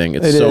dynamic thing.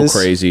 It's so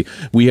crazy.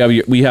 We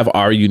have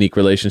our unique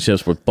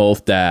relationships with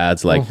both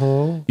dads. Like,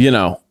 you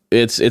know,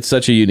 it's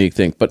such a unique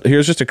thing. But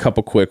here's just a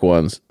couple quick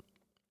ones.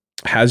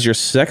 Has your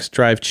sex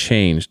drive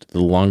changed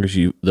the longer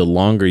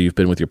you've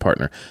been with your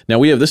partner?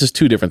 Now this is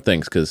two different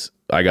things, because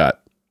I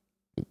got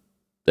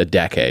a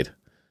decade.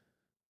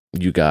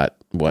 You got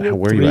what?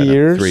 Where are you at? 3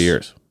 years? 3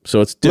 years. So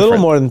it's A different.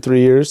 little more than 3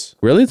 years.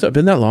 Really? It's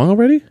been that long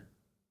already?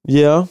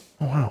 Yeah.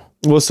 Oh, wow.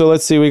 Well, so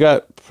let's see. We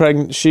got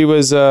pregnant. She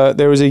was,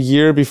 there was a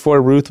year before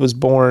Ruth was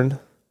born.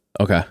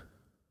 Okay.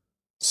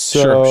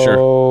 So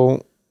Sure.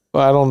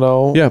 I don't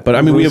know. Yeah, but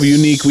I mean, we have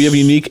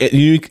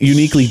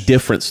uniquely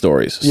different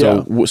stories.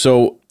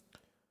 So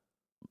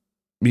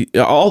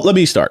let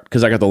me start,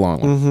 because I got the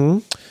long one. Mm-hmm.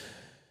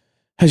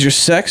 Has your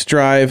sex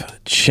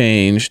drive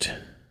changed?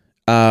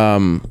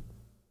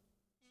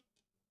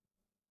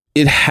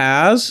 It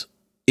has,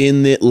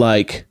 in that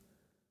like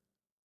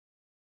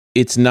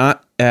it's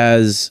not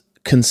as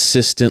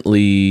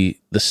consistently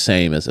the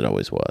same as it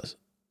always was.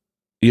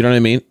 You know what I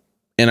mean?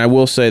 And I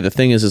will say the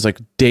thing is like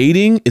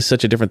dating is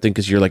such a different thing,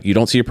 because you're like, you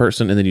don't see a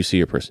person and then you see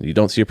your person. You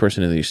don't see a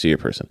person and then you see your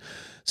person.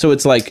 So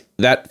it's like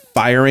that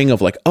firing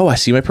of like, oh, I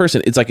see my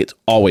person. It's like it's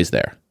always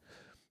there.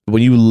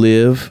 When you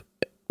live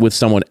with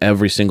someone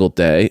every single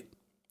day,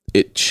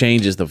 it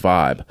changes the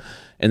vibe.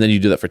 And then you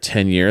do that for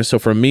 10 years. So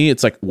for me,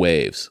 it's like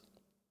waves,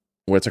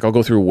 where it's like I'll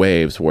go through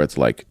waves where it's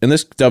like, and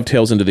this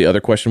dovetails into the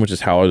other question, which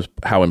is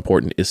how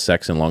important is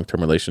sex in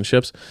long-term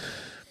relationships?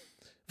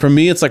 For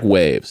me, it's like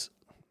waves,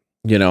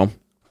 you know?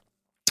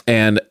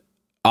 And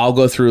I'll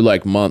go through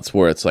like months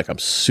where it's like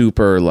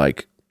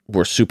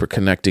we're super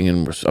connecting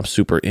and I'm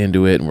super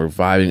into it and we're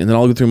vibing. And then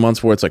I'll go through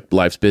months where it's like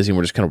life's busy and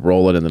we're just kind of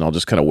rolling, and then I'll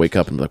just kind of wake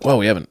up and be like, whoa,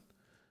 we haven't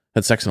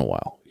had sex in a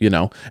while, you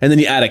know? And then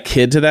you add a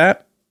kid to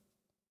that.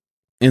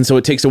 And so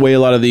it takes away a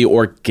lot of the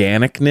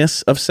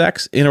organicness of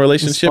sex in a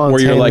relationship, where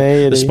you're like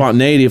the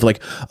spontaneity of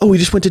like, oh, we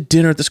just went to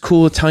dinner at this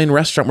cool Italian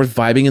restaurant. We're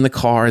vibing in the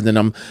car, and then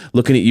I'm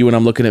looking at you and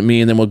I'm looking at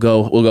me, and then we'll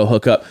go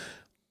hook up.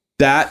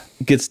 That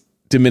gets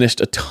diminished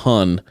a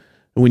ton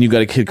when you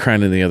got a kid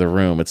crying in the other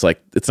room. It's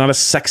like, it's not a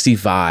sexy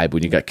vibe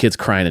when you got kids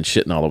crying and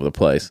shitting all over the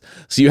place.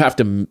 So you have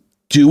to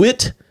do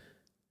it,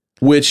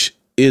 which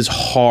is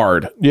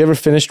hard. You ever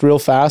finished real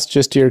fast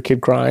just to your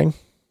kid crying?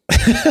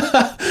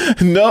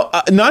 No,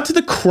 not to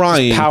the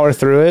crying. Power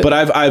through it. But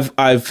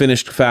I've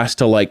finished fast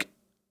to like,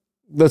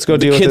 let's go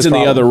deal with kids this in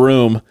problem. the other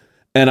room,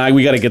 and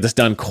we got to get this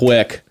done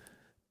quick.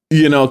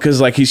 You know, because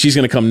like she's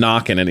gonna come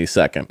knocking any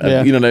second.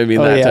 Yeah. You know what I mean?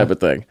 Oh, That yeah. type of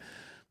thing.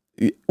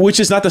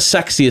 Which is not the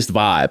sexiest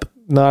vibe.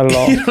 Not at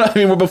all. You know what I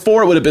mean? Where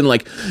before it would have been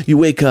like, you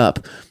wake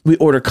up, we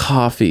order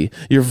coffee,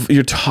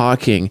 you're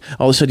talking,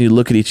 all of a sudden you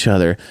look at each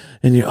other,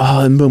 and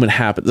and boom, it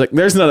happens. Like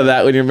there's none of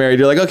that when you're married.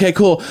 You're like, okay,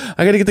 cool,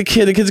 I gotta get the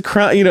kid's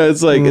crying. You know,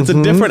 it's like it's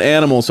a different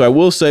animal. So I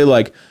will say,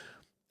 like,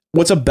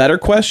 what's a better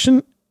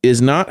question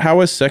is not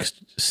how has sex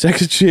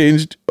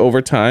changed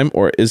over time,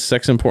 or is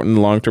sex important in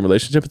a long-term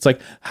relationship? It's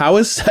like, how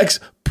is sex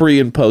pre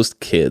and post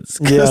kids?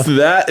 Because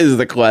that is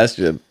the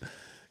question.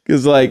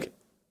 Because like,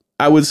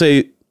 I would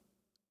say,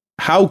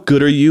 how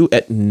good are you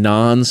at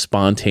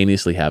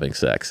non-spontaneously having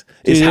sex?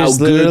 Is how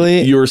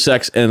good your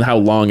sex and how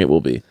long it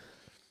will be.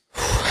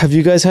 Have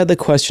you guys had the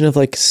question of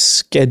like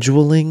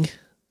scheduling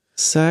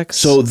sex?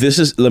 So this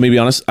is, let me be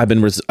honest, I've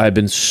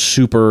been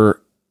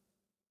super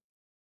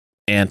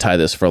anti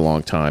this for a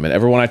long time, and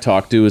everyone I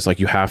talk to is like,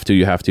 you have to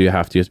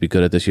be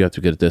good at this, you have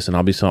to be good at this. And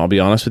I'll be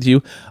honest with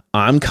you,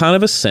 I'm kind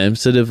of a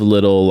sensitive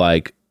little,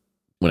 like,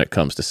 when it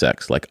comes to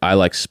sex, like I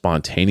like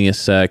spontaneous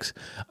sex.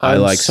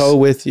 I'm so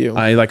with you.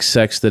 I like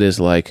sex that is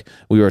like,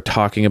 we were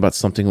talking about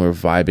something, we were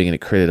vibing, and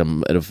it created a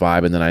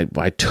vibe, and then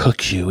I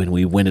took you and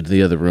we went into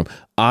the other room.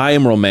 I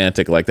am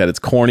romantic like that. It's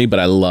corny, but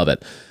I love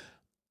it.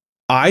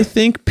 I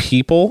think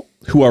people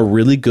who are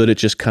really good at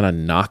just kind of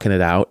knocking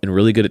it out and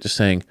really good at just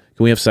saying,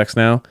 can we have sex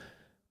now,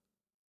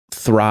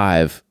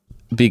 thrive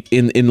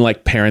in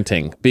like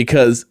parenting,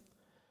 because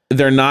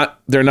they're not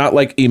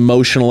like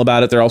emotional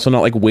about it. They're also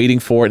not like waiting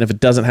for it. And if it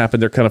doesn't happen,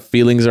 their kind of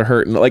feelings are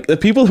hurt. And like the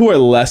people who are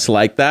less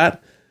like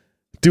that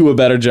do a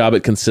better job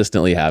at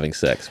consistently having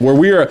sex. Where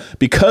we are,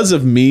 because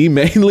of me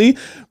mainly,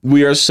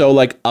 we are so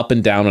like up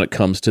and down when it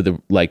comes to the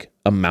like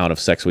amount of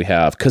sex we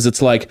have. Cause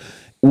it's like,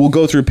 we'll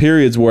go through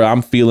periods where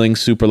I'm feeling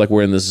super like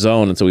we're in this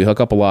zone. And so we hook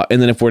up a lot.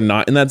 And then if we're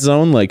not in that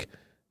zone, like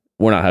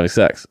we're not having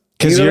sex.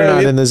 Because you're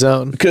not in the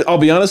zone. I'll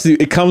be honest with you,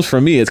 it comes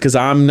from me. It's because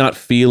I'm not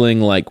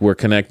feeling like we're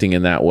connecting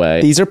in that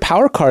way. These are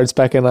power cards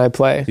Becca and I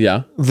play.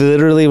 Yeah.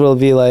 Literally will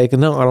be like,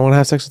 no, I don't want to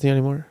have sex with you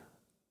anymore.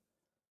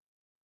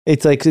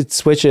 It's like, it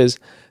switches.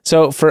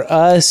 So for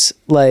us,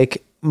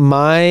 like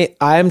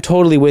I'm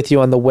totally with you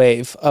on the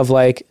wave of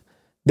like,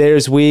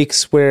 there's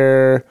weeks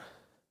where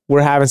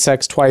we're having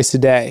sex twice a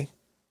day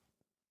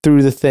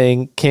through the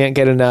thing, can't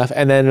get enough.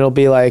 And then it'll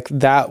be like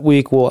that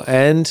week will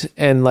end.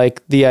 And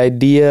like the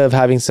idea of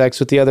having sex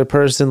with the other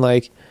person,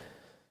 like,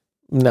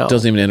 no.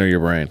 Doesn't even enter your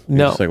brain. You're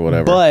no. just like,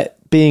 whatever. But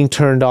being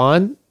turned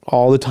on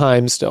all the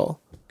time still.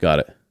 Got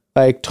it.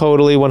 Like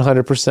totally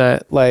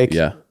 100%. Like,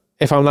 yeah.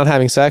 If I'm not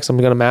having sex, I'm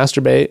going to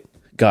masturbate.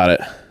 Got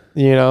it.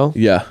 You know?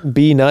 Yeah.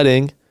 Be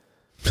nutting.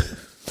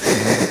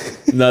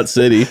 Nut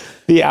City.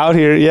 Be out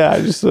here. Yeah.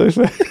 Just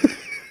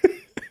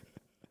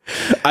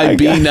I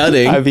be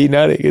nutting.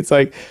 It's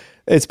like,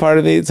 it's part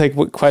of me. It's like,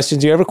 what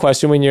questions you ever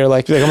question when you're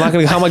like, how am I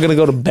going to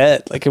go to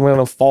bed? Like, am I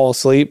going to fall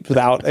asleep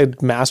without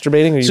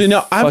masturbating? Are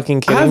you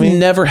fucking kidding me? I've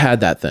never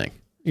had that thing.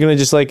 You're going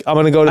to just like, I'm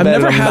going to go to bed.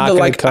 I've never had the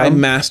like, I come.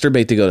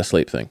 masturbate to go to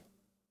sleep thing.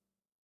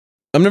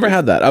 I've never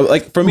had that.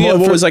 Like for me, it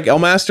was like I'll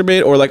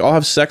masturbate or like I'll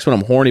have sex when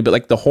I'm horny, but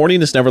like the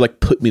horniness never like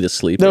put me to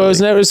sleep. No, really. It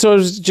was never. So it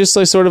was just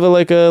like sort of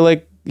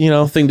a you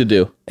know, thing to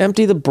do.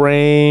 Empty the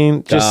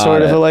brain. Just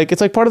sort of like, it's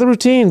like part of the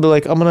routine, but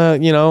like I'm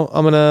going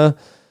to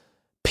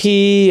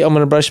pee. I'm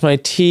going to brush my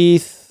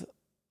teeth.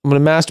 I'm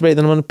going to masturbate.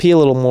 Then I'm going to pee a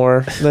little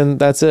more. Then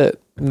that's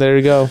it. There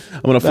you go.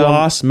 I'm going to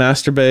floss,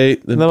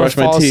 masturbate, then brush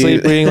my teeth. Fall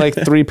asleep reading like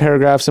 3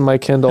 paragraphs in my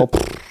Kindle.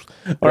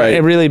 Right.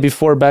 Or really,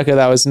 before Becca,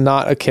 that was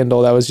not a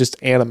Kindle. That was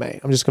just anime.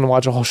 I'm just going to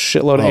watch a whole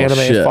shitload of anime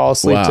and fall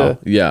asleep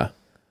to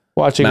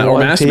watching or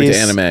One masturbate Piece.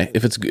 to anime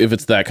if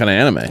it's that kind of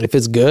anime. If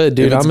it's good,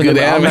 dude, I've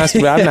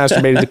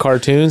masturbated to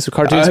cartoons. So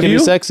cartoons can be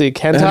sexy.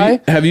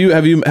 Hentai.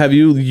 Have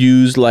you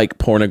used like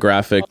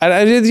pornographic?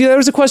 I did. There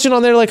was a question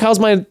on there like, how's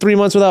my 3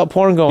 months without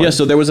porn going? Yeah.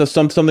 So there was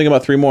something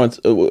about 3 months.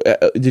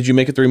 Did you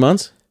make it 3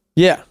 months?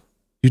 Yeah,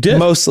 you did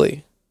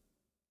mostly.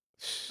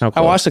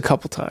 I watched a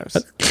couple times.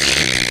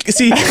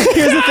 See,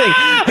 here's the thing.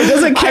 It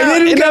doesn't count. I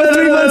didn't go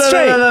 3 months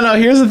straight. No.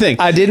 Here's the thing.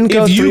 I didn't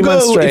go 3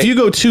 months straight. If you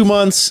go 2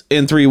 months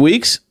in 3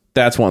 weeks,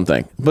 that's one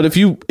thing. But if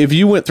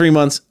you went 3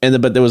 months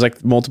but there was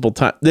like multiple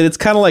times, then it's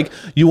kind of like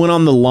you went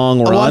on the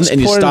long run and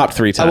you stopped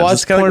 3 times. I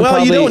watched porn.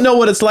 Well, you don't know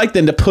what it's like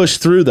then to push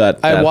through that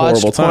I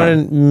watched horrible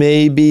time. Porn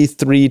maybe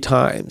 3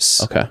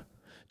 times. Okay.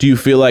 Do you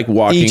feel like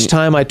walking? Each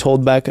time I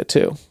told Becca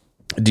too.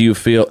 Do you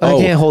feel? I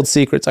can't hold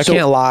secrets. I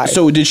can't lie.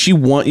 So did she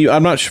want you?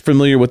 I'm not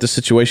familiar with the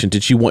situation.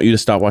 Did she want you to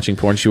stop watching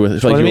porn? She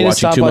was like you were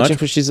watching too much.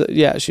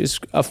 She's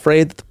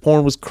afraid that the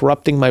porn was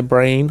corrupting my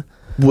brain.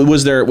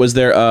 Was there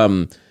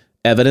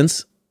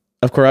evidence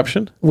of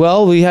corruption?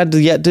 Well, we had to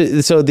get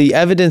to. So the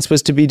evidence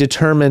was to be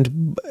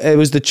determined. It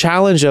was the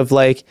challenge of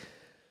like.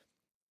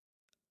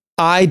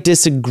 I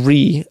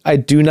disagree. I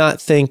did not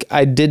think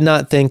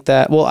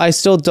that. Well, I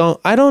still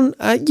don't.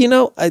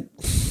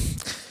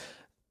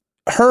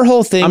 Her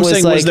whole thing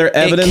was like, was there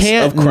evidence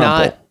of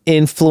crumple?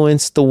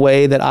 influence the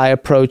way that I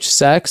approach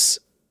sex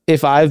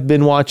if I've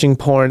been watching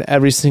porn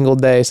every single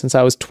day since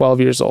I was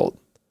 12 years old.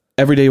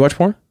 Every day you watch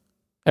porn?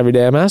 Every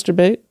day I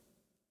masturbate.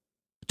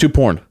 To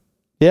porn?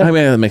 Yeah. I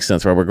mean, that makes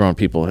sense, right? We're grown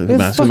people who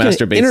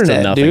masturbate internet,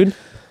 to nothing. dude.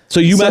 So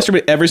you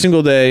masturbate every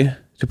single day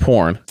to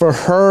porn. For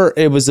her,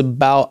 it was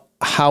about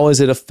how is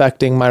it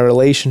affecting my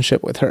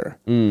relationship with her.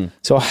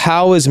 So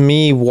how is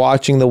me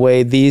watching the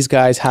way these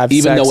guys have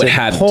Even sex though it in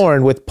hadn't.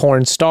 porn with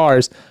porn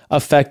stars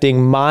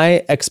affecting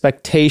my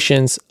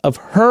expectations of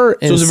her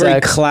in So it's a very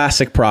sex?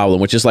 classic problem,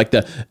 which is like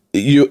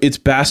it's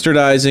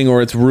bastardizing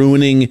or it's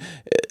ruining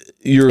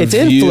your It's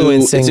view.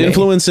 influencing It's me.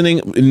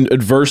 influencing,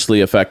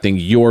 adversely affecting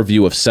your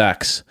view of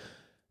sex.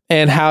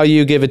 And how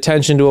you give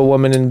attention to a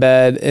woman in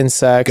bed in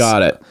sex.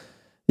 Got it.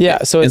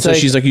 Yeah. So And it's so like,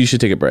 she's like, you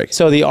should take a break.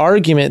 so the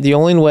argument, the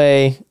only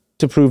way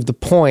to prove the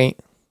point,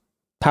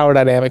 power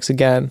dynamics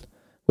again,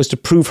 was to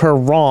prove her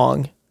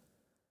wrong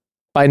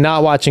by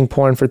not watching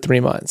porn for 3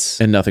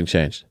 months. And nothing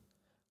changed.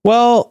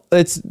 Well,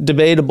 it's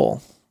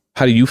debatable.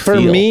 How do you feel?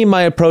 For me,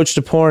 my approach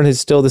to porn is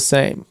still the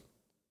same.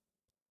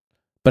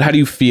 But how do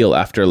you feel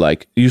after,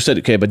 like, you said,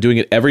 okay, but doing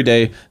it every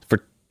day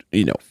for,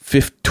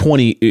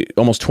 20,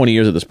 almost 20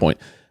 years at this point.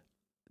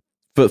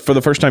 But for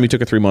the first time you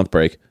took a 3-month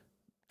break,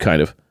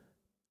 kind of,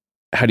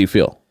 how do you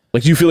feel?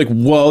 Like, do you feel like,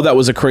 whoa, that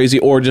was a crazy,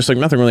 or just like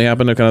nothing really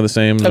happened, kind of the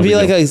same? I feel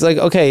like it's like,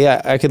 okay, yeah,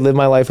 I could live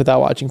my life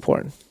without watching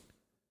porn.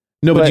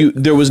 No, but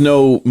there was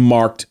no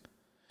marked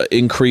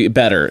increase,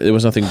 better. There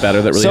was nothing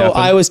better that really happened. So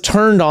I was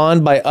turned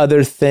on by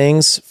other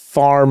things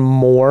far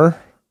more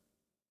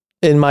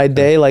in my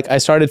day. Like I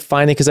started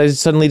finding, because I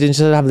suddenly didn't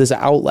just have this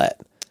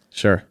outlet.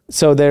 Sure.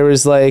 So there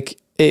was like,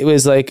 it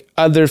was like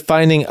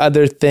finding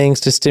other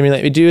things to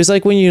stimulate me. Dude, it's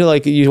like when you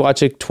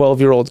watch a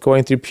 12-year-old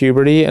going through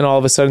puberty and all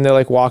of a sudden they're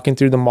like walking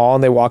through the mall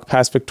and they walk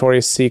past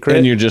Victoria's Secret.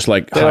 And you're just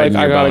like, they're like, hiding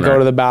I your gotta boner. go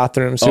to the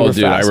bathroom super Oh,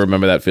 dude, fast. I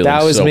remember that feeling.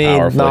 That was so me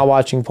powerfully. not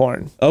watching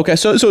porn. Okay,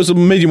 so it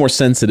made you more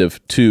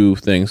sensitive to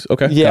things.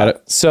 Okay, Yeah. got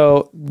it.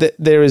 So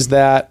there is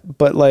that.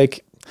 But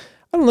like,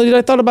 I don't know, dude,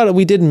 I thought about it.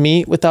 We did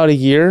meet without a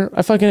year.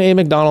 I fucking ate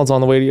McDonald's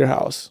on the way to your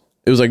house.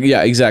 It was like,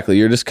 yeah, exactly.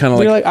 You're just kind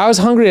of You're like, like, I was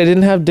hungry. I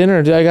didn't have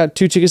dinner. Dude, I got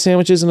 2 chicken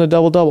sandwiches and a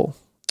double.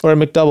 Or a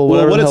McDouble, well,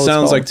 whatever what the it hell it's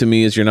sounds called. like to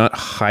me is you're not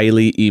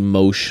highly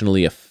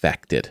emotionally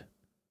affected.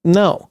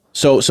 No.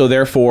 So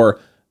therefore,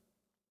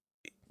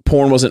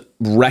 porn wasn't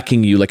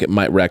wrecking you like it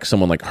might wreck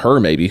someone like her,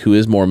 maybe, who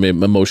is more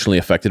emotionally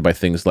affected by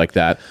things like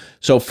that.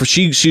 So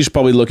she's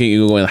probably looking at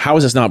you going, how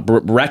is this not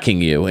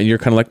wrecking you? And you're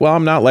kind of like, well,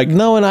 I'm not like...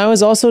 No, and I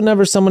was also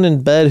never someone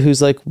in bed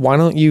who's like, why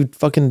don't you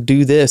fucking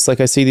do this?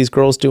 Like I see these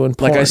girls doing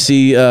porn. Like I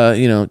see,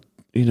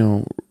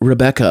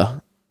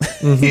 Rebecca.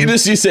 You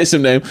say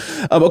some name.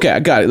 Okay, I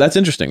got it. That's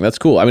interesting. That's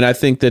cool. I mean, I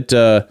think that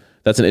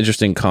that's an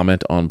interesting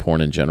comment on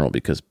porn in general,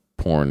 because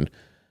porn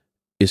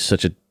is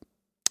such a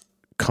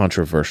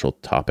controversial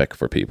topic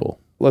for people.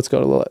 Let's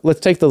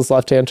take this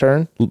left-hand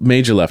turn.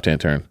 Major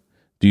left-hand turn.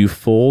 Do you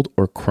fold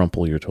or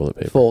crumple your toilet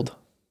paper? Fold.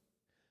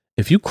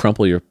 If you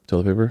crumple your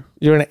toilet paper,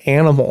 You're an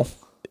animal.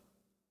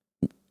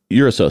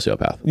 you're a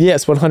sociopath.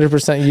 Yes,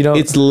 100%. You don't.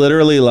 It's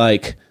literally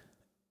like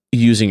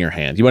using your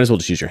hand. You might as well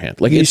just use your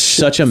hand. Like, it's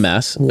such a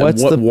mess.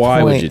 What's the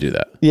why would point? you do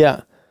that?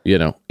 Yeah. You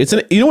know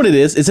what it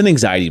is? It's an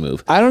anxiety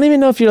move. I don't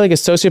even know if you're like a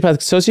sociopath.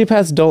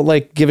 Sociopaths don't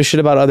like give a shit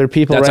about other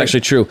people. That's right?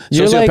 actually true.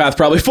 You're Sociopath like-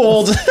 probably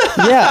folds.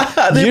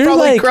 Yeah. They You're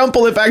probably like-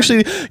 crumple if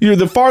actually you're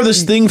the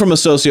farthest thing from a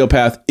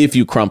sociopath if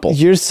you crumple.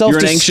 You're You're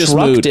an anxious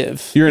mood.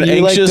 self-destructive. You're an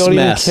you anxious like, don't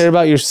mess. even care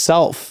about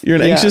yourself. You're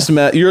an anxious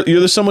mess. You're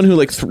the someone who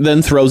like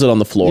then throws it on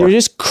the floor. You're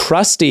just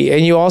crusty,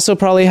 and you also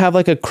probably have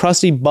like a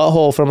crusty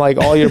butthole from like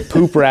all your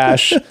poop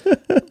rash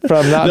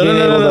from not being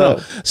able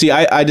to. See,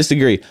 I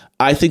disagree.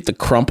 I think the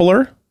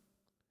crumpler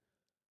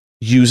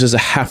uses a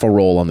half a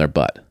roll on their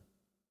butt.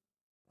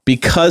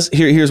 Because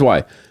here's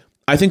why.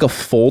 I think a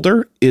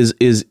folder is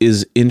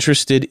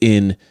interested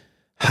in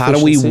how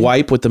do we Efficiency?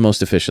 wipe with the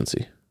most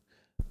efficiency,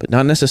 but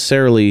not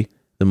necessarily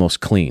the most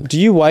clean. Do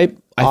you wipe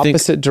I think-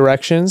 opposite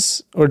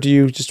directions, or do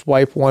you just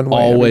wipe one way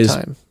Always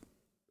every time?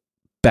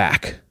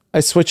 Back.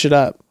 I switch it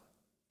up.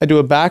 I do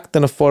a back,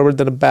 then a forward,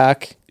 then a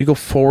back. You go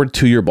forward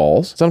to your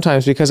balls.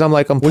 Sometimes because I'm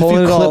What if pulling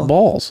you it clip all.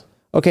 balls?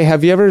 Okay,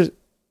 have you ever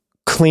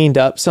cleaned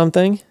up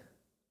something?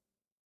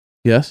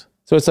 Yes.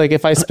 So it's like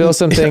if I spill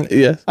something,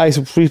 Yes. I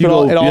sweep You it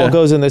all. go- It all yeah.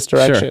 goes in this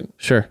direction.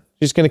 Sure.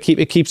 Just gonna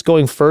it keeps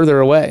going further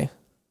away.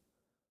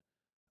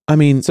 I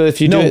mean, So if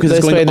you no, do it 'cause it's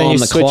this going way and then on you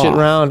the switch it cloth.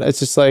 around, it's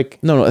just like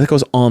no, that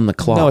goes on the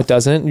cloth. no, it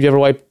doesn't. You ever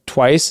wipe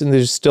twice and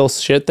there's still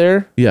shit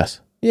there? Yes.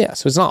 Yeah,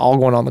 so it's not all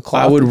going on the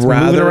cloth. I would It's moving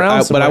rather,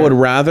 around but I would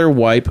somewhere. rather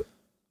wipe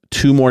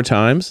 2 more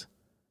times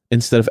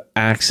instead of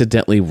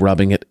accidentally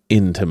rubbing it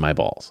into my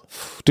balls.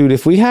 Dude,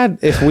 if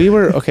we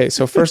were okay,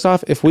 so first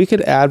off, if we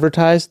could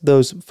advertise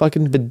those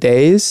fucking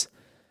bidets,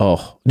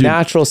 Oh, dude.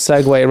 natural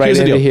segue right Here's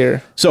the into deal.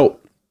 here. So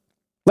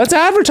Let's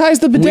advertise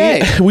the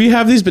bidet. we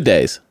have these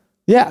bidets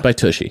Yeah, by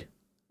Tushy.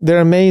 they're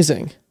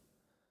amazing.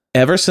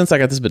 Ever since I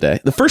got this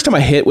bidet, the first time I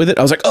hit with it,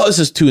 I was like, oh, this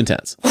is too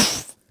intense.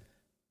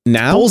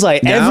 Now, Bullseye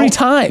every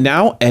time.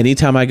 Now,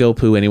 anytime I go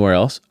poo anywhere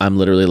else, I'm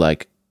literally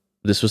like,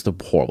 This was the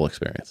horrible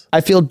experience.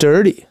 I feel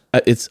dirty.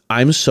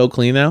 I'm so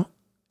clean now.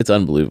 It's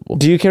unbelievable.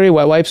 Do you carry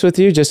wet wipes with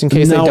you just in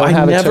case they don't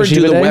have a Toshiba? No, I never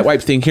do the wet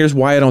wipe thing. Here's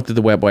why I don't do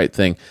the wet wipe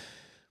thing.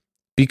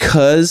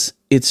 Because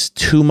it's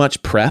too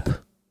much prep.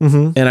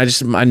 And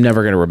I'm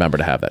never going to remember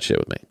to have that shit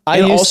with me.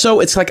 Also,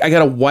 it's like I got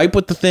to wipe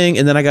with the thing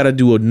and then I got to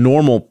do a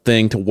normal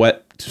thing to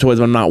wet so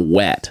I'm not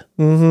wet.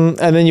 And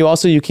then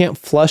you can't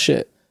flush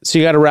it. So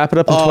you got to wrap it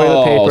up in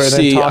toilet paper and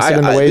then toss it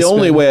in the waste The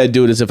only bin. way I'd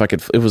do it is if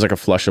it was like a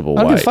flushable wipe.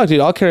 I don't give a fuck, dude.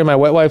 I'll carry my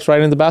wet wipes right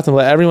in the bathroom.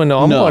 Let everyone know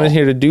I'm going in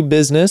here to do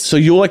business. So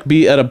you'll like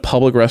be at a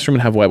public restroom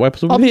and have wet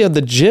wipes? I'll be at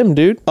the gym,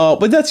 dude. Oh,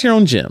 but that's your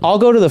own gym. I'll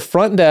go to the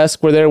front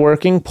desk where they're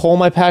working, pull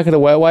my packet of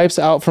wet wipes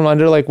out from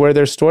under like where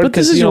they're stored. But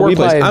this is your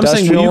workplace. I'm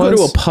saying when you go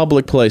to a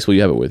public place, will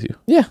you have it with you?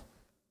 Yeah.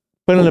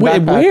 Put it in a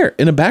backpack. Where?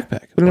 In a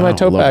backpack? Put it in my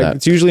tote bag. That.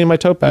 It's usually in my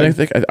tote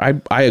bag.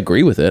 I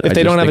agree with it. If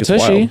they don't have a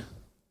tushy.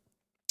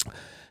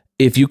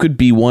 If you could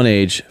be one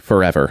age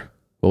forever,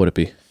 what would it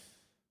be?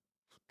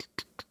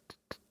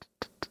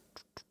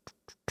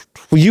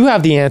 Well, you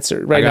have the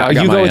answer right now.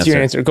 You go with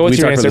your answer. Go with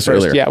your answer first.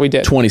 Earlier. Yeah, we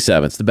did.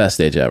 27. It's the best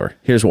age ever.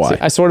 Here's why.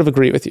 See, I sort of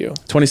agree with you.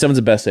 27 is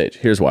the best age.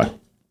 Here's why.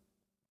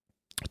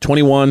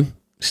 21,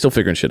 still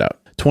figuring shit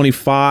out.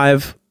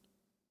 25,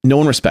 no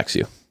one respects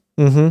you.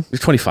 You're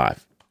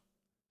 25.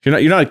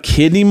 You're not a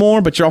kid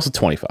anymore, but you're also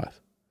 25.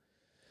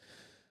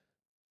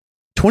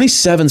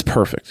 27's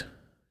perfect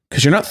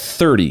because you're not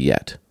 30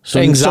 yet. So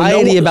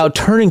anxiety about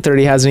turning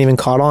 30 hasn't even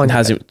caught on.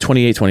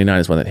 28, 29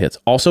 is when it hits.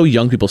 Also,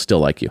 young people still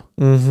like you.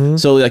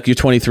 So like your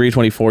 23,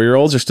 24 year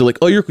olds are still like,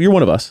 oh, you're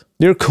one of us.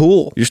 You're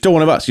cool. You're still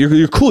one of us.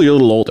 You're cool. You're a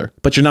little older,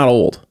 but you're not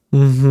old.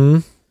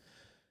 You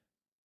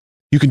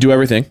can do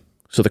everything.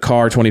 So the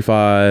car,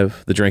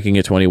 25, the drinking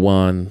at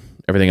 21,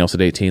 everything else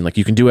at 18. Like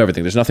you can do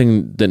everything. There's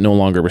nothing that no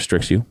longer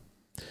restricts you.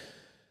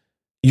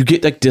 You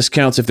get like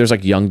discounts if there's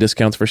like young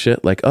discounts for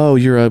shit. Like, oh,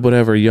 you're a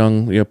whatever,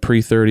 young,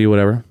 pre-30,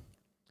 whatever.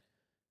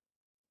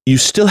 You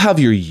still have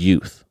your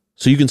youth.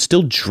 So you can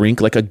still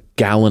drink like a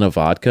gallon of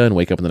vodka and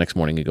wake up in the next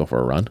morning and go for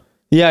a run.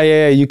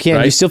 Yeah. You can.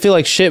 Right? You still feel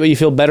like shit, but you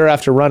feel better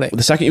after running.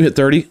 The second you hit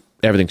 30,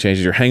 everything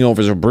changes. Your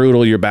hangovers are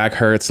brutal. Your back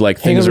hurts. Like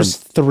things are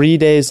 3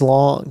 days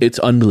long. It's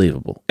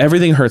unbelievable.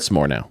 Everything hurts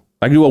more now.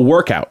 I can do a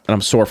workout and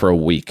I'm sore for a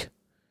week.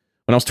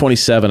 When I was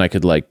 27, I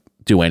could like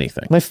do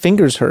anything. My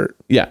fingers hurt.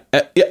 Yeah,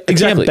 exactly. I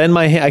can't bend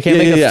my hand. I can't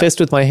make a fist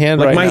with my hand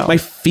like now. My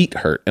feet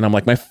hurt. And I'm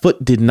like, my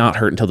foot did not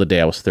hurt until the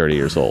day I was 30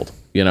 years old,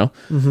 you know?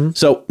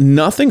 So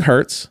nothing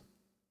hurts.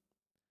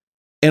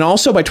 And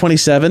also by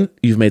 27,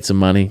 you've made some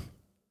money.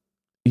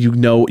 You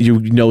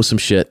know some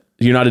shit.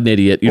 You're not an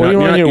idiot. You're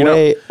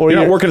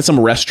not working at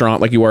some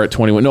restaurant like you are at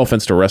 21. No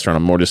offense to a restaurant.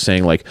 I'm more just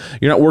saying like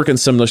you're not working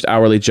some just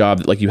hourly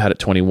job like you had at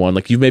 21.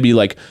 Like you've maybe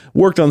like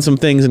worked on some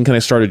things and kind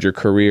of started your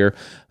career.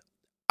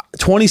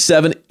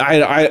 27,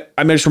 I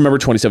just remember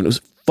 27. It was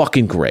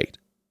fucking great.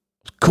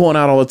 I was going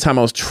out all the time.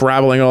 I was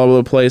traveling all over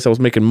the place. I was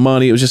making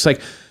money. It was just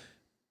like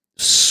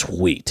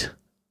sweet.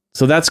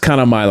 So that's kind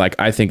of my like,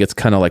 I think it's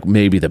kind of like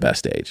maybe the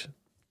best age.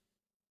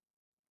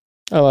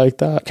 I like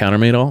that. Counter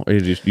me at all? Or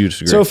you just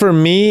agree? So for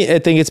me, I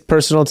think it's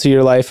personal to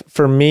your life.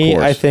 For me,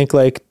 I think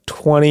like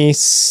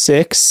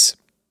 26,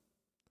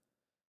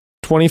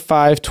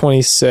 25,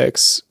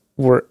 26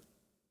 were,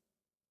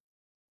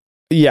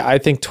 I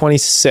think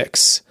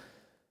 26.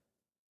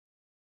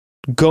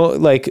 Go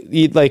like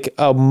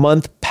a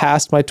month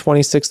past my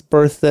 26th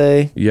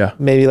birthday. Yeah.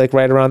 Maybe like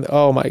right around.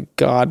 Oh my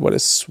God, what a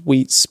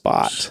sweet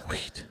spot.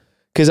 Sweet.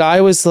 Cause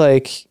I was a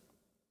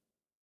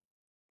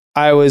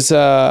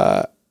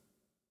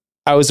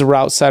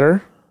route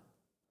setter.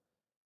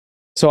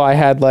 So I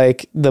had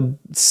like the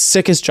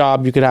sickest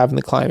job you could have in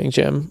the climbing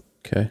gym.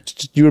 Okay.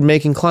 You were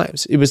making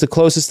climbs. It was the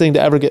closest thing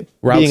to ever get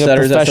route being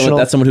setter, a professional.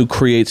 That's someone who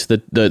creates the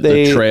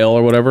trail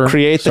or whatever.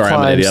 Create the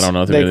climbs. I don't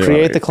know. They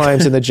create the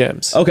climbs in the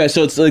gyms. Okay,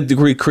 so it's like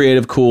the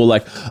creative, cool.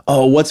 Like,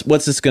 oh, what's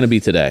this going to be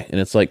today? And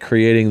it's like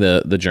creating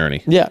the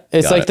journey. Yeah,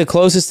 it's like the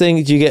closest thing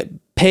you get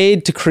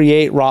paid to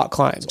create rock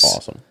climbs. That's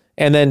awesome.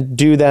 And then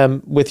do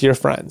them with your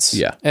friends.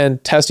 Yeah.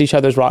 And test each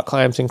other's rock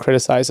climbs and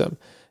criticize them.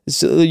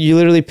 So you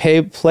literally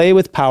play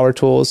with power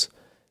tools,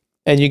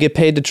 and you get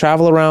paid to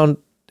travel around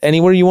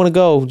anywhere you want to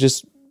go,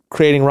 just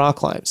creating rock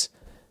climbs.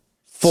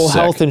 Full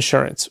health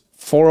insurance,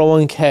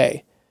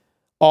 401k,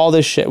 all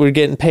this shit. We were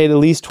getting paid at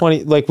least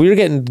 20, like we were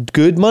getting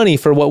good money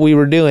for what we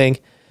were doing.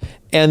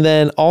 And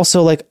then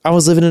also like I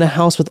was living in a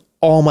house with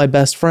all my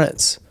best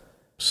friends.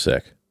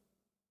 Sick.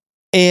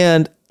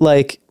 And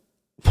like,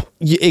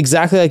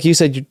 exactly like you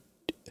said,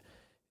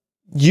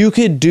 you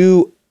could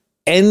do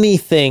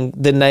anything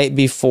the night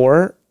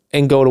before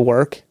and go to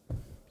work.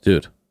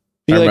 Dude.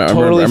 Be like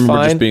totally fine. I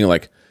remember just being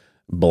like,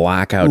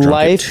 blackout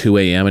drunk at 2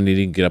 a.m. and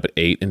needing to get up at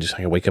 8 and just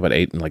like wake up at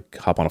 8 and like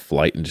hop on a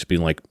flight and just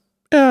being like,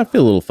 I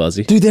feel a little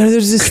fuzzy. Dude,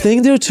 there's this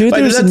thing there too.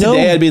 There's no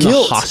today, I'd be guilt.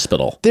 In the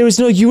hospital. There was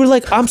no, you were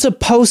like, I'm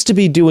supposed to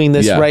be doing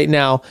this right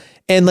now.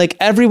 And like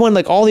everyone,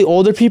 like all the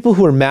older people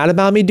who are mad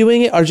about me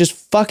doing it are just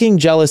fucking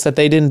jealous that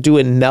they didn't do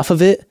enough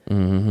of it.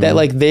 That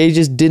like they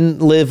just didn't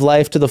live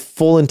life to the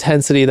full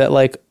intensity that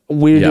like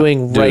we're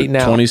doing right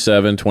now.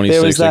 27,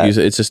 26, like you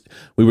said, it's just,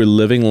 we were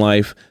living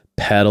life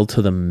Pedal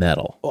to the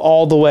metal.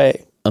 all the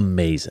way.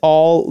 Amazing.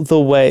 All the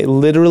way.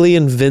 Literally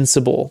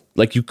invincible.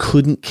 Like you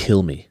couldn't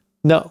kill me.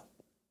 No.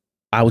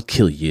 I would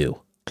kill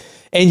you.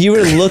 And you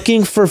were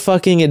looking for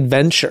fucking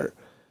adventure.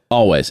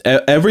 Always.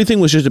 Everything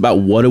was just about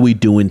what are we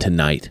doing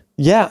tonight?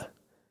 Yeah.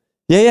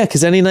 Yeah,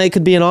 because any night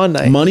could be an on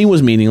night. Money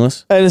was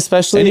meaningless. And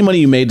especially... Any money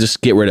you made,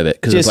 just get rid of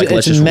it. Because it's like,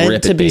 let's just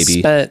rip it, baby. It's meant to be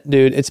spent,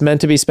 dude. It's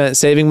meant to be spent.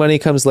 Saving money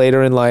comes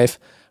later in life.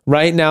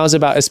 Right now is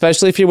about,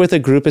 especially if you're with a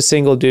group of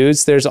single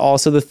dudes, there's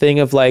also the thing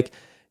of like,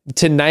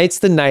 tonight's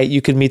the night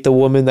you could meet the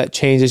woman that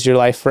changes your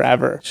life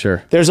forever.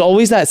 Sure. There's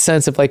always that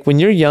sense of like, when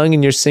you're young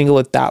and you're single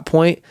at that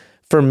point,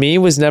 for me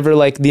was never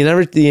like,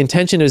 the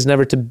intention was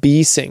never to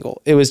be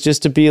single. It was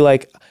just to be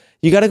like,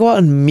 you got to go out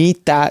and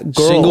meet that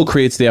girl. Single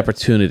creates the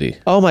opportunity.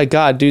 Oh my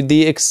God, dude.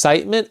 The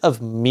excitement of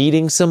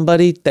meeting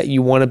somebody that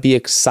you want to be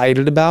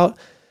excited about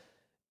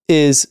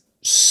is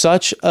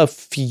such a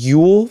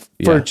fuel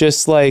for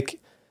just like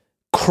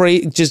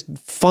just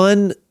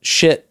fun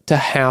shit to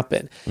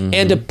happen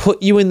and to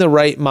put you in the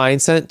right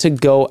mindset to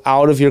go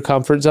out of your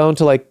comfort zone,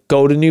 to like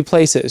go to new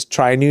places,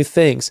 try new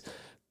things,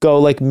 go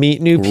like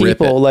meet new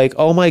people. Like,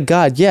 oh my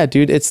God. Yeah,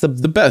 dude. It's the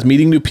best.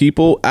 Meeting new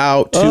people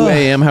out 2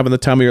 a.m. having the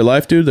time of your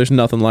life, dude. There's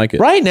nothing like it.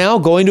 Right now,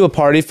 going to a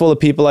party full of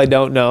people I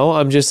don't know,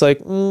 I'm just like,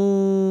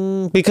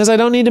 because I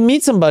don't need to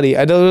meet somebody.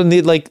 I don't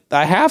need, like,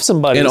 I have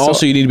somebody. And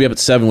also you need to be up at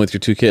 7 with your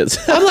 2 kids.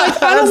 I'm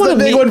like, I don't want to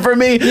big one for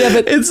me. Yeah,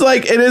 but it's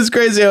like, it is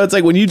crazy how it's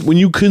like when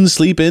you couldn't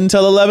sleep in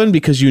till 11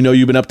 because you know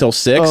you've been up till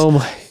 6. Oh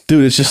my.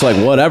 Dude, it's just like,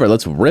 whatever.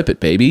 Let's rip it,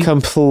 baby.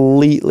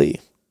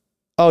 Completely.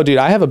 Oh, dude,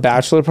 I have a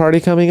bachelor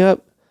party coming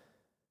up.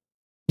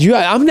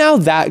 I'm now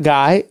that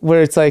guy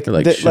where it's like, should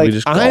we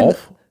just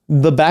golf?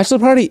 The bachelor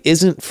party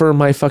isn't for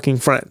my fucking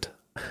friend.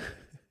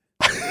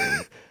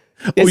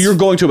 You're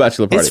going to a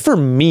bachelor party. It's for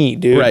me,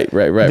 dude. Right.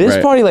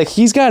 This party, like,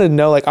 he's got to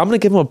know, like, I'm going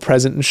to give him a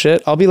present and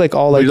shit. I'll be like,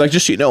 all like, you're like,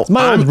 just so you know, it's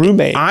my own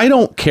roommate. I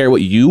don't care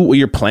what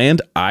you're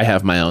planned. I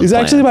have my own. He's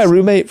plans. actually my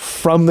roommate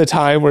from the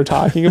time we're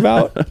talking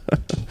about,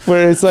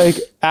 where it's like,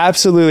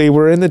 absolutely,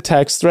 we're in the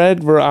text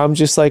thread where I'm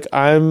just like,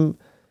 I'm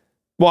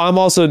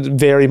also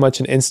very much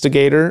an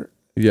instigator.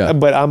 Yeah.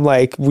 But I'm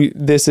like,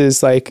 this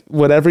is like,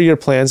 whatever your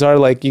plans are,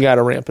 like, you got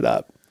to ramp it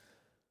up.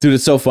 Dude,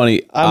 it's so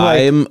funny.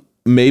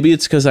 Maybe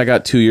it's because I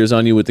got 2 years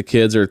on you with the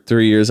kids or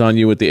 3 years on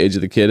you with the age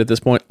of the kid at this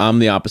point. I'm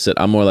the opposite.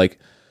 I'm more like,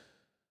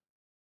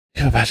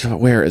 bachelor,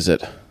 where is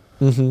it?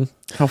 Mm-hmm.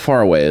 How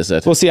far away is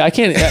it? Well, see, I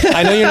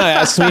know you're not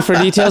asking me for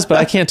details, but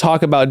I can't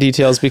talk about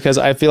details because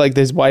I feel like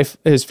his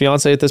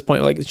fiance at this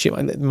point, like, she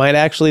might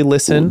actually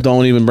listen.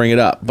 Don't even bring it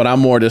up. But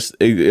I'm more just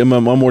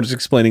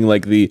explaining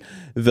like the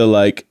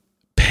like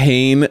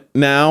pain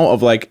now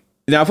of like,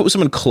 now if it was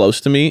someone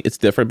close to me, it's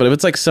different. But if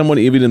it's like someone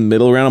even in the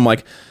middle ground, I'm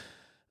like,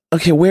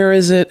 okay, where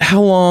is it?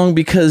 How long?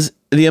 Because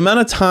the amount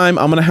of time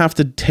I'm going to have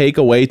to take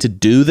away to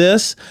do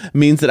this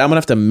means that I'm going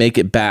to have to make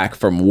it back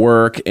from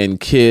work and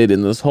kid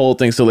and this whole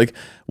thing. So like,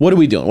 what are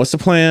we doing? What's the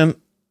plan?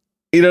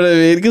 You know what I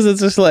mean? Because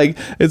it's just like,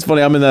 it's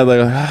funny. I'm in that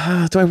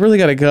like, do I really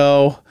got to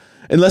go?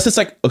 Unless it's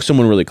like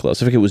someone really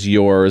close. If it was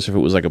yours, if it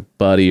was like a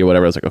buddy or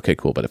whatever, I was like, okay,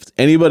 cool. But if it's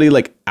anybody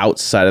like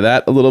outside of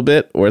that a little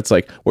bit, where it's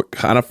like, we're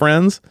kind of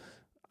friends,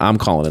 I'm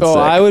calling it sick.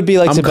 I would be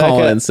like, I'm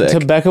calling it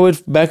sick.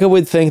 Becca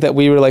would think that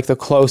we were like the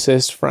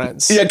closest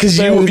friends. Yeah, because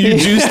you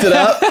juiced it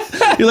up.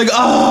 You're like,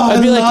 I'd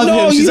be like,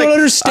 no, you don't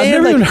understand. I've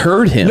never even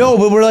heard him. No,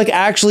 but we're like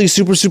actually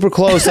super, super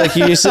close. Like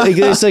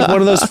it's like one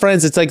of those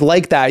friends. It's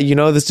like that, you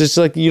know. It's just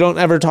like you don't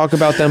ever talk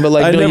about them, but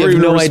like you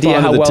have no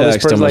idea how well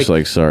this person. I'm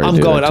like, sorry, I'm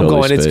dude, going. I'm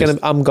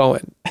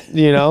going.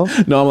 You know.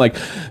 No, I'm like,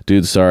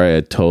 dude, sorry,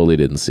 I totally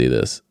didn't see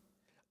this.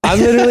 I'm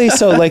literally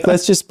so like,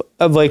 let's just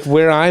like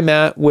where I'm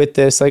at with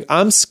this. Like,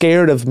 I'm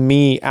scared of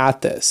me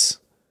at this.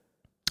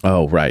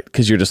 Oh, right.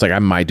 Because you're just like, I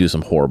might do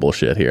some horrible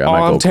shit here.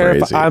 I'm terrified.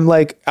 crazy. I'm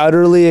like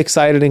utterly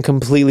excited and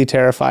completely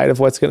terrified of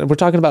what's we're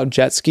talking about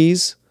jet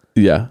skis.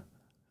 Yeah.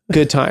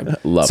 Good time.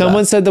 Love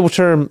someone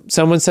that.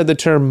 Someone said the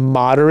term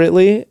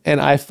moderately, and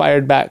I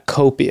fired back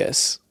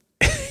copious.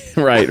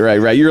 Right.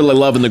 You're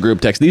loving the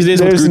group text. These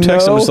days with group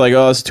text, I'm just like,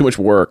 oh, it's too much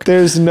work.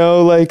 There's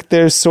no like,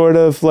 there's sort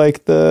of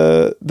like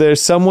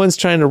there's someone's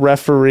trying to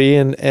referee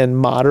and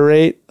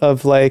moderate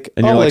of like,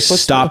 and you're like,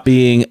 stop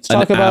being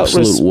an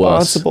absolute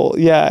responsible. wuss.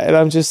 Yeah. And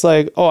I'm just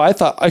like,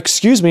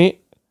 excuse me.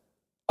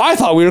 I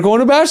thought we were going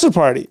to a bachelor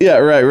party. Yeah,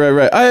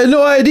 right. I had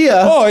no idea.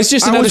 Oh, it's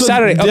just another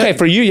Saturday. Okay,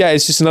 for you, yeah,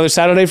 it's just another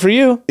Saturday for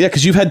you. Yeah,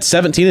 because you've had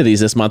 17 of these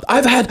this month.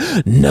 I've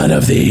had none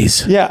of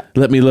these. Yeah.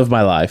 Let me live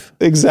my life.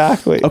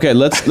 Exactly. Okay,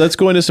 let's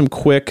go into some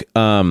quick...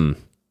 I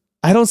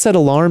don't set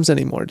alarms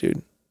anymore,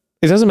 dude.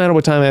 It doesn't matter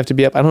what time I have to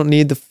be up. I don't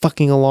need the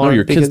fucking alarm. No,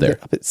 your kid's there.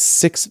 Up at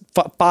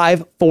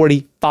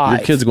 5:45.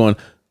 Your kid's going...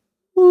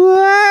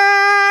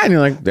 And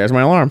you're like, there's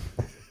my alarm.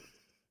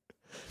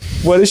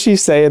 What does she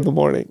say in the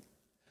morning?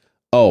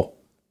 Oh,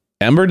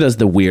 Ember does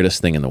the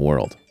weirdest thing in the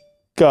world.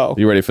 Go.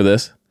 You ready for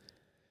this?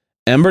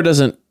 Ember does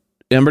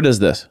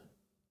this.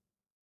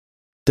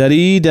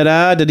 Da-dee,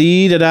 da-da,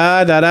 da-dee,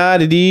 da-da, da-da,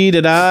 da-dee,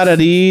 da-da,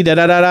 da-dee,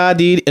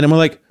 da-da-da-da-dee. And I'm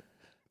like,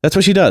 that's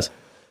what she does.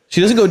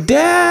 She doesn't go,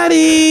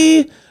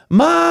 Daddy,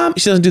 Mom.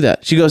 She doesn't do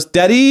that. She goes,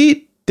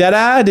 Daddy,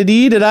 da-da,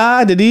 da-dee,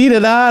 da-da, da-dee,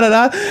 da-da,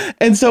 da-da.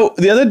 And so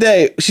the other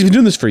day, she's been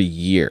doing this for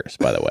years,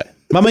 by the way.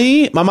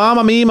 Mama,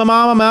 mama, me,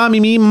 mama, mama,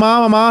 me,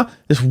 mama, mama.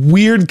 This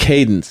weird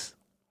cadence.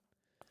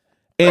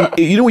 And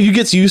you know when you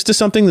get used to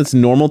something that's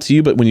normal to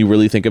you, but when you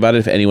really think about it,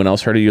 if anyone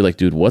else heard it, you're like,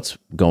 dude, what's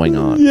going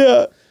on?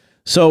 Yeah.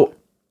 So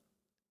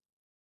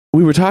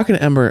we were talking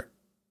to Ember,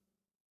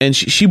 and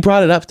she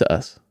brought it up to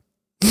us.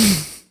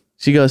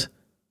 She goes,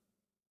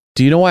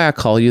 do you know why I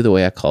call you the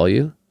way I call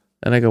you?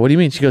 And I go, what do you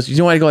mean? She goes, you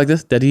know why I go like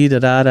this? Da-dee,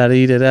 da-da,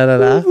 da-dee, da-da,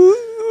 da-da.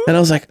 And I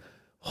was like,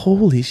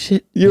 holy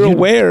shit. You're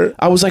aware.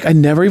 I was like, I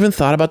never even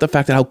thought about the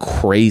fact that how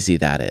crazy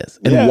that is.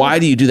 And why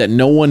do you do that?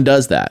 No one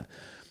does that.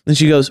 And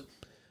she goes,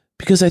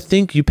 because I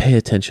think you pay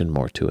attention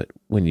more to it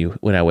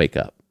when I wake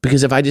up.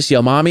 Because if I just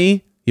yell,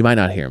 mommy, you might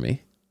not hear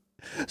me.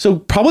 So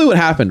probably what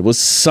happened was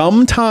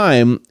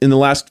sometime in the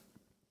last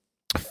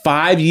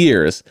 5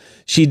 years,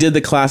 she did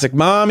the classic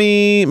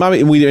mommy,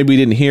 and we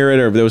didn't hear it,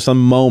 or there was some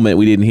moment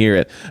we didn't hear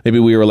it. Maybe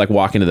we were like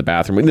walking to the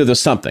bathroom. There's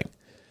something.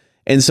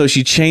 And so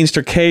she changed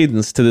her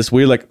cadence to this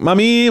weird like,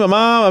 mommy,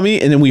 mama,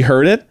 mommy. And then we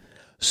heard it.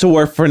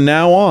 So from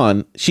now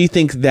on, she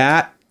thinks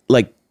that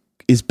like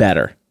is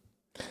better.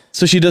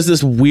 So she does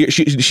this weird,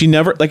 she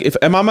never, like if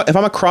I'm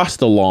across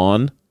the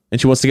lawn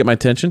and she wants to get my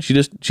attention, she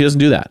doesn't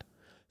do that.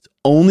 It's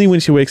only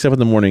when she wakes up in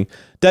the morning,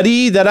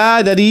 da-dee,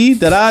 da-da, da-dee,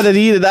 da-da,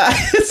 da-dee, da-da.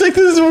 It's like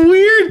this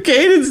weird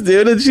cadence,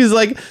 dude. And she's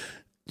like,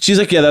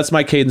 yeah, that's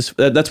my cadence.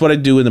 That's what I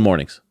do in the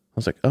mornings. I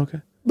was like,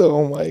 okay.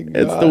 Oh my God.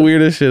 It's the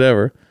weirdest shit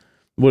ever.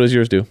 What does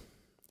yours do?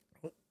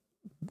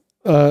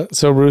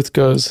 So Ruth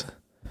goes,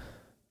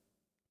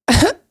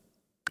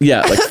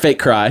 yeah, like fake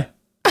cry.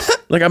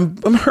 Like I'm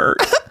hurt.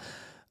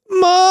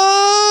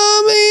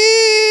 mommy.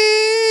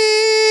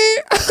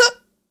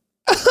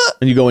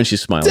 And you go in,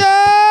 she's smiling.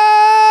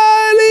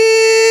 Daddy.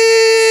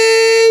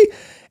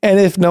 And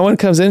if no one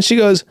comes in, she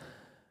goes,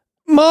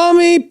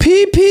 mommy,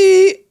 pee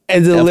pee.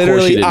 And then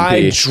literally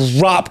I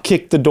drop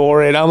kick the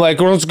door in. I'm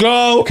like, let's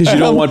go. Because you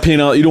don't want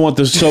peanut, you don't want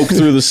the soak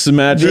through the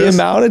mattress. The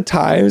amount of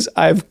times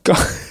I've gone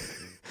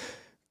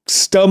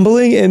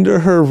stumbling into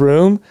her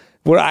room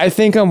where I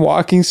think I'm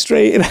walking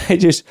straight and I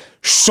just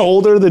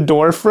shoulder the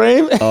door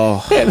frame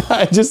and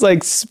I just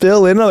like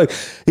spill in. I'm like,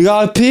 you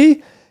gotta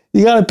pee?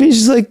 You gotta pee?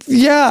 She's like,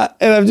 yeah.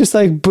 And I'm just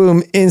like,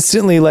 boom,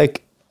 instantly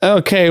like,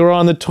 okay, we're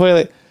on the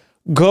toilet.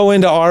 Go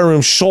into our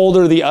room,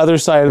 shoulder the other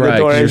side of the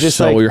door, and just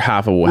like you're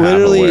half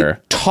literally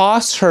aware.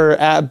 Toss her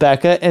at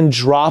Becca and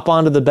drop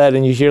onto the bed.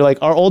 And you hear like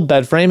our old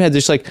bed frame had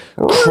just like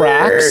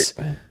cracks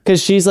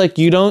because she's like,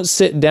 you don't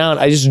sit down.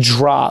 I just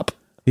drop.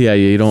 Yeah,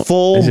 you don't.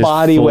 Full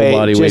body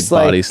weight, just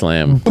like, body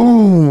slam.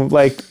 Boom.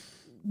 Like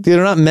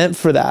they're not meant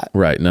for that.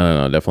 Right.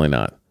 No, definitely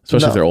not.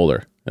 Especially if they're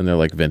older and they're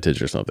like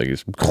vintage or something.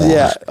 Just,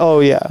 yeah. Oh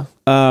yeah.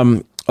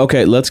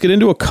 Okay, let's get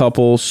into a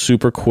couple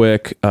super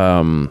quick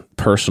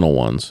personal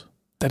ones.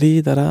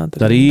 Da-dee, da-da,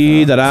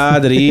 Da-dee, da-da,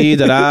 da-dee,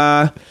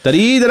 da-da,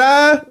 da-dee,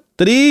 da-da,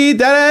 da-dee,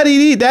 da-da,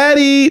 dee,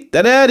 da-dee,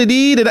 da-da,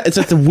 dee, da-da. It's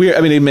just weird.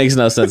 I mean, it makes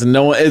no sense.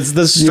 No, it's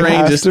the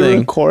strangest you have to thing.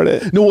 Record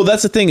it. No, well,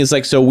 that's the thing. Is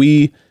like, so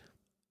we,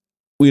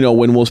 you know,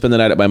 when we'll spend the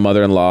night at my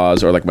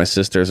mother-in-law's or like my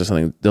sister's or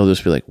something, they'll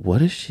just be like,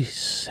 what is she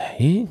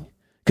saying?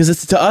 Because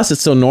it's to us,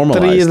 it's so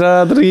normalized.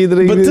 But to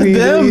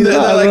them, they're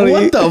like,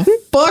 what the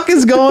fuck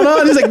is going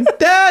on? He's like,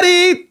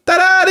 daddy,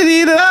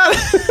 da-da-dee-da-da.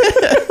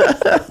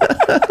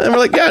 And we're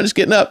like, yeah, I'm just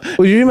getting up.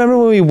 Well, you remember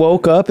when we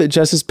woke up at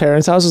Jess's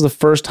parents' house? Was the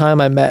first time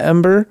I met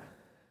Ember.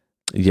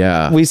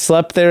 Yeah. We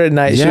slept there at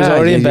night. She was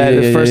already in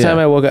bed. The first time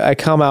I woke up, I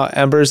come out,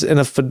 Ember's in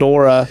a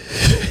fedora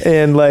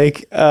and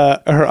like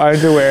her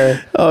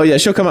underwear. Oh yeah,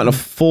 she'll come out in a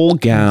full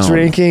gown.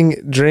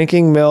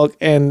 Drinking milk,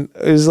 and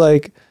it was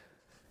like,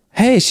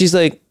 hey, she's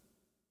like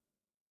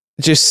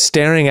just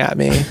staring at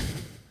me.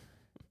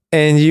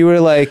 And you were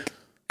like,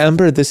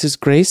 Ember, this is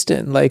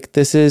Grayston. Like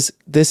this is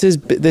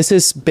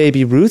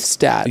baby Ruth's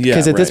dad.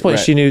 Because at this point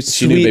she knew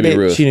sweet baby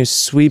Ruth. She knew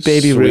sweet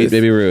baby Ruth. Sweet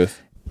baby Ruth.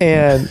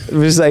 And it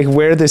was like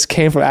where this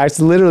came from.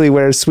 Actually, literally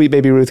where sweet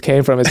baby Ruth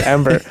came from is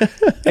Ember.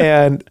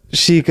 And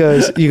she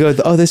goes, you go,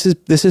 oh, this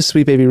is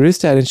sweet baby Ruth's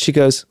dad. And she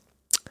goes,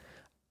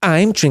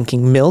 I'm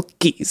drinking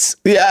milkies.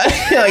 Yeah.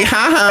 Like,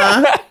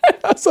 haha.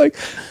 I was like,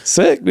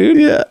 sick, dude.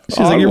 Yeah. She's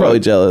like, you're probably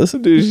jealous.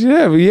 Dude,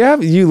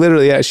 you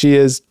literally, she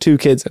is 2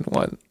 kids in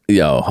one.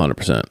 Yo,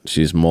 100%.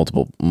 She's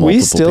multiple we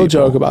still people.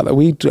 joke about that.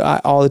 We do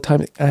all the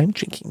time. I'm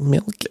drinking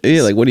milkies.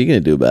 Yeah, like, what are you going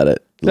to do about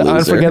it? The loser?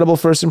 Unforgettable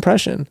first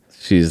impression.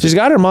 She's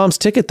got her mom's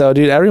ticket, though,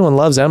 dude. Everyone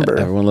loves Ember.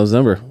 Everyone loves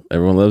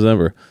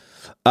Ember.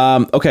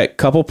 Okay,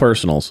 couple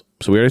personals.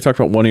 So we already talked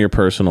about one of your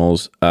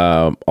personals.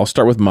 I'll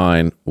start with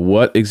mine.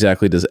 What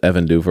exactly does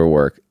Evan do for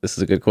work? This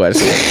is a good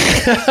question.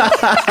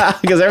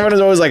 Because everyone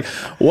is always like,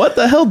 what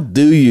the hell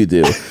do you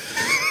do?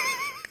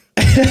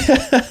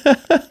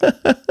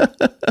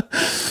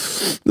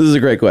 This is a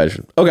great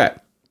question. Okay.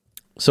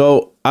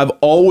 So I've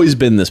always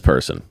been this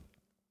person.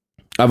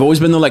 I've always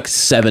been the like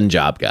 7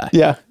 job guy.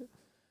 Yeah.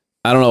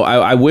 I don't know.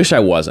 I wish I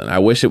wasn't. I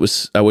wish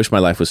my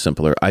life was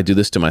simpler. I do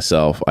this to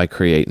myself. I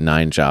create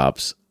 9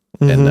 jobs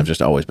and I've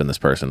just always been this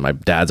person. My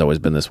dad's always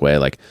been this way.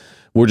 Like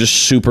we're just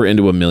super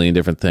into a million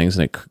different things,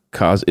 and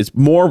it's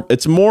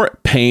more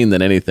pain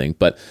than anything.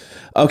 But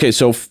okay,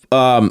 so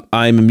I'm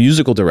a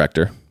musical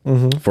director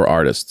for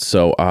artists.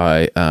 So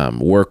I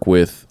work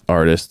with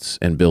artists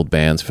and build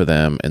bands for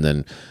them, and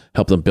then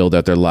help them build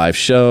out their live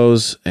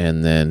shows,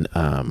 and then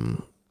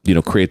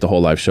create the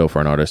whole live show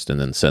for an artist, and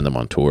then send them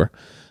on tour.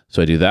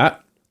 So I do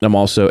that. I'm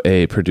also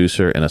a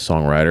producer and a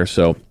songwriter.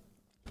 So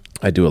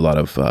I do a lot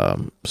of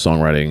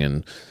songwriting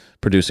and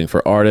producing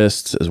for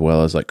artists, as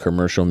well as like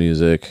commercial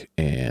music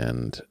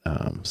and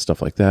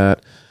stuff like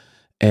that.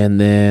 And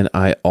then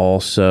I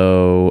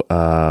also,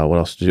 what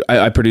else do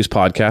I produce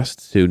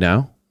podcasts too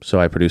now. So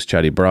I produce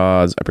Chatty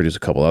Broads. I produce a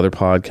couple other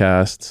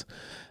podcasts.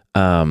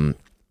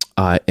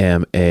 I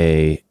am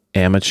a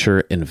amateur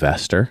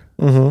investor.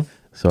 Mm-hmm.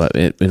 So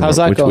how's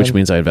that going? Which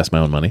means I invest my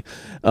own money.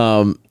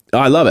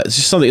 I love it. It's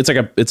just something.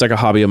 It's like a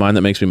hobby of mine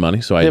that makes me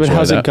money. So I enjoy that.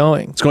 How's it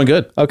going? It's going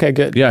good. Okay,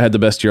 good. Yeah, I had the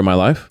best year of my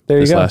life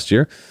this last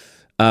year.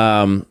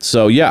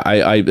 So yeah,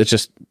 I it's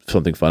just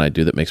something fun I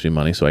do that makes me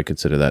money. So I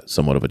consider that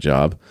somewhat of a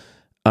job.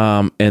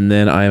 And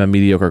then I am a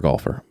mediocre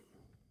golfer.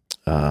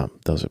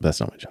 That's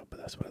not my job, but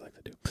that's what I like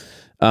to do.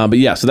 But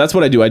yeah, so that's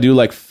what I do. I do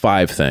like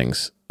 5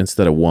 things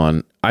instead of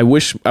 1. I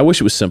wish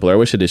it was simpler. I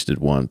wish I just did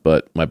 1,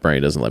 but my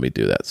brain doesn't let me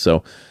do that.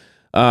 So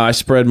I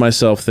spread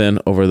myself thin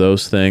over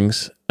those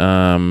things.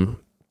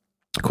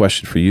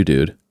 Question for you,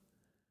 dude.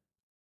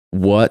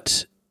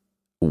 What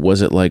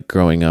was it like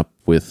growing up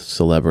with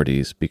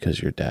celebrities,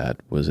 because your dad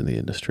was in the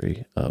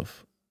industry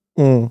of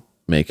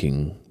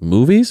making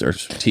movies, or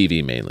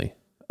TV mainly?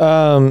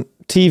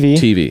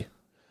 TV.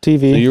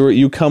 So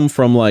you come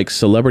from like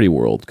celebrity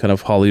world, kind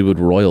of Hollywood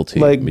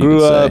royalty. Like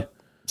grew up.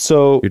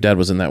 So your dad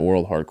was in that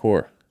world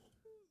hardcore.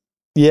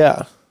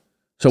 Yeah.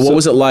 So what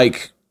was it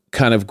like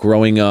kind of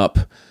growing up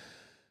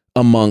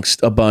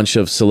amongst a bunch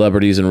of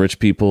celebrities and rich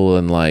people,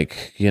 and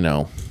like,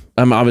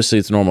 obviously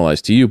it's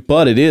normalized to you,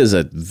 but it is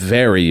a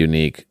very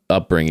unique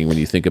upbringing when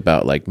you think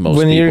about like most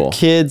people. When you're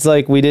kids,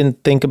 like we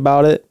didn't think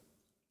about it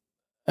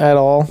at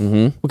all.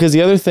 Mm-hmm. Because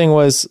the other thing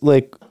was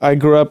like,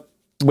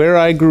 where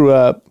I grew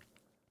up,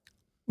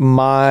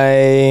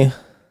 the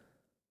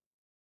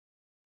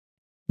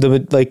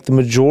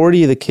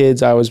majority of the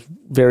kids I was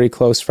very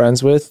close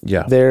friends with,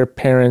 their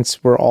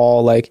parents were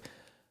all like,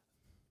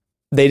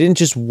 they didn't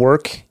just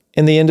work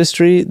in the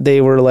industry,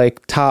 they were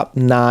like top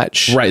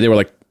notch. Right. They were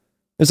like, it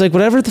was like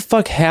whatever the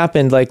fuck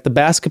happened, like the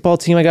basketball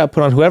team I got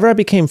put on, whoever I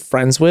became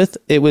friends with,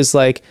 it was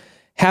like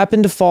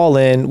happened to fall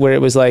in where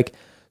it was like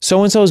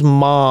so-and-so's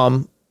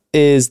mom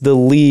is the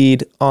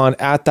lead on,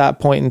 at that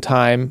point in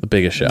time, the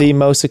biggest show, the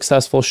most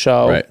successful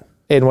show, right,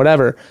 in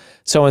whatever.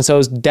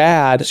 So-and-so's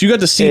dad. So you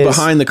got to see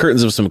behind the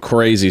curtains of some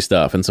crazy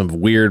stuff and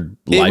some weird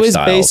lifestyles. It was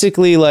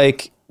basically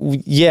like,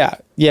 yeah.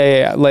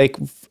 Like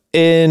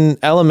in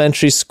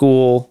elementary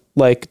school,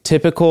 like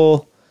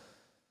typical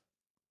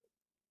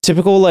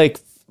like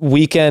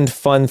weekend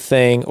fun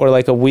thing, or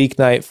like a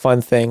weeknight fun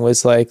thing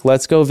was like,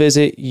 let's go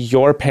visit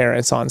your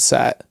parents on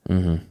set.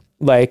 Mm-hmm.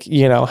 Like,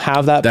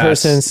 have that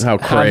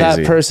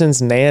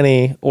person's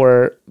nanny,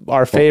 or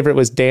our favorite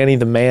was Danny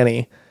the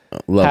Manny.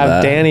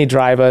 Have Danny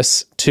drive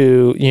us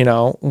to,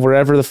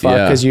 wherever the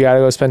fuck, because you got to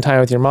go spend time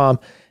with your mom,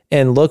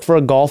 and look for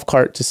a golf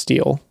cart to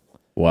steal.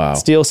 Wow.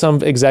 Steal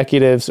some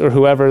executives or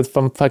whoever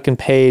from fucking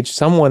Page.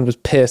 Someone was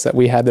pissed that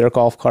we had their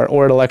golf cart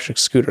or an electric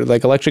scooter.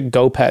 Like electric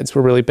go-peds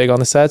were really big on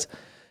the sets,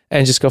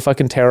 and just go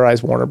fucking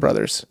terrorize Warner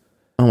Brothers.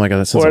 Oh my God,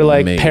 that sounds amazing. Or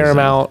like amazing.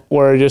 Paramount,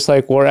 or just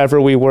like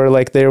wherever we were.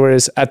 Like there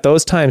was, at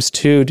those times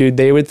too, dude,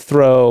 they would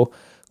throw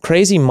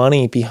crazy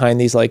money behind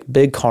these like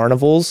big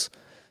carnivals.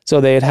 So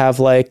they'd have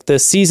like the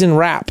season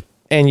wrap,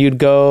 and you'd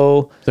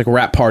go, it's like a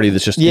rap party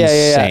that's just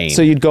insane.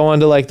 So you'd go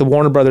onto like the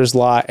Warner Brothers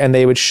lot, and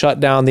they would shut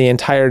down the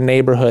entire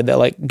neighborhood that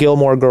like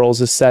Gilmore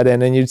Girls is set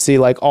in, and you'd see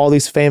like all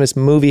these famous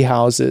movie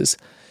houses,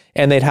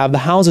 and they'd have the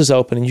houses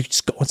open, and you could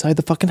just go inside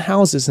the fucking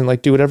houses and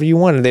like do whatever you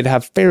wanted. They'd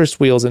have Ferris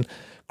wheels and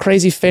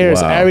crazy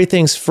fairs. Wow.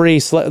 Everything's free.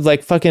 So,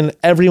 like fucking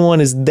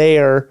everyone is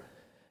there,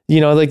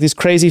 like these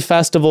crazy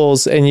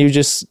festivals, and you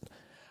just,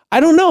 I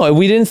don't know.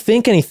 We didn't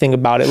think anything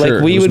about it. Sure,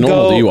 like we it was would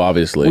normal go, to you,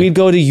 obviously. We'd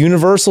go to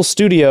Universal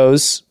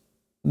Studios.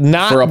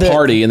 Not for a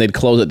party, and they'd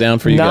close it down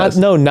for you guys.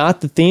 No,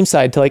 not the theme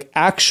side, to like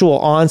actual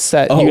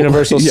on-set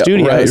Universal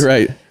Studios.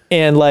 Right.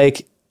 And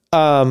like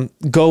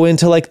go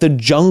into like the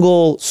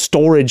jungle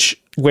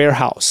storage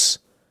warehouse,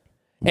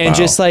 and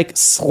just like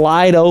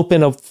slide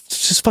open like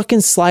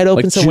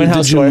some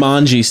warehouse the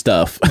Jumanji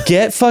stuff.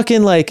 Get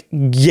fucking like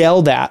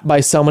yelled at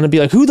by someone and be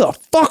like, "Who the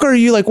fuck are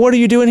you? Like, what are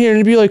you doing here?"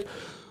 And be like,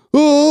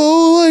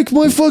 "Oh, like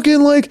my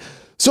fucking like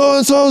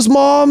so-and-so's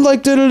mom,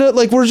 like,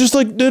 like, we're just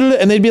like,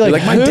 and they'd be like,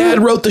 my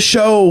dad wrote the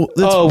show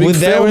that's being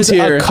there was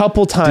here. A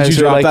couple times. Did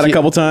you drop that a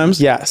couple times?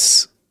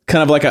 Yes.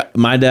 Kind of like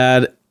my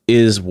dad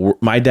is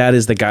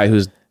the guy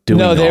who's doing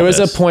No, there was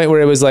this. a point where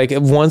it was like,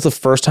 once the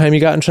first time you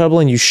got in trouble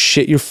and you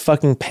shit your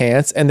fucking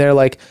pants, and they're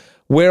like,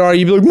 "Where are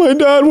you?" You'd be like, "My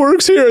dad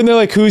works here." And they're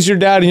like, "Who's your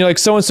dad?" And you're like,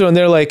 "So-and-so." And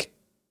they're like,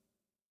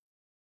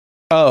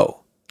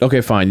 "Oh.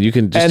 Okay, fine. You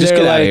can just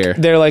get out of here."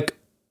 They're like,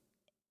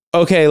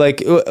 "Okay,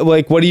 like,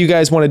 what do you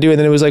guys want to do?" And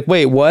then it was like,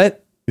 "Wait,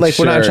 what?" like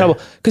we're not in Sure. trouble.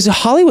 Because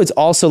Hollywood's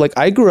also like,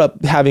 I grew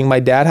up having my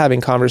dad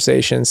having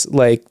conversations,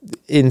 like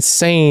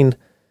insane,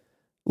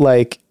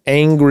 like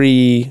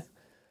angry,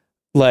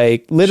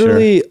 like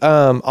literally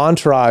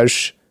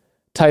Entourage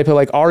type of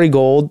like Ari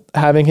Gold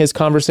having his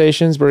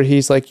conversations where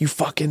he's like, you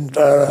fucking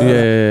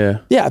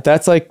yeah,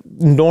 that's like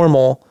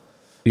normal.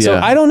 So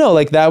I don't know,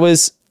 like that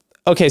was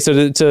okay.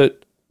 So to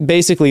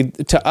basically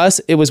to us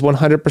it was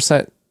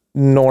 100%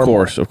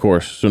 normal, Of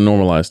course, so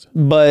normalized.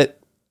 but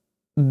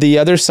the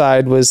other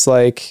side was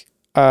like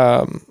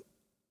I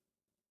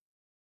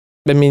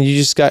mean, you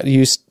just got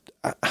used.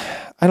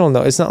 I don't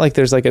know, it's not like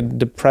there's like a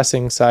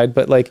depressing side,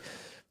 but like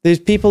these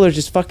people are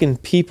just fucking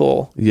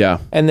people. Yeah.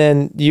 And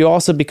then you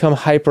also become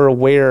hyper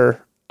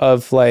aware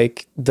of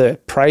like the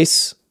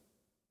price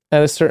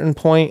at a certain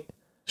point.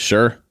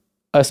 Sure.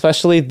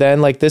 Especially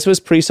then, like this was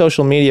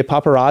pre-social media.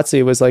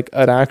 Paparazzi was like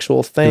an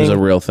actual thing. It was a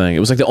real thing. It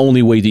was like the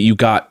only way that you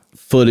got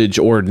footage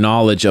or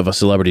knowledge of a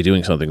celebrity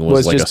doing something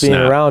was like just a being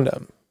snap. around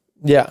them.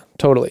 Yeah,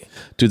 totally.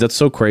 Dude, that's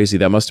so crazy.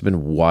 That must have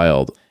been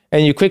wild.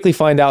 And you quickly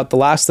find out the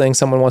last thing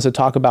someone wants to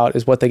talk about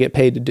is what they get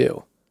paid to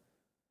do.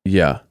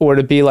 Yeah. Or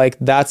to be like,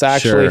 that's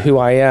actually Sure. who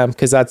I am,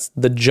 because that's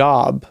the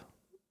job.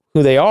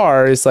 Who they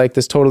are is like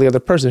this totally other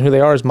person. Who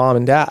they are is mom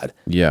and dad.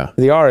 Yeah.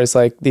 Who they are is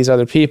like these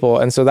other people.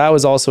 And so that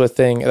was also a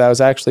thing that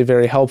was actually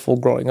very helpful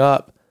growing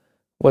up,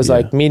 was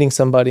like meeting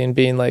somebody and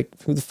being like,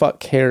 who the fuck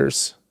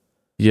cares?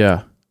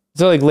 Yeah.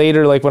 So like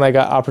later, like when I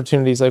got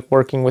opportunities, like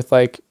working with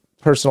like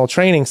personal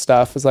training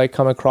stuff, is like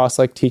come across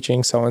like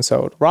teaching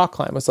so-and-so rock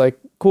climb. It's like,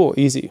 cool,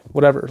 easy,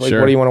 whatever. Like, Sure.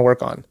 what do you want to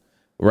work on?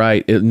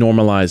 Right. It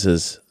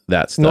normalizes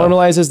that stuff.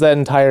 Normalizes that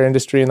entire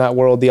industry in that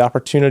world, the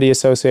opportunity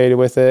associated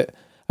with it.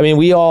 I mean,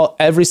 we all,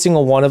 every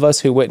single one of us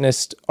who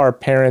witnessed our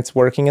parents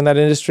working in that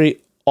industry,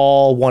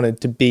 all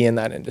wanted to be in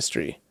that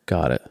industry.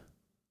 Got it.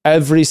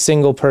 Every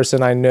single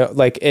person I know,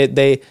 like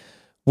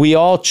we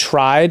all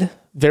tried.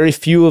 Very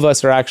few of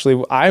us are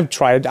actually, I've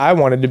tried, I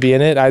wanted to be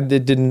in it.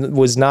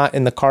 Was not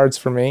in the cards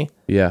for me.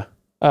 Yeah.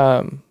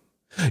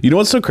 You know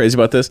what's so crazy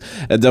about this?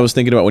 And I was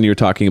thinking about when you were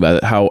talking about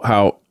it,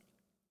 how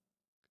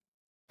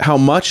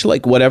much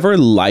like whatever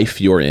life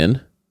you're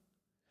in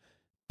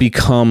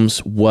becomes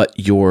what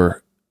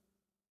your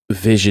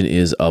vision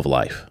is of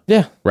life.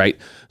 Yeah. Right.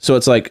 So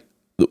it's like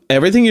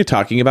everything you're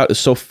talking about is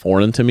so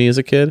foreign to me as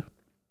a kid.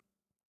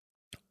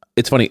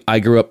 It's funny. I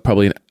grew up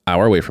probably an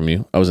hour away from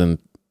you. I was in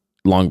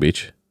Long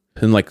Beach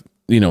and like,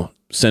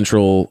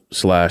 Central /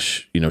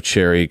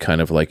 Cherry,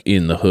 kind of like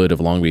in the hood of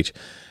Long Beach.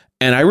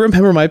 And I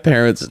remember my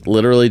parents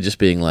literally just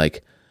being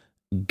like,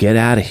 get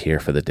out of here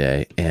for the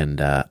day and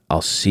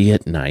I'll see you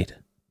at night,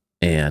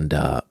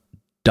 and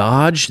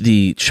dodge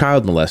the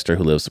child molester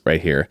who lives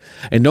right here,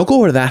 and don't go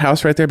over to that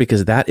house right there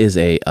because that is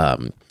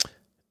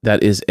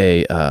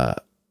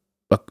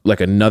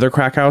like another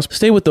crack house.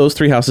 Stay with those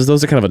 3 houses.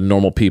 Those are kind of a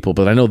normal people,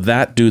 but I know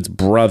that dude's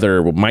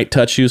brother might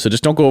touch you, so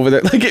just don't go over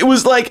there. Like, it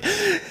was like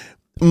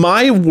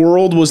my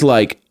world was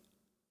like,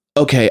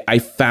 okay, I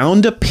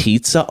found a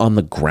pizza on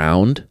the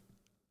ground.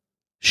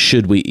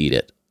 Should we eat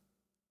it?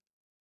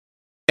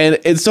 And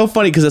it's so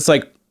funny because it's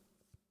like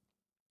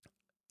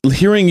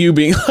hearing you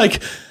being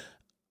like,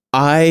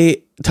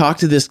 I talked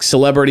to this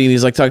celebrity and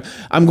he's like,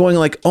 I'm going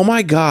like, oh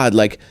my God,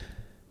 like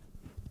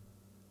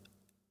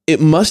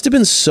it must have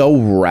been so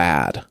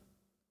rad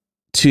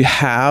to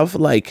have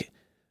like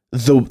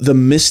the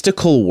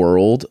mystical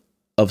world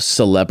of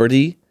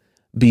celebrity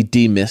be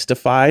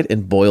demystified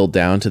and boiled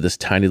down to this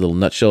tiny little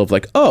nutshell of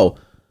like, oh,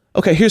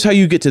 okay, here's how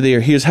you get to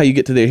there. Here's how you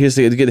get to there. Here's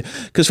how you get there.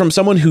 Because from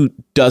someone who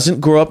doesn't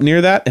grow up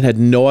near that and had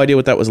no idea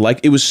what that was like,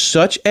 it was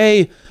such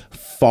a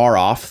far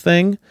off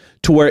thing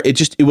to where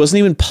it wasn't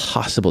even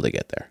possible to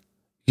get there.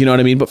 You know what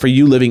I mean? But for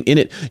you living in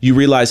it, you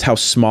realize how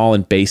small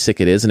and basic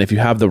it is. And if you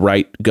have the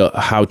right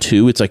how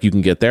to, it's like you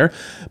can get there.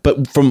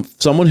 But from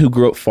someone who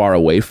grew up far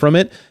away from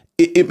it,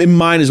 it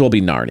might as well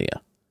be Narnia,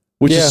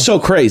 which is so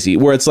crazy,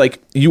 where it's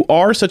like you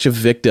are such a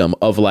victim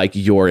of like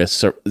your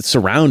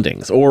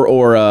surroundings or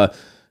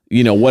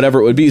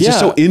whatever it would be. It's just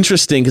so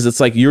interesting because it's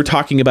like you're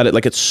talking about it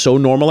like it's so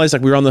normalized.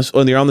 Like we were on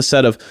the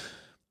set of,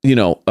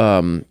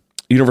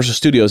 Universal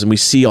Studios, and we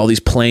see all these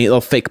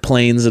fake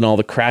planes and all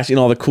the crashing and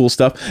all the cool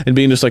stuff, and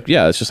being just like,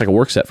 yeah, it's just like a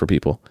work set for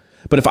people.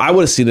 But if I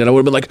would have seen it, I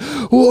would have been like,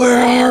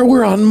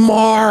 we're on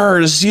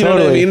Mars. You know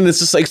what I mean? And it's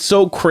just like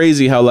so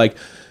crazy how like,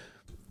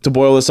 to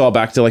boil this all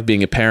back to like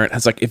being a parent,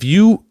 it's like if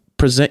you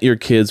present your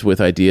kids with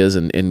ideas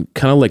and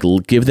kind of like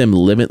give them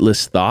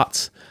limitless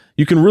thoughts,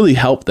 you can really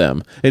help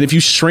them. And if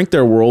you shrink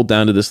their world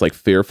down to this like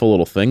fearful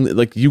little thing,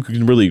 like you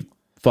can really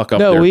fuck up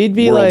their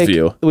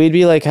worldview. We'd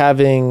be like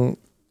having,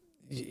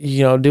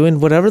 doing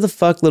whatever the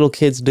fuck little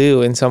kids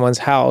do in someone's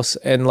house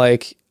and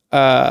like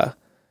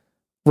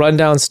run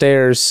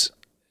downstairs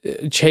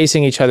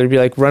chasing each other, be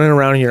like running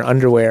around in your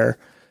underwear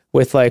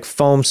with like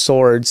foam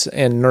swords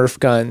and Nerf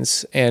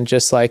guns and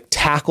just like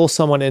tackle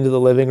someone into the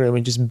living room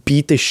and just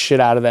beat the shit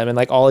out of them. And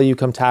like all of you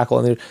come tackle,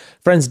 and their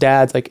friend's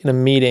dad's like in a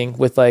meeting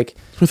with the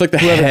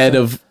head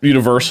of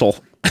Universal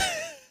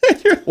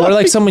or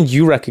like someone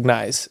you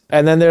recognize.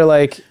 And then they're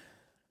like,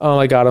 oh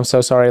my God, I'm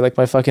so sorry. Like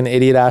my fucking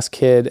idiot ass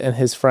kid and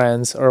his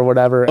friends or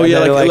whatever. Oh and yeah,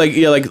 like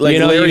you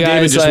know, Larry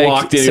David just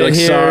walked in. You're like,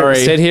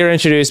 sorry. Sit here,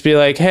 introduce, be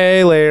like,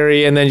 hey,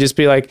 Larry, and then just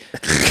be like,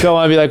 go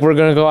on, be like, we're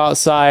gonna go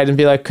outside, and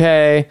be like,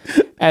 okay,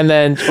 and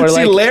then or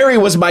See, like Larry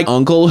was my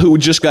uncle who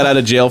just got out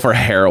of jail for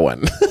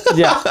heroin.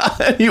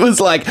 yeah, He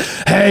was like,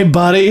 hey,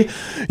 buddy,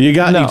 you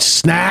got any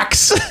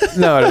snacks?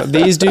 no,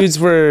 these dudes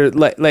were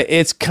like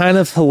it's kind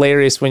of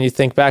hilarious when you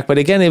think back, but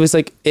again,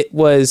 it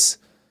was.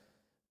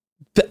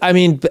 I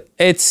mean,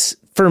 it's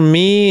for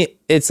me,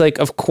 it's like,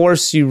 of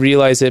course you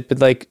realize it, but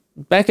like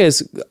Becca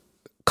is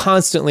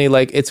constantly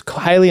like, it's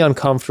highly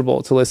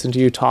uncomfortable to listen to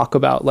you talk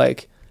about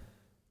like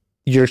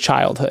your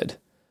childhood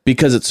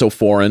Because it's so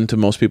foreign to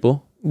most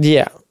people.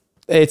 Yeah.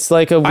 It's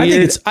like a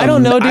weird, I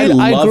don't know, dude.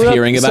 I love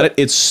hearing about it.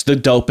 It's the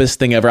dopest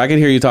thing ever. I could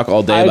hear you talk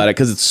all day about it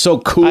because it's so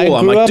cool.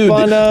 I'm like,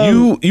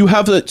 dude, you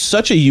have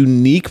such a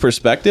unique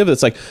perspective.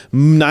 It's like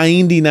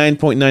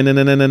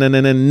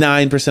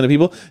 99.99999% of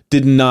people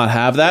did not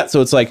have that. So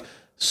it's like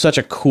such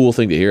a cool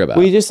thing to hear about.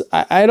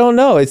 I don't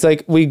know. It's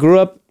like we grew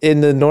up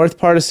in the north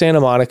part of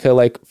Santa Monica.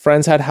 Like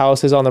friends had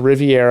houses on the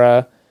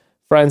Riviera.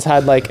 Friends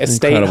had like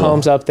estate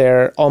homes up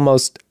there.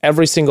 Almost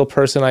every single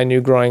person I knew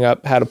growing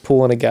up had a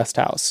pool and a guest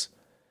house.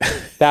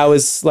 That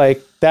was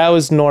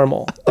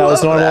normal. That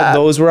was normal.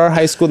 Those were our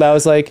high school. That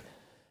was like,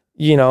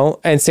 you know,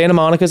 and Santa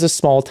Monica is a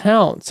small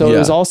town. So it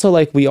was also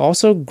like, we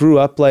also grew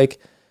up like,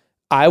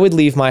 I would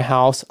leave my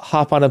house,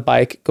 hop on a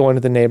bike, go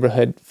into the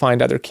neighborhood,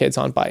 find other kids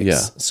on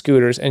bikes,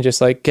 scooters, and just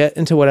like get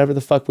into whatever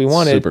the fuck we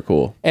wanted. Super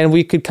cool. And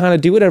we could kind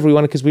of do whatever we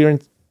wanted because we were in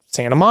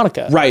Santa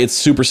Monica. Right. It's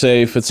super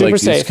safe. It's super like,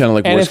 safe. It's kind of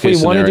like and worst case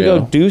scenario. And if we wanted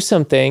to go do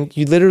something,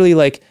 you literally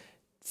like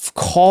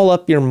call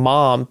up your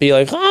mom, be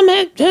like, I'm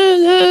like,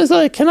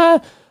 can I...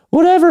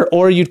 whatever.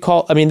 Or you'd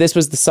call, I mean, this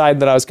was the side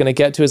that I was going to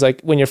get to is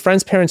like when your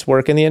friend's parents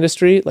work in the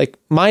industry, like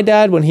my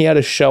dad, when he had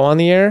a show on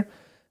the air,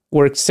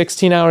 worked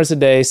 16 hours a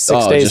day,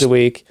 6 days a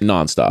week.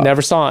 Nonstop.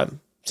 Never saw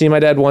him. See my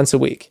dad once a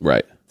week.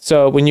 Right.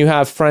 So when you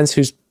have friends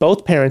whose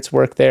both parents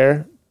work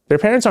there, their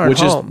parents aren't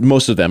home. Which is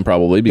most of them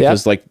probably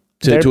because like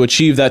to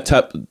achieve that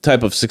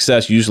type of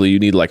success, usually you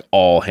need like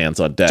all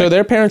hands on deck. So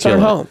their parents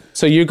aren't home.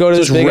 So you go to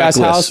this big ass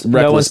house,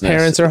 no one's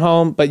parents are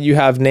home, but you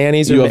have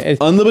nannies. You have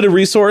unlimited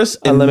resource,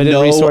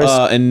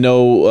 and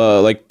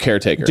no like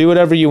caretaker. Do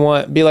whatever you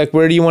want. Be like,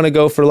 where do you want to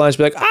go for lunch?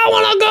 Be like, I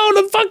want to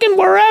go to fucking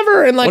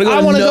wherever, and like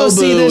I want to go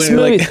see this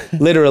movie. Like,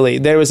 literally,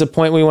 there was a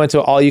point we went to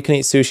an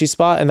all-you-can-eat sushi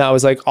spot, and that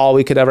was like all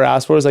we could ever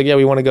ask for. Was like, yeah,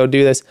 we want to go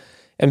do this.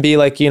 And be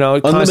like, you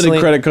know, unlimited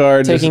credit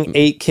card, taking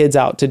 8 kids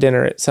out to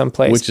dinner at some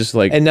place, which is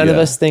like, and none of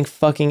us think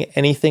fucking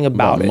anything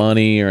about it,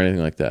 money or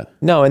anything like that.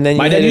 No, and then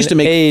my dad used to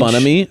make fun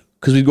of me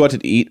because we'd go out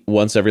to eat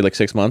once every like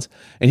 6 months,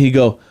 and he'd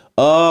go,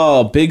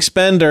 "Oh, big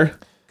spender,"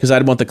 because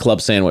I'd want the club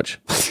sandwich.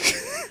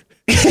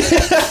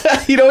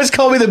 He'd always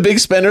call me the big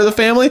spender of the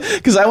family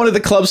because I wanted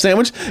the club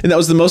sandwich, and that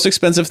was the most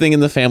expensive thing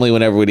in the family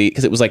whenever we'd eat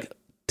because it was like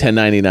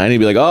 $10.99. He'd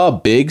be like, "Oh,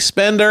 big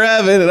spender,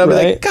 Evan," and I'd be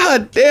like,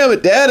 "God damn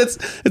it, Dad!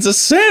 It's a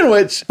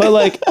sandwich." But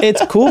like,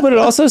 it's cool, but it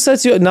also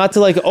sets you up not to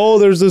like, oh,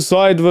 there's this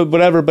side of it,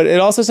 whatever. But it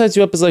also sets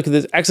you up as like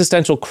this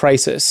existential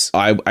crisis.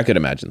 I could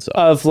imagine so.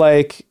 Of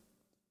like,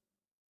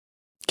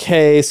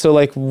 okay, so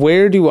like,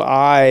 where do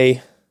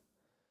I,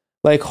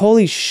 like,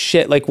 holy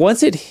shit! Like,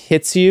 once it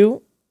hits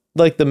you,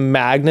 like the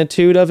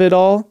magnitude of it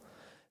all,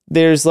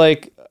 there's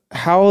like,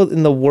 how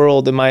in the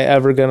world am I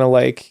ever gonna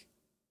like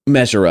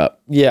measure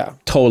up? Yeah,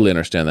 totally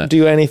understand that.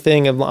 Do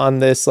anything on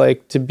this,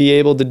 like to be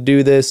able to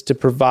do this, to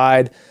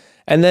provide.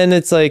 And then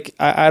it's like,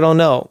 I don't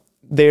know,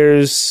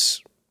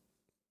 there's,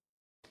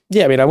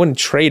 I mean, I wouldn't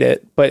trade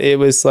it, but it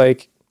was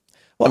like,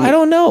 well, I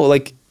don't know,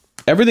 like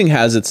everything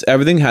has its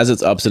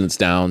ups and its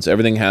downs.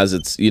 Everything has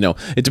its, you know,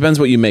 it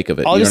depends what you make of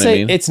it. I'll just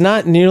say it's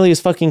not nearly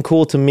as fucking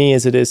cool to me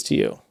as it is to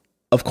you.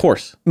 Of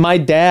course. My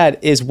dad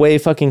is way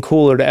fucking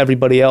cooler to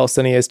everybody else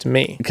than he is to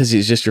me. Because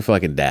he's just your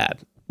fucking dad.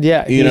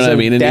 Yeah. You know what I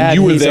mean? And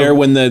you were there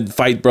when the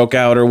fight broke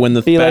out or when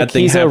the bad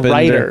thing happened. He's a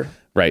writer.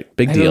 Right.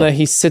 Big deal.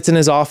 He sits in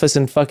his office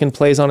and fucking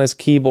plays on his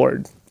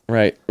keyboard.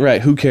 Right.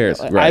 Who cares?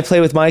 Right. I play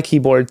with my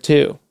keyboard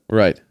too.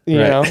 Right. You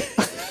know?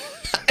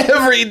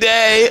 Every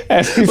day.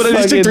 But I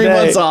just took 3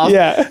 months off.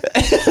 Yeah.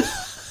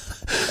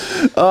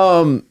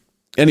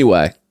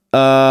 Anyway.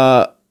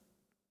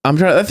 I'm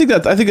trying. I think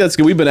that's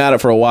good. We've been at it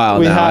for a while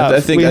now. I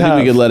think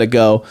we could let it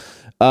go.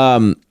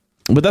 But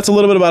that's a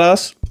little bit about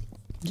us.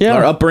 Yeah.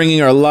 Our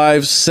upbringing, our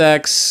lives,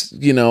 sex,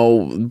 you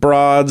know,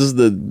 broads,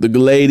 the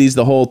ladies,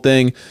 the whole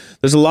thing.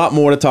 There's a lot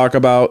more to talk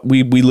about.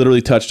 We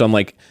literally touched on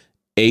like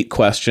 8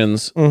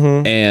 questions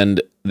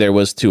and there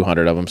was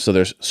 200 of them. So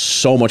there's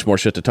so much more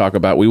shit to talk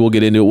about. We will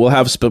get into it. We'll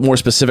have more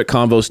specific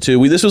convos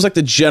too. This was like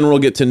the general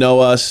get to know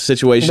us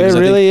situation. It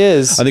really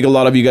is. I think a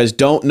lot of you guys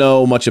don't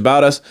know much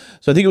about us.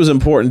 So I think it was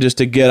important just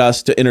to get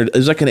us to it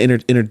was like an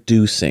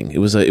introducing. It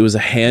was a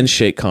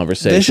handshake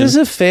conversation. This is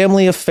a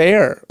family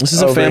affair. This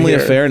is a family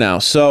affair now.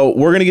 So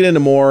we're going to get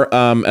into more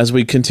as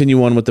we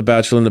continue on with The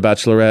Bachelor and The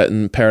Bachelorette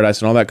and Paradise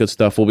and all that good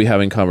stuff. We'll be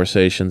having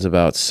conversations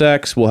about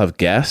sex. We'll have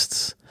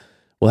guests.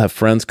 We'll have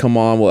friends come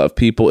on. We'll have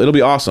people. It'll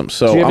be awesome.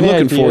 So I'm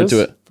looking forward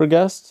to it. For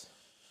guests?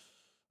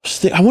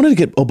 I wanted to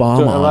get Obama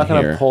I'm not on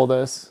gonna here. pull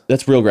this.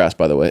 That's real grass,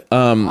 by the way.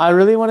 I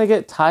really want to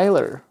get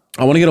Tyler.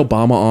 I want to get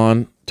Obama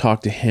on,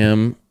 talk to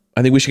him.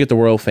 I think we should get the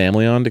royal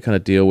family on to kind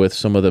of deal with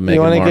some of the Meghan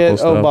You want to Markle get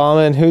stuff.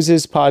 Obama, and who's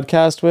his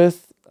podcast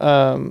with?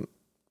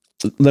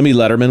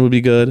 Letterman would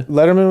be good.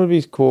 Letterman would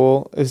be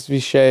cool if he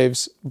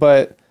shaves,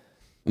 but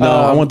No,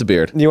 I want the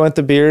beard. you want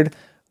the beard.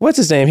 What's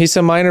his name? He's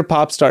a minor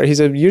pop star.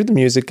 You're the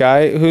music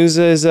guy. Who's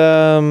his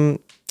the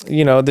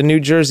New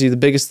Jersey, the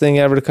biggest thing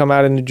ever to come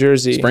out of New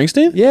Jersey.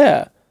 Springsteen?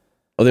 Yeah.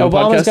 Oh, they have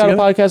Obama's got a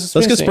together? podcast with Springsteen.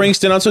 Let's get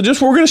Springsteen on. So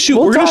just we're gonna shoot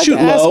ask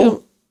low.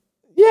 him.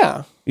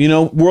 Yeah.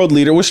 World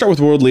leader. We'll start with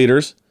world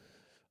leaders.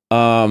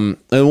 And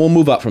we'll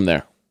move up from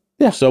there.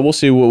 Yeah. So we'll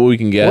see what we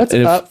can get. What's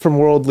up from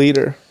world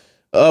leader?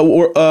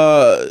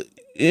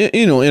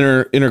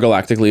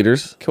 Intergalactic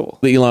leaders. Cool.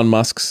 The Elon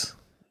Musks,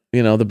 the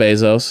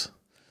Bezos.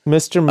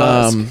 Mr.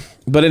 Musk.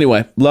 But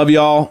anyway, love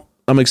y'all.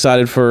 I'm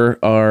excited for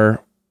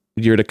our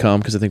year to come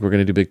because I think we're going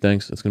to do big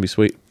things. It's going to be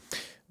sweet.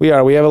 We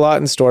are. We have a lot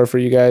in store for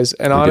you guys.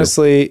 And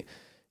honestly,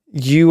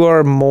 you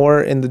are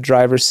more in the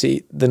driver's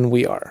seat than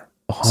we are.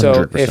 100%.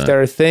 So if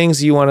there are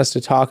things you want us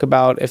to talk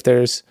about, if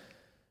there's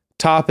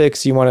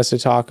topics you want us to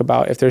talk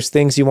about, if there's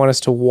things you want us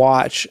to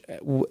watch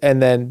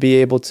and then be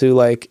able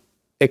to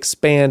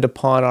expand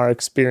upon our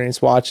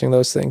experience watching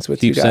those things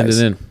with you Keep guys.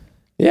 sending in.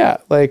 Yeah.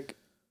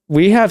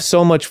 We have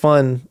so much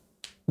fun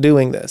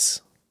doing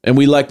this. And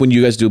we like when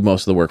you guys do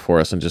most of the work for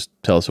us and just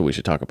tell us what we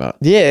should talk about.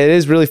 Yeah, it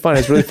is really fun.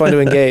 It's really fun to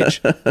engage.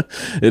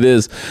 It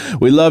is.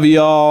 We love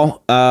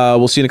y'all.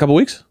 We'll see you in a couple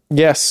weeks.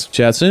 Yes.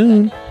 Chat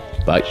soon.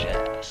 Bye.